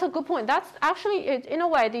think that's a good point. That's actually, in a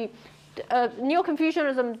way, the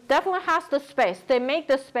Neo-Confucianism definitely has the space. They make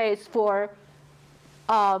the space for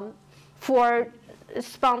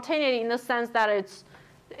spontaneity in the sense that it's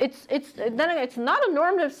not a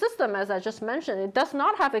normative system, as I just mentioned. It does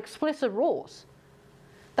not have explicit rules.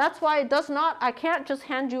 That's why it does not. I can't just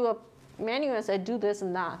hand you a manual and say do this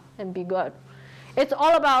and that and be good. It's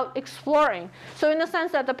all about exploring. So in the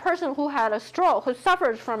sense that the person who had a stroke, who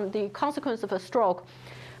suffers from the consequence of a stroke,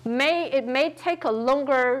 it may take a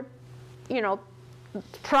longer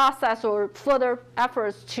process or further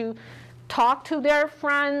efforts to talk to their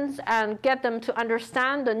friends and get them to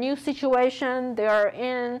understand the new situation they're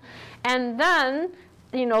in, and then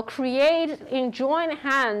create in joint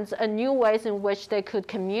hands a new ways in which they could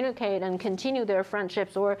communicate and continue their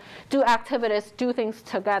friendships or do activities, do things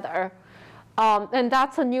together. And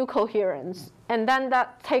that's a new coherence. And then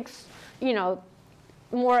that takes,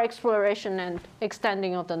 more exploration and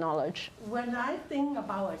extending of the knowledge. When I think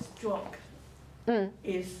about a stroke,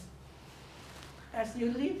 is as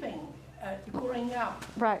you're living, growing up,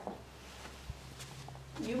 right?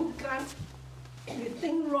 You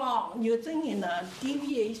think wrong. You think in a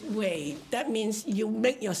devious way. That means you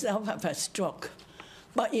make yourself have a stroke.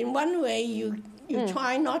 But in one way, you You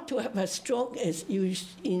try not to have a stroke is you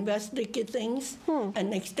investigate things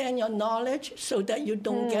and extend your knowledge so that you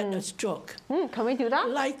don't get a stroke. Can we do that?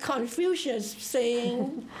 Like Confucius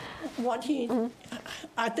saying what he,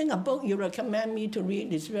 I think a book you recommend me to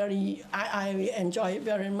read is very, I enjoy it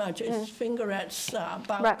very much. It's Fingerets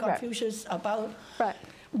about Confucius, about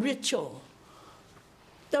ritual.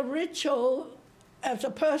 The ritual, as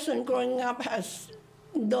a person growing up has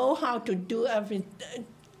know how to do everything,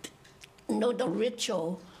 know the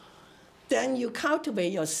ritual, then you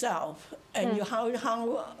cultivate yourself and you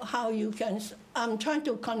how you can. I'm trying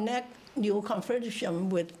to connect Neo-Confucianism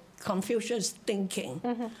with Confucius thinking.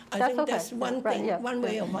 I think that's one thing, one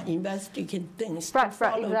way of investigating things.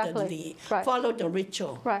 Follow the lead, follow the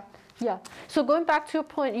ritual. Right. Yeah. So going back to your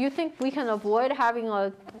point, you think we can avoid having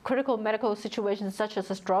a critical medical situation such as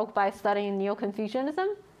a stroke by studying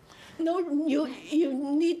Neo-Confucianism? No, you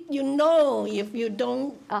know if you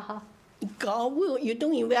don't you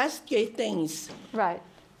don't investigate things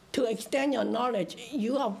to extend your knowledge,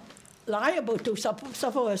 you are liable to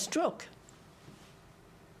suffer a stroke.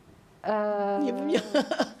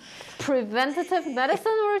 Preventative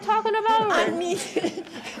medicine we're talking about? Or? I mean,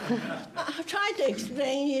 I've tried to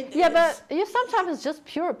explain it. Yeah, but sometimes it's just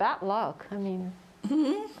pure bad luck. I mean,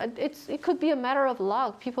 it could be a matter of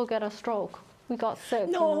luck. People get a stroke. We got sick.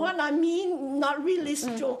 No, what I mean, not really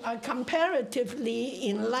stroke. Comparatively,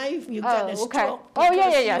 in life, you get a stroke. Oh,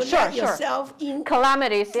 yeah, you sure. Yourself in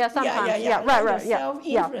calamities, sometimes. Yourself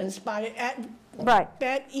influenced by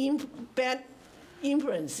bad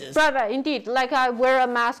influences. Right, indeed. Like I wear a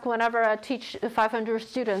mask whenever I teach 500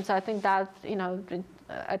 students. I think that,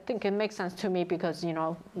 I think it makes sense to me because,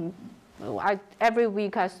 every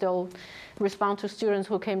week I still respond to students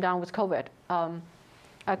who came down with COVID.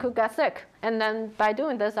 I could get sick. And then by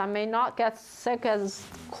doing this, I may not get sick as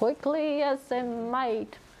quickly as I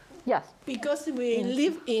might. Yes. Because we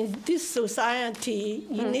live in this society,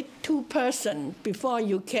 you need two persons before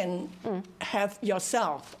you can have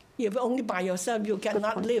yourself. If only by yourself, you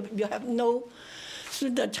cannot live. You have no. So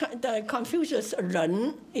the Confucius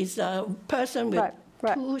Ren is a person with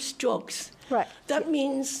two strokes. Right. That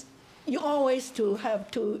means you always have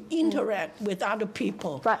to interact with other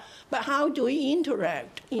people. Right. But how do we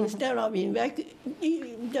interact? Instead of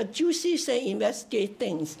the Jews say investigate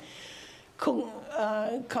things.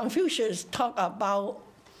 Confucius talk about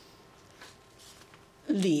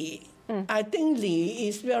Li. I think Li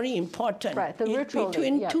is very important. Right, the ritual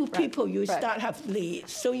between two people, you start have Li.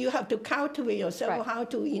 So you have to cultivate yourself how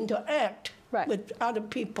to interact with other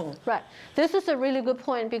people. Right. This is a really good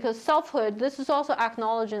point because selfhood, this is also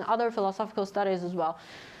acknowledged in other philosophical studies as well.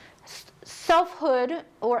 Selfhood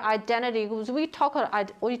or identity, because we talk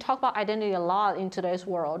about identity a lot in today's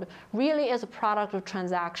world, really is a product of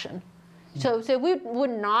transaction. So we would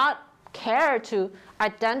not care to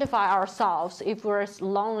identify ourselves if we're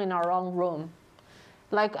alone in our own room.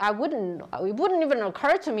 Like it wouldn't even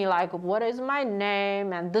occur to me like, what is my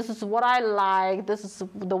name and this is what I like, this is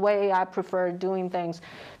the way I prefer doing things.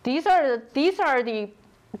 These are the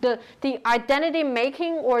identity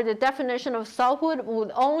making or the definition of selfhood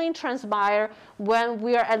would only transpire when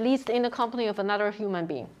we are at least in the company of another human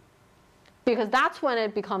being. Because that's when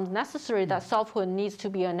it becomes necessary that selfhood needs to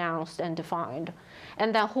be announced and defined.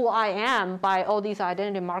 And then who I am by all these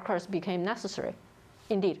identity markers became necessary,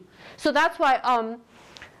 indeed. So that's why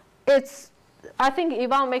I think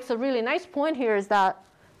Ivan makes a really nice point here is that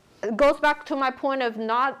it goes back to my point of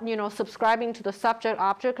not subscribing to the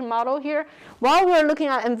subject-object model here. While we're looking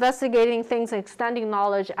at investigating things and extending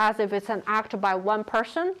knowledge as if it's an act by one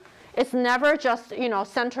person, it's never just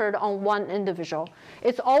centered on one individual.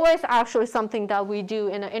 It's always actually something that we do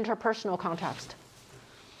in an interpersonal context.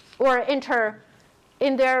 Or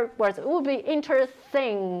in their words, it would be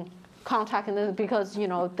inter-thing contact because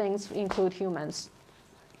things include humans.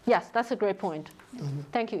 Yes, that's a great point.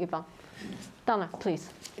 Thank you, Ivan. Donna, please.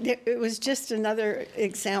 It was just another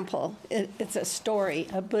example. It's a story,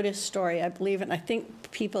 a Buddhist story, I believe, and I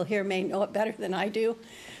think people here may know it better than I do.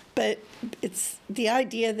 But it's the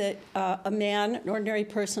idea that a man, an ordinary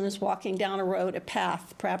person, is walking down a road, a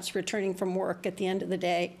path, perhaps returning from work at the end of the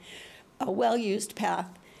day, a well-used path,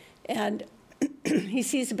 and he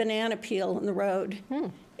sees a banana peel in the road,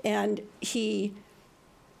 and he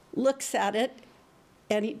looks at it,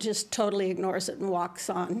 and he just totally ignores it and walks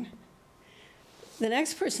on. The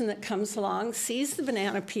next person that comes along sees the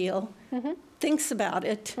banana peel, thinks about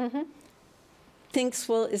it, thinks,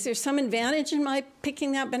 well, is there some advantage in my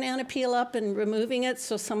picking that banana peel up and removing it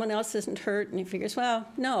so someone else isn't hurt? And he figures, well,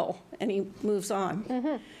 no, and he moves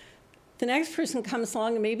on. The next person comes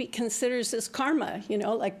along and maybe considers this karma,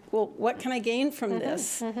 like, well, what can I gain from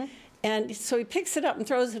this? And so he picks it up and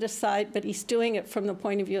throws it aside, but he's doing it from the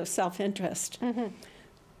point of view of self-interest.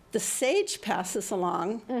 The sage passes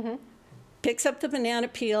along, picks up the banana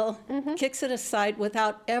peel, kicks it aside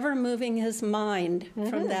without ever moving his mind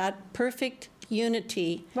from that perfect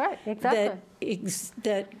unity Right, exactly.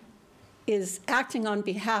 that is acting on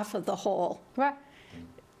behalf of the whole. Right.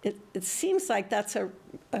 It seems like that's a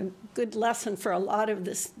good lesson for a lot of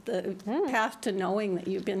the path to knowing that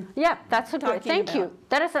you've been Yeah, that's a great, thank you.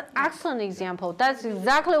 That is an excellent example. That's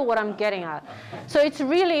exactly what I'm getting at. So it's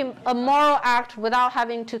really a moral act without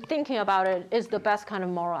having to thinking about it is the best kind of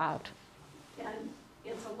moral act. And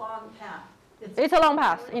it's a long path. It's a long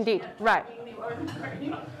path, indeed, right.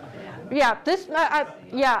 Yeah, this,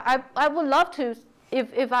 I would love to,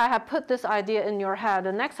 if I had put this idea in your head,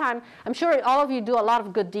 the next time, I'm sure all of you do a lot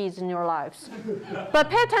of good deeds in your lives. But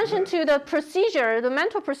pay attention to the procedure, the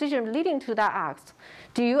mental procedure leading to that act.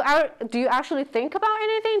 Do you actually think about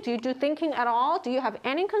anything? Do you do thinking at all? Do you have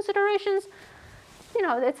any considerations? You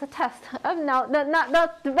know, it's a test. No,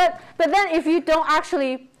 but then if you don't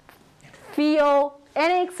actually feel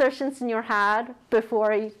any exertions in your head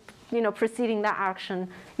before preceding that action,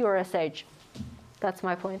 you're a sage. That's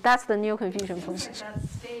my point. That's the Neo-Confucian point. That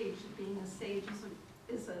stage, being a sage,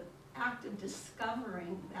 is an act of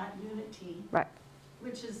discovering that unity, Right.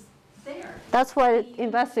 which is there. That's why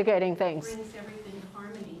investigating things. Brings everything to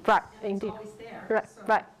harmony. Right, and indeed. It's always there. Right, So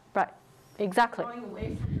right. Exactly. Going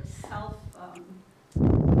away from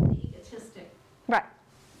the egotistic Right.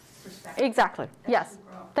 perspective. Exactly. That Yes. should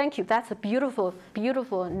grow. Thank you. That's a beautiful,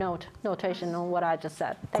 beautiful notation on what I just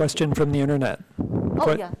said. Thank Question from the internet. you.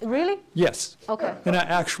 Oh, yeah. Really? Yes. Okay. And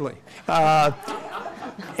actually,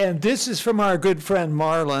 and this is from our good friend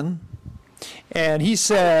Marlon, and he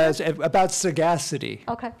says about sagacity.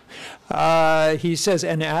 Okay. He says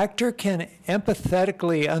an actor can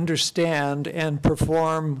empathetically understand and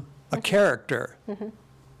perform a character.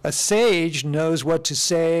 A sage knows what to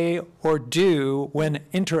say or do when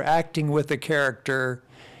interacting with a character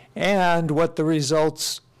and what the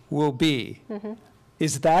results will be.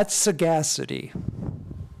 Is that sagacity?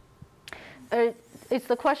 Is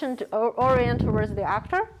the question oriented towards the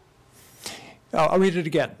actor? I'll read it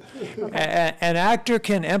again. An actor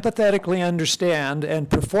can empathetically understand and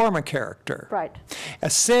perform a character. Right. A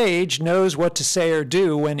sage knows what to say or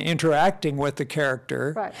do when interacting with the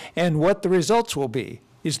character Right. and what the results will be.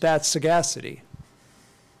 Is that sagacity?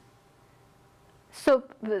 So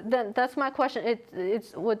then that's my question.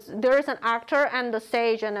 There is an actor and the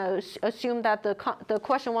sage, and I assume that the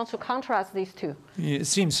question wants to contrast these two. It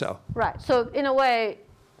seems so. Right. So in a way,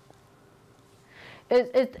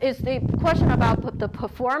 it's the question about the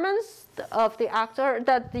performance of the actor,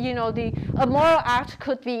 that a moral act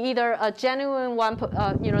could be either a genuine one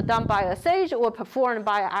done by a sage or performed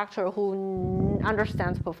by an actor who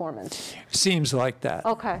understands performance. Seems like that.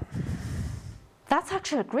 Okay. That's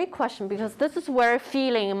actually a great question, because this is where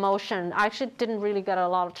feeling, emotion, I actually didn't really get a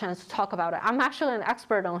lot of chance to talk about it. I'm actually an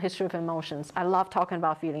expert on history of emotions. I love talking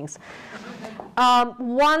about feelings.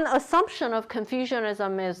 One assumption of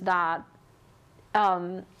Confucianism is that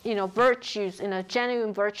virtues,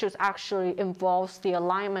 genuine virtues actually involves the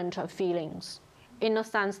alignment of feelings, in the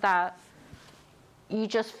sense that you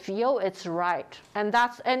just feel it's right. And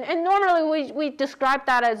normally we describe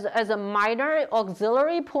that as a minor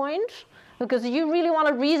auxiliary point, because you really want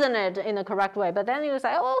to reason it in the correct way. But then you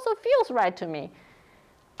say, oh, also feels right to me.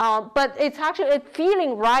 But it's actually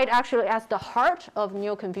feeling right actually as the heart of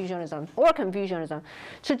Neo-Confucianism or Confucianism.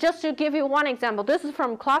 So just to give you one example, this is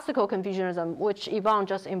from classical Confucianism, which Yvonne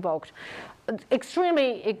just invoked.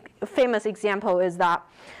 Extremely famous example is that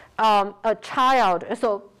a child,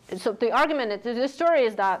 so the argument, the story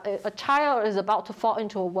is that a child is about to fall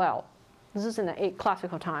into a well. This is in the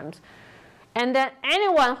classical times. And then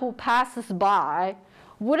anyone who passes by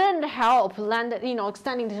wouldn't help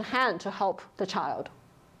extending their hand to help the child.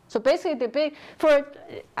 So basically, we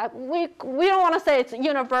don't want to say it's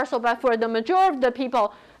universal, but for the majority of the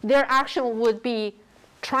people, their action would be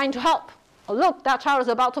trying to help. Oh, look, that child is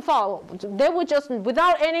about to fall. They would just,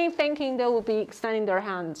 without any thinking, they would be extending their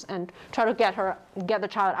hands and try to get the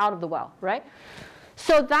child out of the well, right?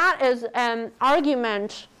 So that is an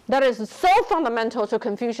argument that is so fundamental to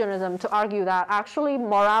Confucianism, to argue that actually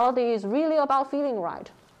morality is really about feeling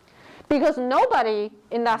right. Because nobody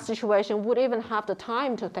in that situation would even have the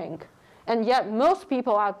time to think. And yet most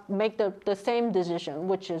people make the same decision,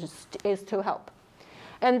 which is to help.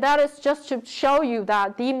 And that is just to show you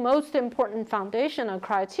that the most important foundational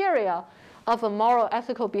criteria of a moral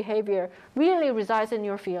ethical behavior really resides in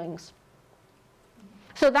your feelings.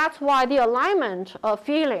 So that's why the alignment of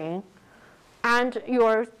feeling and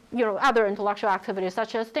your other intellectual activities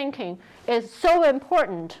such as thinking is so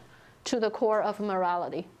important to the core of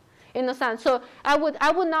morality, in a sense. So I would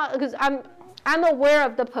not, because I'm aware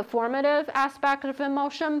of the performative aspect of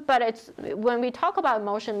emotion, but when we talk about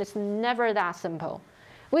emotion, it's never that simple.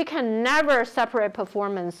 We can never separate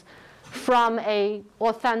performance from a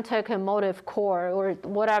authentic emotive core, or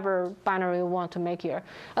whatever binary we want to make here.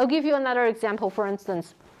 I'll give you another example. For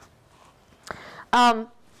instance,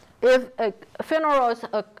 if a funeral is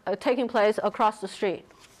taking place across the street,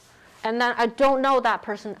 and then I don't know that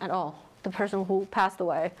person at all, the person who passed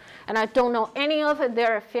away, and I don't know any of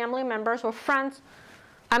their family members or friends,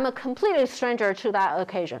 I'm a completely stranger to that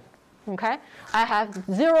occasion, okay? I have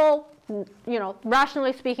zero,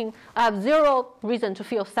 rationally speaking, I have zero reason to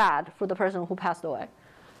feel sad for the person who passed away.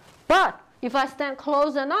 But if I stand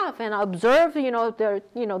close enough and observe,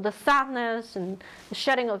 the sadness and the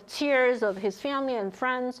shedding of tears of his family and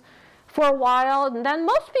friends for a while, and then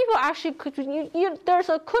most people actually there's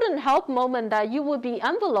a couldn't help moment that you would be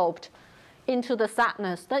enveloped into the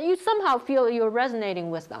sadness, that you somehow feel you're resonating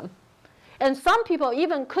with them. And some people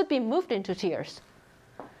even could be moved into tears.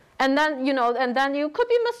 And then, you could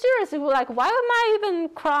be mysterious. You're like, why am I even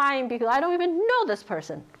crying? Because I don't even know this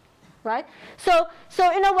person, right? So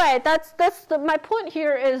in a way, my point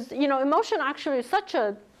here is, emotion actually is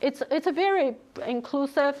it's a very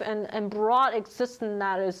inclusive and broad existence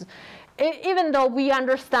that is, even though we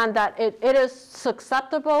understand that it is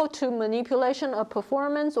susceptible to manipulation of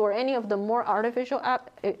performance or any of the more artificial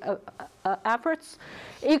efforts,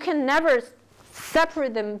 you can never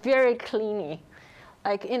separate them very cleanly,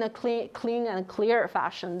 like in a clean and clear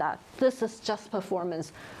fashion, that this is just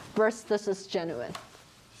performance versus this is genuine.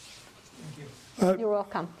 Thank you. You're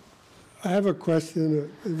welcome. I have a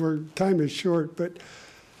question. Time is short, but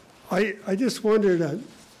I just wondered,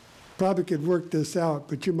 probably could work this out,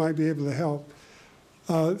 but you might be able to help.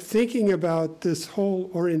 Thinking about this whole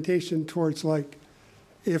orientation towards, like,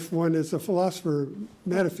 if one is a philosopher,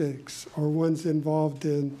 metaphysics, or one's involved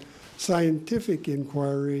in scientific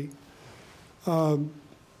inquiry,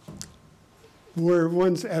 where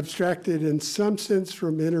one's abstracted in some sense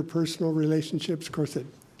from interpersonal relationships, of course it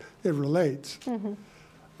relates,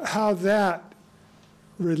 how that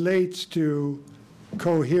relates to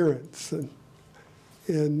coherence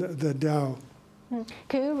in the Tao.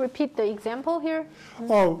 Can you repeat the example here?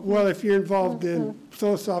 Oh, well, if you're involved in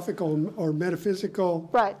philosophical or metaphysical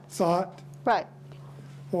thought,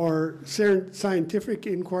 or scientific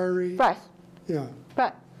inquiry. Yeah.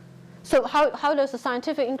 Right. So how does the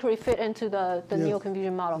scientific inquiry fit into the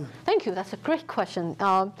Neo-Confucian model? Yeah. Thank you. That's a great question.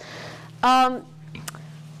 Under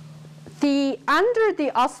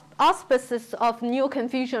the auspices of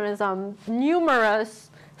Neo-Confucianism, numerous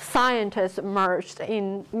scientists emerged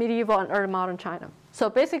in medieval and early modern China. So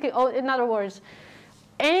basically, in other words,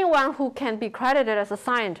 anyone who can be credited as a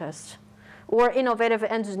scientist or innovative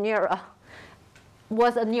engineer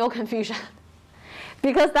was a Neo-Confucian.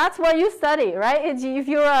 Because that's what you study, right? If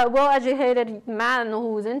you're a well-educated man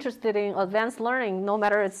who's interested in advanced learning, no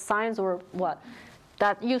matter it's science or what,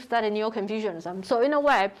 that you study Neo-Confucianism. So in a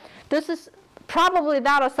way, this is probably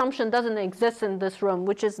that assumption doesn't exist in this room,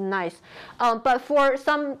 which is nice. But for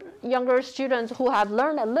some younger students who have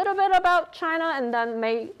learned a little bit about China and then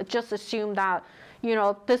may just assume that,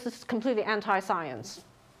 this is completely anti-science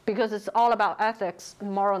because it's all about ethics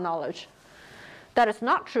and moral knowledge. That is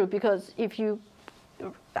not true, because if you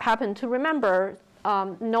happen to remember,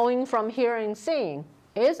 knowing from hearing, seeing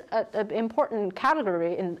is an important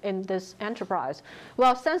category in this enterprise.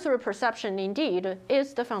 Well, sensory perception indeed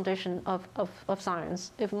is the foundation of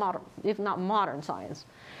science, if not modern science.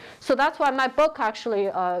 So that's why my book actually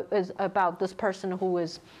is about this person who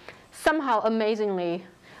is somehow amazingly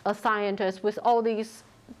a scientist with all these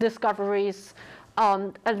discoveries,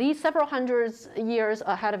 at least several hundred years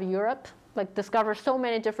ahead of Europe. Like discover so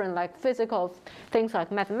many different physical things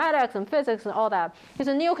like mathematics and physics and all that. He's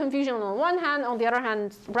a Neo-Confucian on one hand, on the other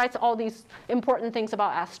hand writes all these important things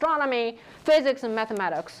about astronomy, physics, and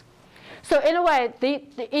mathematics. So in a way,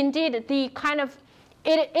 indeed the kind of,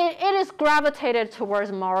 it is gravitated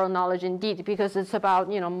towards moral knowledge indeed, because it's about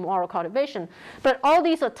moral cultivation. But all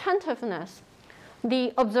these attentiveness,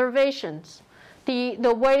 the observations,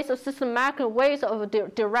 the ways of systematic ways of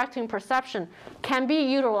directing perception can be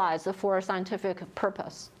utilized for a scientific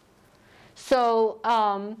purpose. So,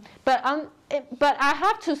 but I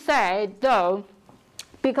have to say though,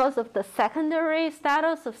 because of the secondary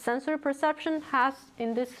status of sensory perception has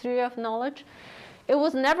in this theory of knowledge, it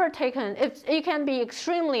was never taken. It can be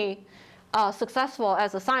extremely successful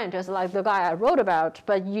as a scientist, like the guy I wrote about,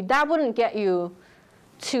 but that wouldn't get you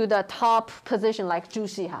to the top position like Zhu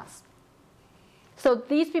Xi has. So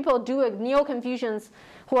these people Neo-Confucians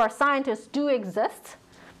who are scientists do exist,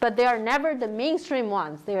 but they are never the mainstream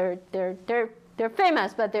ones. They're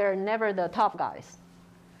famous, but they're never the top guys.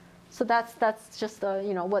 So that's just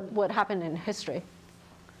what happened in history.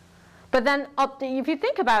 But then if you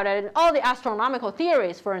think about it, all the astronomical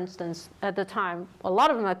theories, for instance, at the time, a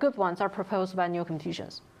lot of them are good ones, are proposed by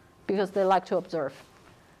Neo-Confucians because they like to observe.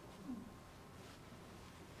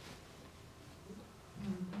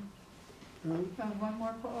 One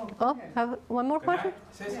more. Have one more question?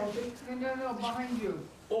 Say something? No, behind you.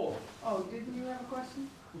 Oh. Oh, didn't you have a question?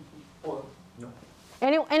 Oh, no.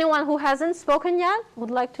 Anyone who hasn't spoken yet would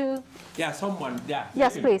like to? Yeah, someone, yeah.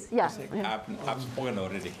 Yes, please, yeah. I've spoken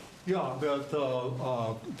already. Yeah,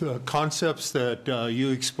 the concepts that you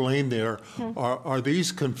explained there, are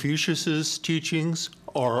these Confucius's teachings,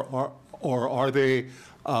 or are they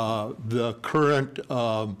the current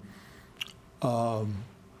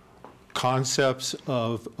concepts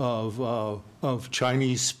of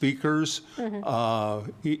Chinese speakers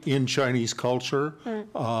in Chinese culture,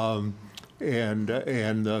 and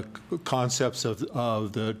the concepts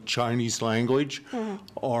of the Chinese language,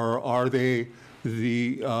 or are they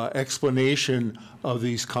the explanation of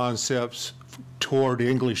these concepts toward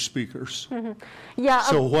English speakers? Yeah.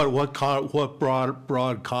 So what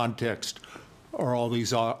broad context are all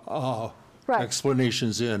these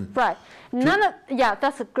explanations in? Right.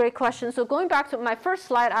 That's a great question. So going back to my first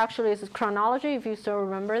slide, actually, is chronology, if you still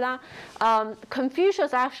remember that.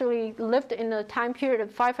 Confucius actually lived in a time period of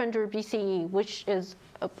 500 BCE, which is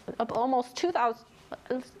almost 2,000,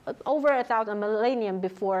 over 1,000 millennium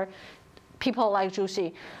before people like Zhu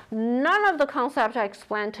Xi. None of the concepts I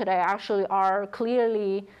explained today actually are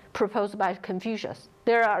clearly proposed by Confucius.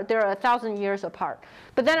 They're 1,000 years apart.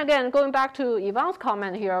 But then again, going back to Yvonne's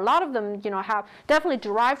comment here, a lot of them, have definitely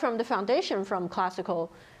derived from the foundation from classical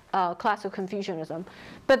Confucianism.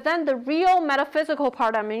 But then the real metaphysical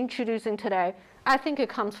part I'm introducing today, I think it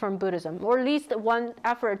comes from Buddhism, or at least one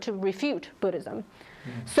effort to refute Buddhism.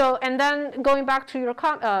 So, and then going back to your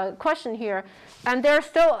question here, and they're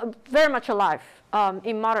still very much alive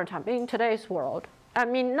in modern time, in today's world. I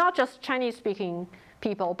mean, not just Chinese-speaking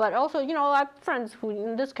people, but also, I have friends who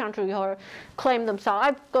in this country who claim themselves.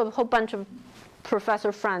 I've got a whole bunch of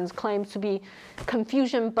professor friends claim to be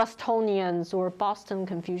Confucian Bostonians or Boston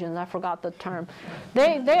Confucians. I forgot the term.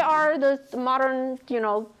 They are the modern,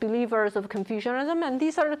 believers of Confucianism, and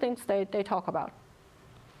these are the things they talk about.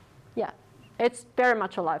 Yeah, it's very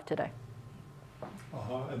much alive today.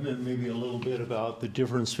 And then maybe a little bit about the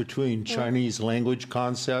difference between Chinese language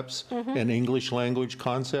concepts and English language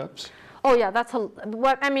concepts. Oh yeah, that's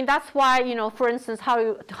why, for instance, how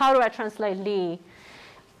do I translate Li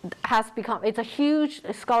has become, it's a huge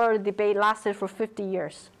scholarly debate, lasted for 50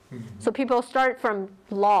 years. So people start from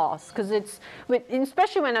laws, because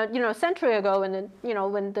especially when, a century ago,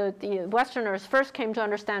 when the Westerners first came to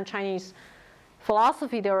understand Chinese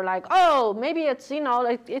philosophy, they were like, oh, maybe it's,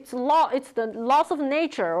 it's law, it's the laws of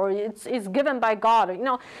nature, or it's given by God.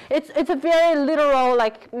 It's a very literal,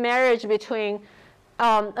 marriage between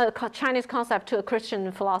a Chinese concept to a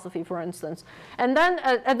Christian philosophy, for instance. And then,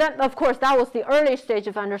 of course, that was the early stage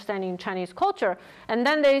of understanding Chinese culture. And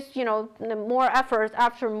then they, more efforts,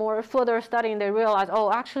 after more further studying, they realized,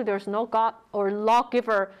 oh, actually, there's no God or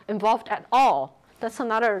lawgiver involved at all. That's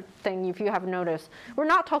another thing, if you have noticed. We're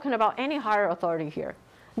not talking about any higher authority here.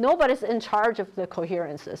 Nobody's in charge of the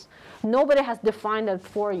coherences. Nobody has defined it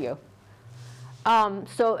for you. And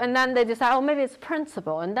then they decide, oh, maybe it's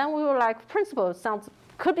principle. And then we were like, principle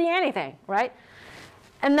could be anything, right?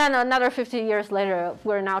 And then another 50 years later,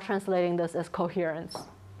 we're now translating this as coherence.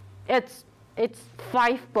 It's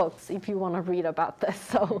 5 books if you want to read about this.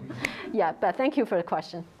 So, yeah, but thank you for the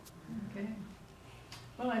question. Okay.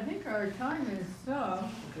 Well, I think our time is up.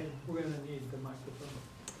 Okay, we're going to need the microphone.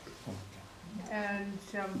 And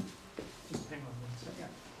just hang on one second.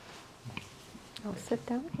 I'll sit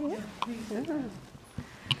down here.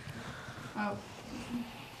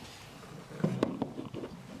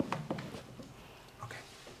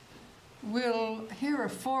 We'll hear a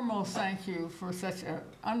formal thank you for such an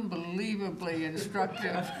unbelievably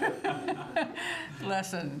instructive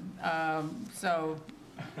lesson. So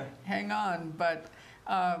hang on, but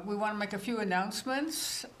we want to make a few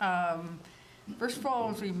announcements. First of all,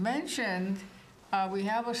 as we mentioned, we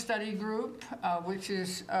have a study group, which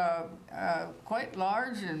is quite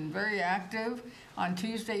large and very active on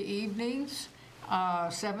Tuesday evenings,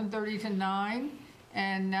 7:30 to 9.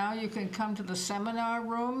 And now you can come to the seminar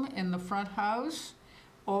room in the front house,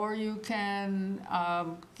 or you can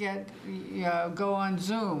go on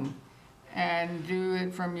Zoom and do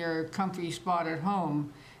it from your comfy spot at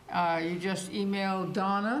home. You just email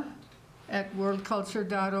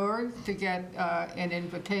Donna@worldculture.org to get an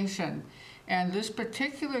invitation. And this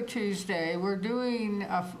particular Tuesday, we're doing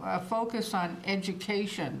a focus on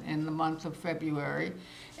education in the month of February.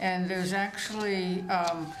 And there's actually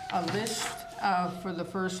a list for the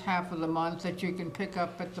first half of the month that you can pick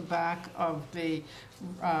up at the back of the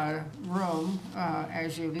room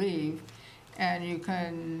as you leave. And you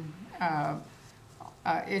can,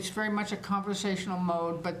 it's very much a conversational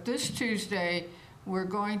mode, but this Tuesday, we're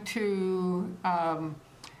going to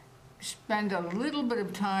spend a little bit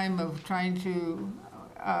of time of trying to,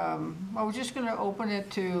 well, we're just going to open it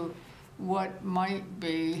to what might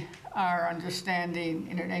be our understanding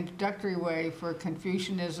in an introductory way for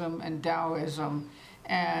Confucianism and Taoism,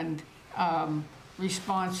 and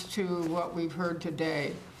response to what we've heard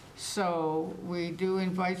today. So we do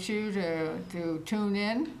invite you to tune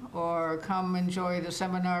in or come enjoy the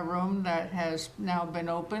seminar room that has now been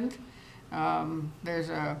opened.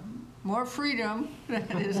 There's more freedom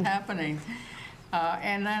that is happening.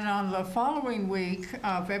 And then on the following week,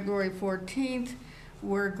 February 14th,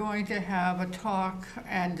 we're going to have a talk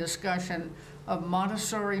and discussion of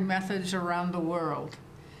Montessori methods around the world.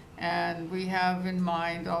 And we have in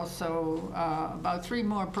mind also about 3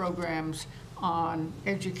 more programs on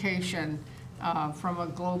education from a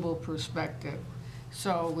global perspective.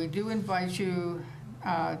 So we do invite you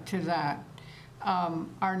to that.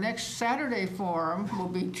 Our next Saturday forum will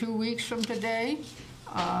be 2 weeks from today,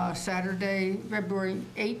 Saturday, February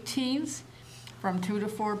 18th, from 2 to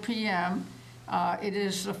 4 p.m. It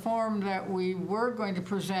is the forum that we were going to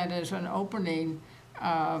present as an opening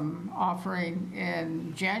offering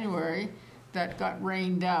in January that got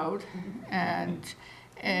rained out, and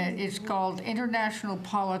it's called International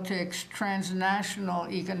Politics, Transnational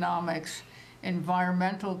Economics,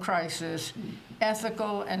 Environmental Crisis,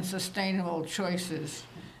 Ethical and Sustainable Choices.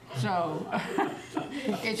 So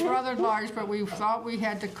it's rather large, but we thought we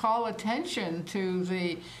had to call attention to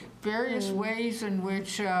the various ways in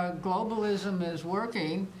which globalism is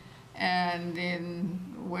working, and in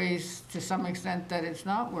ways to some extent that it's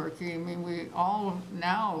not working. I mean, we all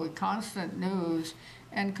now, with constant news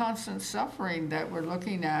and constant suffering that we're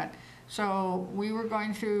looking at. So we were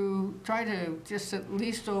going to try to just at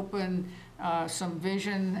least open some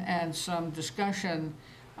vision and some discussion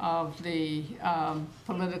of the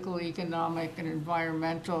political, economic, and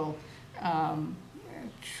environmental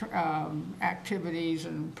activities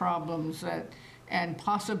and problems and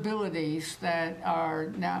possibilities that are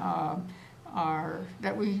now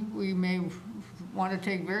that we may want to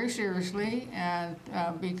take very seriously and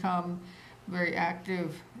become very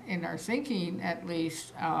active in our thinking, at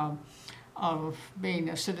least, of being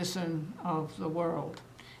a citizen of the world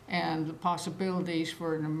and the possibilities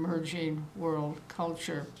for an emerging world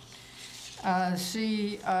culture.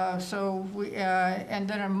 So we, and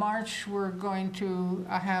then in March, we're going to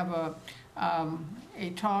have a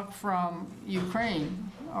talk from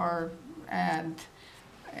Ukraine, and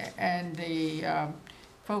the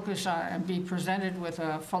focus on and be presented with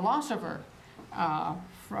a philosopher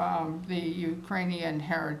from the Ukrainian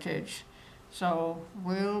heritage. So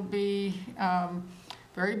we'll be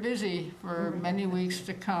very busy for many weeks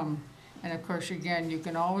to come. And of course, again, you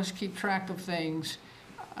can always keep track of things,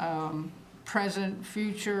 present,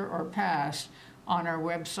 future, or past, on our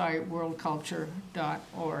website,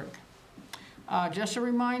 worldculture.org. Just a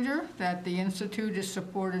reminder that the Institute is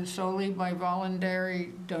supported solely by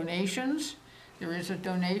voluntary donations. There is a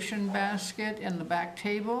donation basket in the back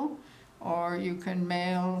table, or you can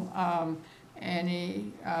mail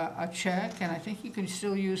a check, and I think you can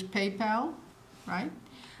still use PayPal, right?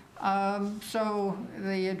 So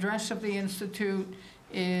the address of the Institute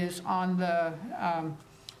is on the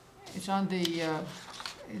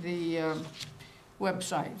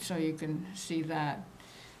website, so you can see that.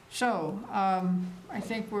 So I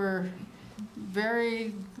think we're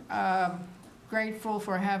very grateful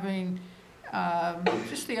for having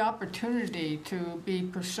just the opportunity to be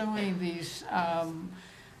pursuing these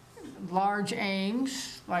large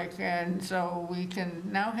aims, and so we can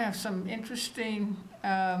now have some interesting,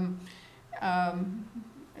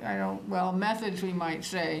 methods, we might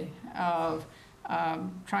say, of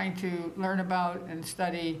trying to learn about and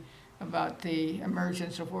study about the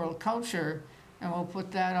emergence of world culture, and we'll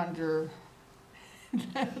put that under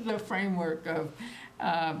the framework of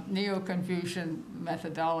Neo-Confucian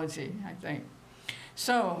methodology, I think.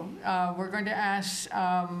 So we're going to ask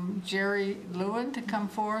Jerry Lewin to come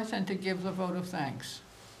forth and to give the vote of thanks.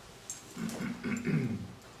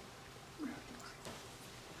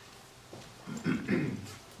 There you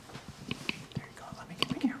go. Let me get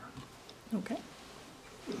the camera. Okay.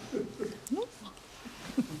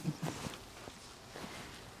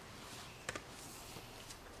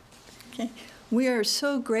 We are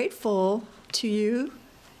so grateful to you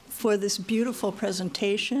for this beautiful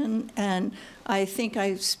presentation, and I think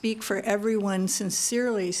I speak for everyone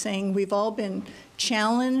sincerely saying we've all been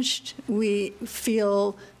challenged, we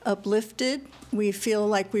feel uplifted, we feel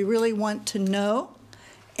like we really want to know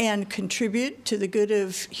and contribute to the good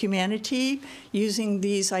of humanity using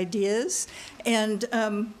these ideas. And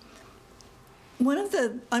I'm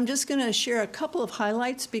just going to share a couple of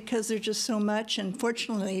highlights because there's just so much, and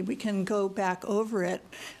fortunately we can go back over it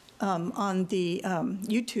on the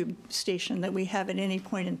YouTube station that we have at any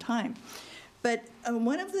point in time. But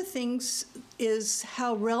one of the things is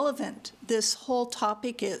how relevant this whole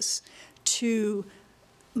topic is to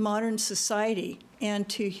modern society and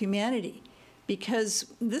to humanity, because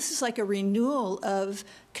this is like a renewal of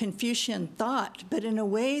Confucian thought, but in a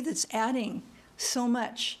way that's adding so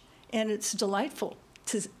much, and it's delightful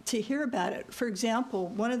to hear about it. For example,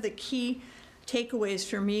 one of the key takeaways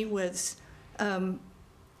for me was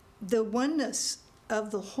the oneness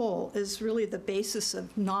of the whole is really the basis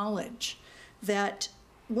of knowledge, that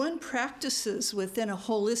one practices within a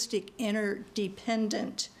holistic,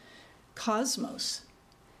 interdependent cosmos.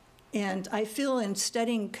 And I feel in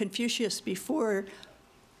studying Confucius before,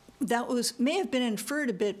 that may have been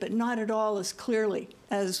inferred a bit, but not at all as clearly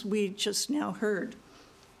as we just now heard.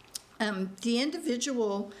 The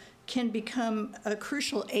individual can become a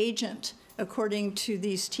crucial agent, according to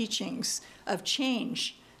these teachings, of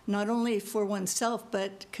change, not only for oneself,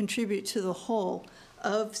 but contribute to the whole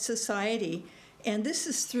of society. And this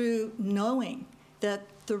is through knowing, that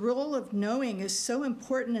the role of knowing is so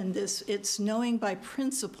important in this. It's knowing by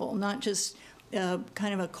principle, not just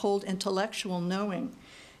kind of a cold intellectual knowing.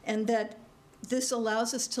 And that this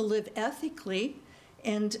allows us to live ethically,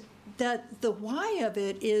 and that the why of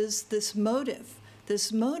it is this motive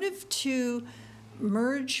to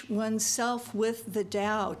merge oneself with the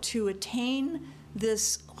Tao, to attain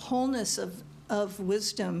this wholeness of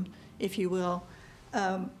wisdom, if you will,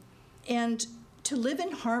 and to live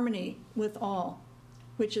in harmony with all,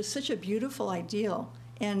 which is such a beautiful ideal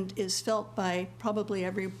and is felt by probably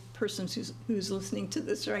every person who's listening to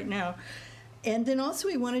this right now. And then also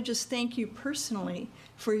we want to just thank you personally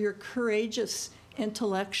for your courageous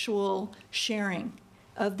intellectual sharing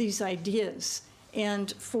of these ideas,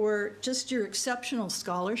 and for just your exceptional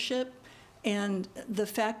scholarship and the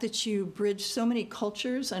fact that you bridge so many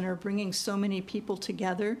cultures and are bringing so many people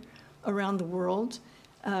together around the world.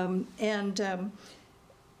 I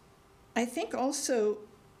think also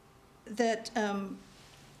that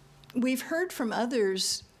we've heard from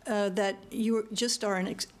others that you just are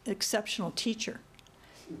an exceptional teacher.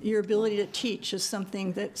 Your ability to teach is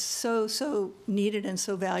something that's so needed and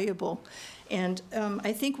so valuable. And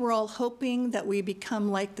I think we're all hoping that we become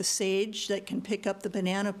like the sage that can pick up the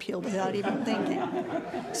banana peel without even thinking.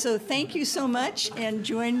 So thank you so much, and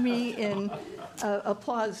join me in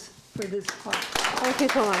applause for this talk. Thank you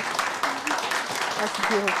so much. That's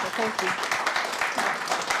beautiful. Thank you.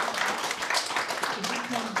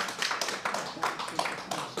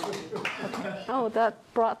 Oh, that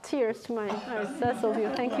brought tears to my eyes. That's so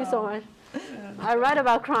beautiful. Thank you so much. I write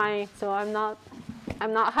about crying, so I'm not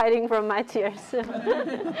hiding from my tears.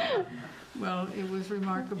 Well, it was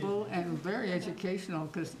remarkable and very educational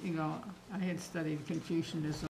because, I had studied Confucianism